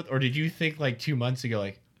came up with, or did you think like 2 months ago,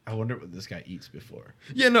 like, I wonder what this guy eats before?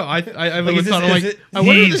 Yeah, no, I Like, is thought this- like is it- I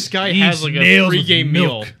wonder if Eats- this guy has like a nails with pregame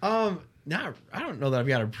meal. milk. I don't know that I've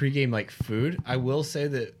got a pregame like food. I will say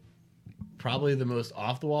that probably the most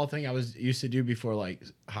off the wall thing I was used to do before like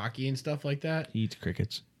hockey and stuff like that. He eats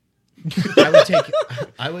crickets.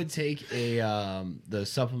 I would take the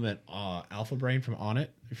supplement Alpha Brain from On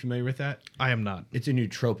It. You familiar with that? I am not. It's a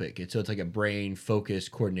nootropic. It's like a brain focus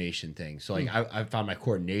coordination thing. So like I found my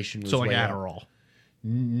coordination was So like way up. Adderall.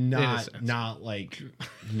 Not sense. not like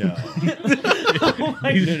no.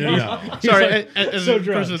 Sorry, as a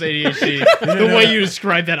person with ADHD, the way you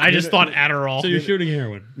described that, I just thought Adderall. So you're shooting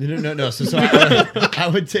heroin? No. So I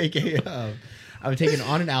would take an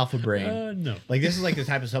On It Alpha Brain. No. Like this is like the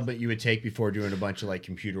type of supplement you would take before doing a bunch of like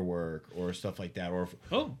computer work or stuff like that. Or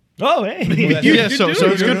Oh, Oh, hey. Yeah, so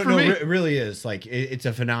it's good for me. It really is. Like it's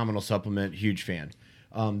a phenomenal supplement. Huge fan.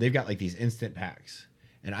 They've got like these instant packs,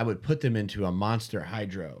 and I would put them into a Monster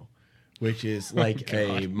Hydro, which is like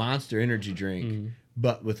a Monster energy drink,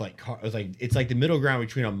 but with like it's like the middle ground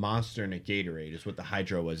between a Monster and a Gatorade is what the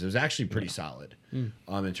Hydro was. It was actually pretty solid,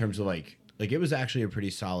 in terms of like it was actually a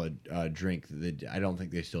pretty solid drink that I don't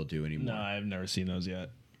think they still do anymore. No, I've never seen those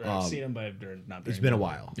yet. I've seen them, but they're not. It's been a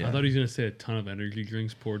while. I thought he was gonna say a ton of energy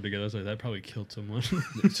drinks poured together. I was like, that probably killed someone.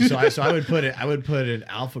 So I would put an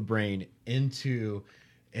Alpha Brain into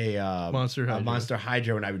a Monster Hydro. Monster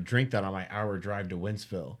Hydro, and I would drink that on my hour drive to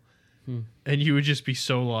Winsville. And you would just be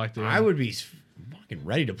so locked in. I would be fucking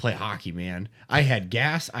ready to play hockey, man. I had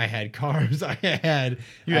gas, I had carbs, I had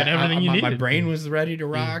everything you my needed. brain was ready to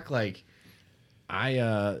rock. Like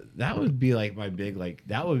that would be like my big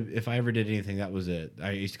that would if I ever did anything, that was it.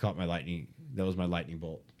 I used to call it my lightning. That was my lightning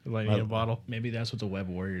bolt. Lightning in a bottle. Maybe that's what the Web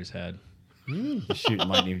Warriors had. Just shooting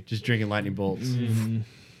lightning, just drinking lightning bolts.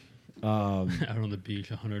 Out on the beach,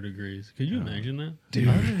 100 degrees. Could you imagine that? Dude,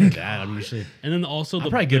 other than that, I'm usually And then also I'm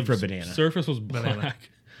probably good for a the banana. surface was black.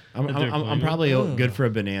 I'm probably good for a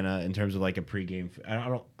banana in terms of like a pregame. I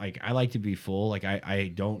don't like. I like to be full. Like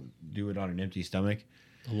I don't do it on an empty stomach.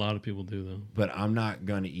 A lot of people do though. But I'm not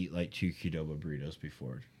gonna eat like 2 Qdoba burritos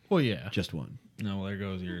before. Well, yeah. Just one. No, well, there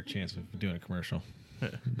goes your chance of doing a commercial.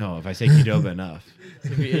 No, if I say Qdoba enough.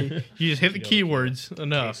 You just hit the keywords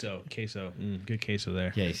enough. Queso. Good queso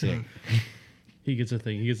there. Yeah, you see. He gets a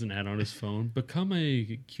thing. He gets an ad on his phone. Become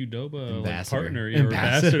a Qdoba Ambassador. partner or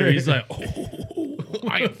Ambassador. ambassador. He's like,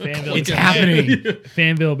 Fanville It's happening.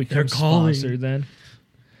 Fanville becomes calling. sponsored then.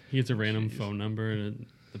 he gets a random phone number and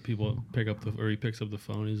the people pick up the, or he picks up the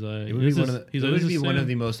phone. He's like, It would be one of the, he's it like, would "This be is one of Sam."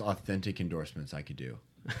 the most authentic endorsements I could do.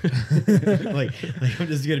 like I'm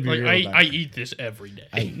just gonna be Like, real. I eat this every day.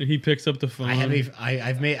 He picks up the phone.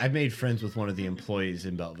 I've made friends with one of the employees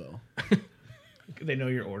in Belleville. They know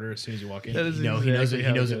your order as soon as you walk in. That is He knows it. exactly He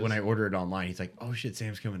how knows it goes. when I order it online. He's like, "Oh shit,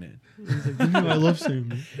 Sam's coming in." I love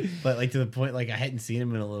Sam. But like to the point, like I hadn't seen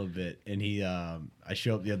him in a little bit, and he, I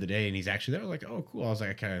show up the other day, and he's actually there. I was like, "Oh, cool." I was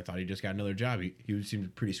like, I kind of thought he just got another job. He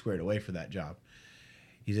seemed pretty squared away for that job.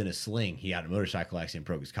 He's in a sling. He had a motorcycle accident,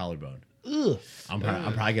 broke his collarbone. Ugh. I'm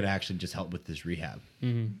probably gonna actually just help with this rehab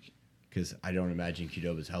because I don't imagine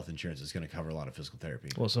Qdoba's health insurance is gonna cover a lot of physical therapy.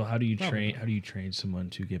 Well, so how do you train? How do you train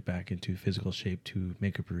someone to get back into physical shape to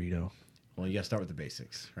make a burrito? Well, you gotta start with the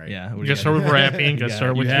basics, right? Yeah, what do You you gotta start with wrapping. Gotta Yeah,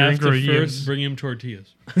 start You with your have to ingredients. first bring him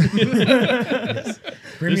tortillas. Bring This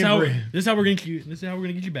me is a how bread. this is how we're gonna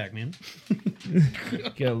get you back, man.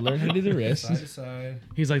 gotta learn how to do the wrist. Side to side.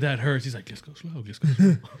 He's like, that hurts. He's like, just go slow, just go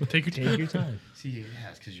slow. Take your time. Take your time. See, yeah,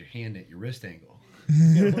 it's because your hand at your wrist angle.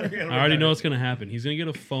 I already know what's gonna happen. He's gonna get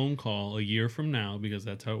a phone call a year from now because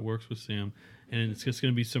that's how it works with Sam, and it's just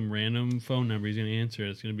gonna be some random phone number. He's gonna answer it.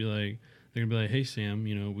 It's gonna be like, they're gonna be like, "Hey Sam,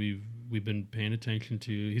 you know we've been paying attention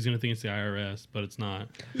to." He's gonna think it's the IRS, but it's not.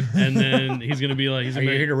 And then he's gonna be like, Are you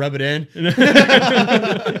here to rub it in?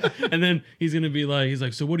 and then he's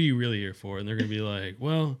like, "So what are you really here for?" And they're gonna be like,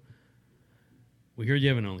 "Well, we heard you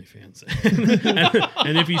have an OnlyFans."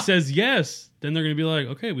 and if he says yes, then they're gonna be like,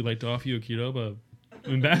 "Okay, we'd like to offer you a Qdoba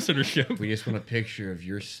ambassadorship." We just want a picture of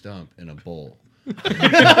your stump in a bowl.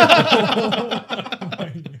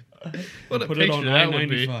 What a Put it on picture that would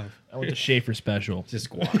be. I-95. I want the Schaefer special. Just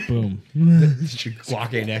guac. Boom.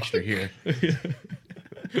 Guac ain't extra here.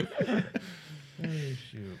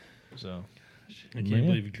 So I can't Man.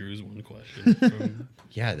 believe Drew's one question. From,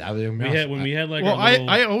 Yeah, that was we had like Well, our little,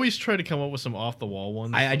 I always try to come up with some off the wall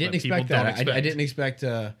ones. I didn't people expect don't that. expect. I didn't expect.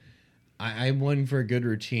 I'm one for a good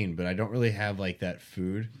routine, but I don't really have like that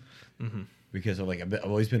food because of like I've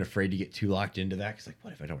always been afraid to get too locked into that. Because like,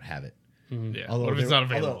 what if I don't have it? Yeah. What if it's not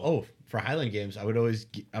available? For Highland Games, I would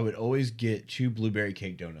always get 2 blueberry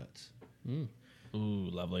cake donuts. ooh,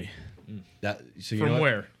 lovely. That so you From know what?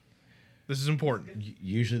 where? This is important.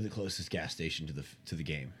 Usually the closest gas station to the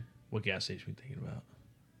game. What gas station are we thinking about?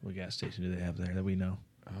 What gas station do they have there that we know?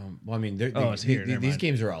 Well, I mean, it's here. Never these mind.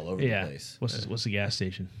 games are all over Yeah. the place. What's the gas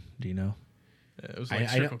station? Do you know? It was I,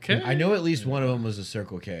 like I know, Circle K. I know at least one of them was a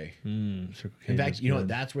Circle K. Circle K In fact, was you know what? good.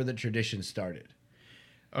 That's where the tradition started.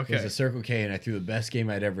 It was Okay. a Circle K, and I threw the best game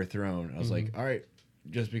I'd ever thrown. I was like, all right,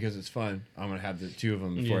 just because it's fun, I'm gonna have the 2 of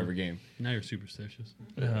them before Yeah. every game. now you're superstitious.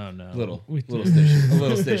 Oh no, Little We- stitches, a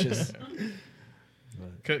little stitches.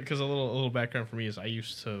 Because a little background for me is I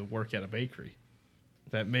used to work at a bakery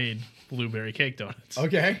that made blueberry cake donuts.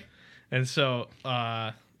 Okay. And so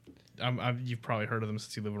you've probably heard of them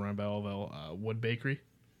since you live around Belleville. Wood Bakery.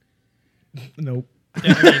 Nope.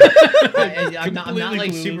 I'm not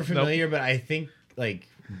like clueless. super familiar, but I think like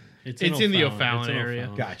It's in the O'Fallon It's in area.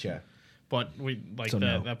 O'Fallon. gotcha. But we like So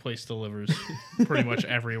no. that place delivers pretty much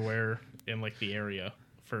everywhere in like the area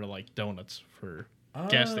for like donuts for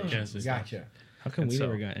gas stations. Gotcha. How come And we so-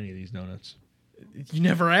 never got any of these donuts? You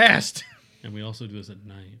never asked. And we also do this at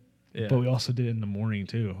night. Yeah. But we also did it in the morning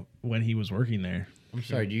too when he was working there. I'm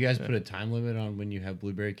sorry. Do you guys put a time limit on when you have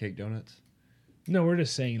blueberry cake donuts? No, we're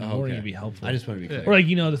just saying in the morning okay. it'd be helpful. I just want to be clear. or like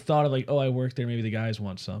the thought of like, oh, I work there. Maybe the guys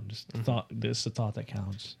want some. Just the thought. This is the thought that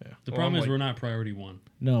counts. Yeah. The Well, problem I'm is like- we're not priority 1.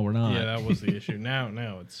 No, we're not. Yeah, that was the issue. Now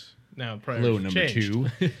it's priorities Hello, have number changed.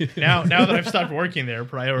 2. now that I've stopped working there,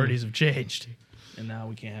 priorities have changed. And now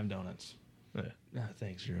we can't have donuts. Yeah.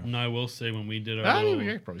 Thanks, Drew. And I will say when we did our I little, mean,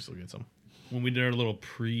 we could probably still get some. when we did our little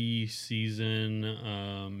pre-season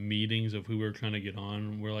meetings of who we were trying to get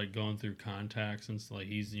on, we're like going through contacts and like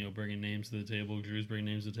he's bringing names to the table, Drew's bringing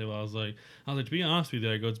names to the table. I was like, to be honest with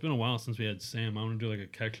you, I go, it's been a while since we had Sam. I want to do like a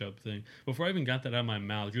catch-up thing. Before I even got that out of my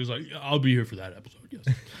mouth, Drew was like, yeah, I'll be here for that episode. Yes.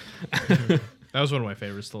 That was one of my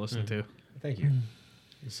favorites to listen to. Thank you.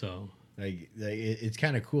 So It's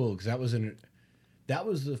kind of cool because that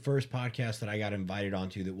was the first podcast that I got invited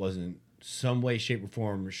onto that wasn't some way, shape, or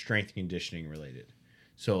form strength conditioning related.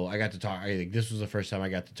 So I got to talk. I think this was the first time I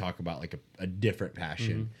got to talk about like a different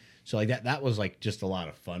passion. So like that was like just a lot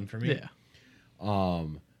of fun for me. Yeah.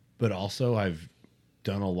 But also I've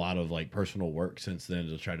done a lot of like personal work since then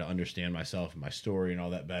to try to understand myself and my story and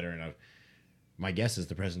all that better. And my guess is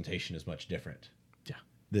the presentation is much different. Yeah.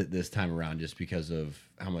 This time around, just because of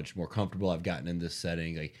how much more comfortable I've gotten in this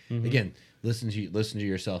setting. Like again, listen to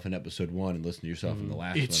yourself in episode 1 and listen to yourself in the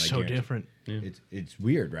last one. It's I so guarantee- different. It's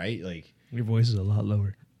weird, right? Like Your voice is a lot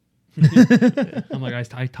lower. I'm like,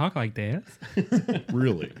 I talk like that.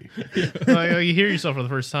 Really? Like, you hear yourself for the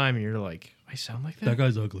first time, and you're like, I sound like that. That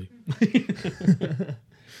guy's ugly.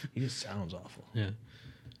 He just sounds awful. Yeah.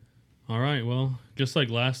 All right. Well, just like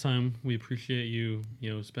last time, we appreciate you,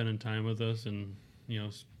 spending time with us and,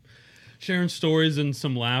 sharing stories and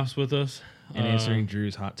some laughs with us. And answering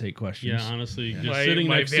Drew's hot take questions. Yeah, honestly, just sitting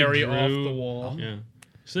next to very Drew. off the wall. Yeah.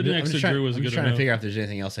 Sitting next to Drew was a I'm good just trying to enough. figure out if there's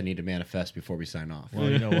anything else I need to manifest before we sign off. Well,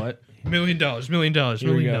 you know what? $1 million, $1 million, $1 Here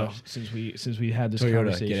we million. go. Since we had this Toyota,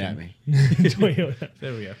 conversation. get at me. Toyota.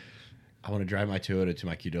 There we go. I want to drive my Toyota to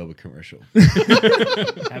my Qdoba commercial.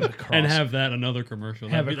 Have a cross. And have that another commercial.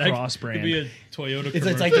 Have That'd a be- cross Could brand. be a Toyota It's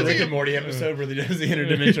commercial. like the Rick and Morty episode where he does the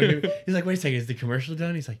interdimensional. He's like, wait a second, is the commercial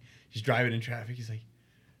done? He's like, he's driving in traffic. He's like,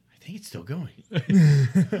 I think it's still going.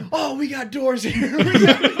 Oh, we got doors here.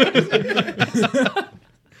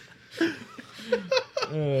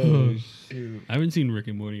 Oh, shoot. I haven't seen Rick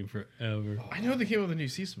and Morty in forever. I know they came out with a new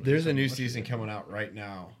season. There's a new season coming out right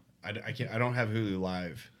now. I can't. I don't have Hulu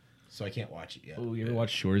Live, so I can't watch it yet. Oh, you ever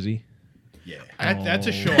watch Shorzy? Yeah. That's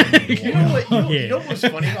a show. You know what? You know what was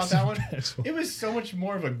funny about that one? That's what- It was so much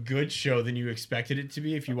more of a good show than you expected it to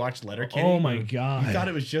be if you watched Letterkenny. Oh my god! You thought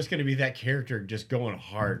it was just going to be that character just going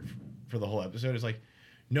hard for the whole episode. It's like,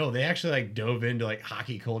 no, they actually like dove into like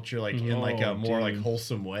hockey culture like in like a more like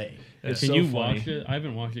wholesome way. It's Can so you funny. watch it? I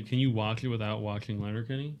haven't watched it. Can you watch it without watching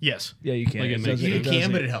Letterkenny? Yes. Yeah, you can. Like, it makes doesn't- sense. You doesn't-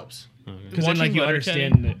 can, but it helps. Okay. Because then, like, Watching you Letterkenny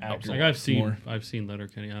understand the helps. actor Like more. I've seen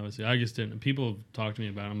Letterkenny. Obviously, I just didn't. People have talked to me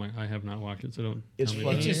about it. I'm like, I have not watched it, so don't. It's tell me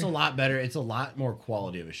funny. It's about it. just a lot better. It's a lot more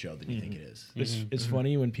quality of a show than you think it is. It's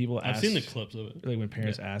funny when people I've ask. seen the clips of it. Like when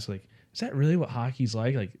parents ask, like, "Is that really what hockey's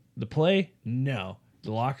like?" Like the play? No.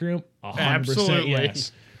 The locker room? 100% Absolutely.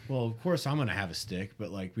 yes. Well, of course I'm gonna have a stick, but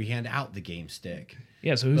like we hand out the game stick.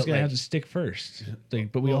 Yeah. So who's But, gonna like- have the stick first?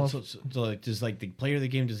 Like, but we Well, all. so like does like the player of the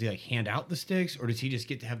game, does he like hand out the sticks or does he just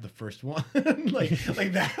get to have the first one? like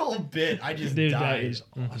that whole bit, I just Dude, that died. is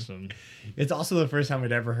awesome. It's also the first time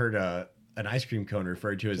I'd ever heard an ice cream cone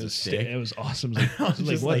referred to as a stick. It was awesome. Like, I was like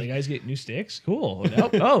just what? like- the guys get new sticks? Cool. Oh,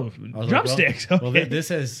 I was like, drumsticks. Well, okay. this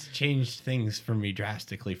has changed things for me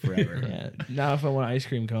drastically forever. Yeah. Now if I want ice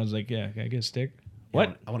cream cones, like, yeah, can I get a stick? I What?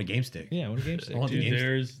 want- I want a game stick. Yeah, I want a game stick. I want the Dude, game stick.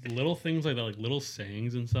 there's little things like that, like little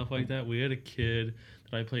sayings and stuff like that. We had a kid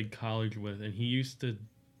that I played college with, and he used to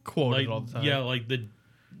Quote like, it all the time. yeah, like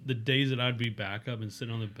the days that I'd be back up and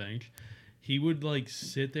sitting on the bench, he would like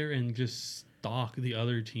sit there and just stalk the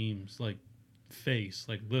other team's like face,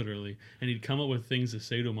 like literally, and he'd come up with things to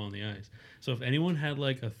say to him on the ice. So if anyone had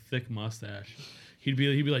like a thick mustache, he'd be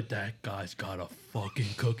like, that guy's got a fucking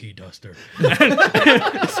cookie duster.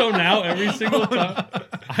 So now every single time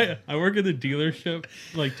I work at the dealership,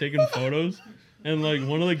 like taking photos, and like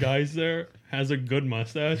one of the guys there has a good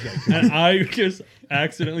mustache, and I just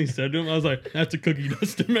accidentally said to him, I was like, that's a cookie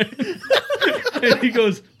duster, man. And he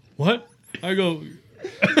goes, what? I go,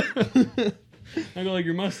 like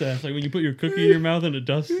your mustache, like when you put your cookie in your mouth and it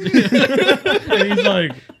dusts. And he's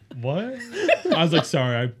like, what? I was like,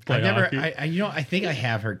 sorry, I play I've never, hockey. I think I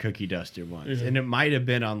have heard Cookie Duster once, Yeah. and it might have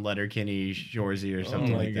been on Letterkenny, Shorzy, or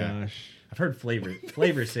something like that. I've heard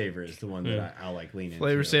Flavor Saver is the one that I'll like lean into.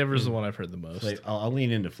 Flavor Saver is the one I've heard the most. I'll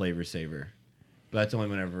lean into Flavor Saver, but that's only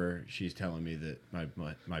whenever she's telling me that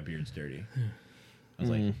my beard's dirty. I was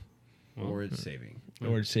like, or it's saving.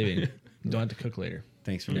 Or it's saving. Don't have to cook later.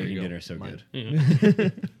 Thanks for There making you go. dinner so Mine. good. Yeah.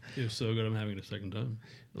 It was so good, I'm having it a second time.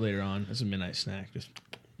 Later on. That's a midnight snack. Just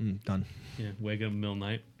done. Yeah, wake up middle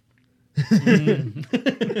night.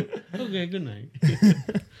 Okay, good night.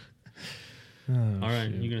 All right,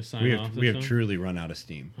 you gonna sign We off? have this time? truly run out of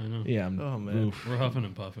steam. I know. Yeah. Oh, man. Oof. We're huffing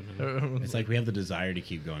and puffing. It's like we have the desire to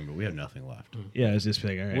keep going, but we have nothing left. Yeah, it's just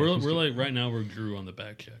like, all right. We're just- like right now. We're Drew on the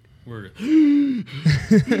back check. We're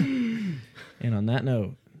And on that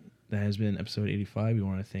note, that has been episode 85. We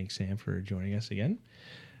want to thank Sam for joining us again.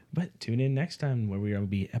 But tune in next time where we will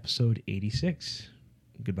be episode 86.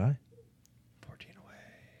 Goodbye. 14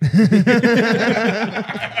 away.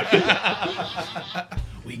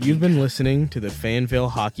 You've been listening to the Fanville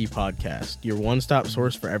Hockey Podcast, your one-stop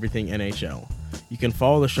source for everything NHL. You can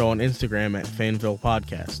follow the show on Instagram at Fanville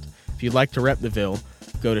Podcast. If you'd like to rep the Ville,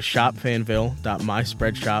 go to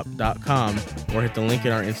shopfanville.myspreadshop.com or hit the link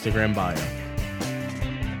in our Instagram bio.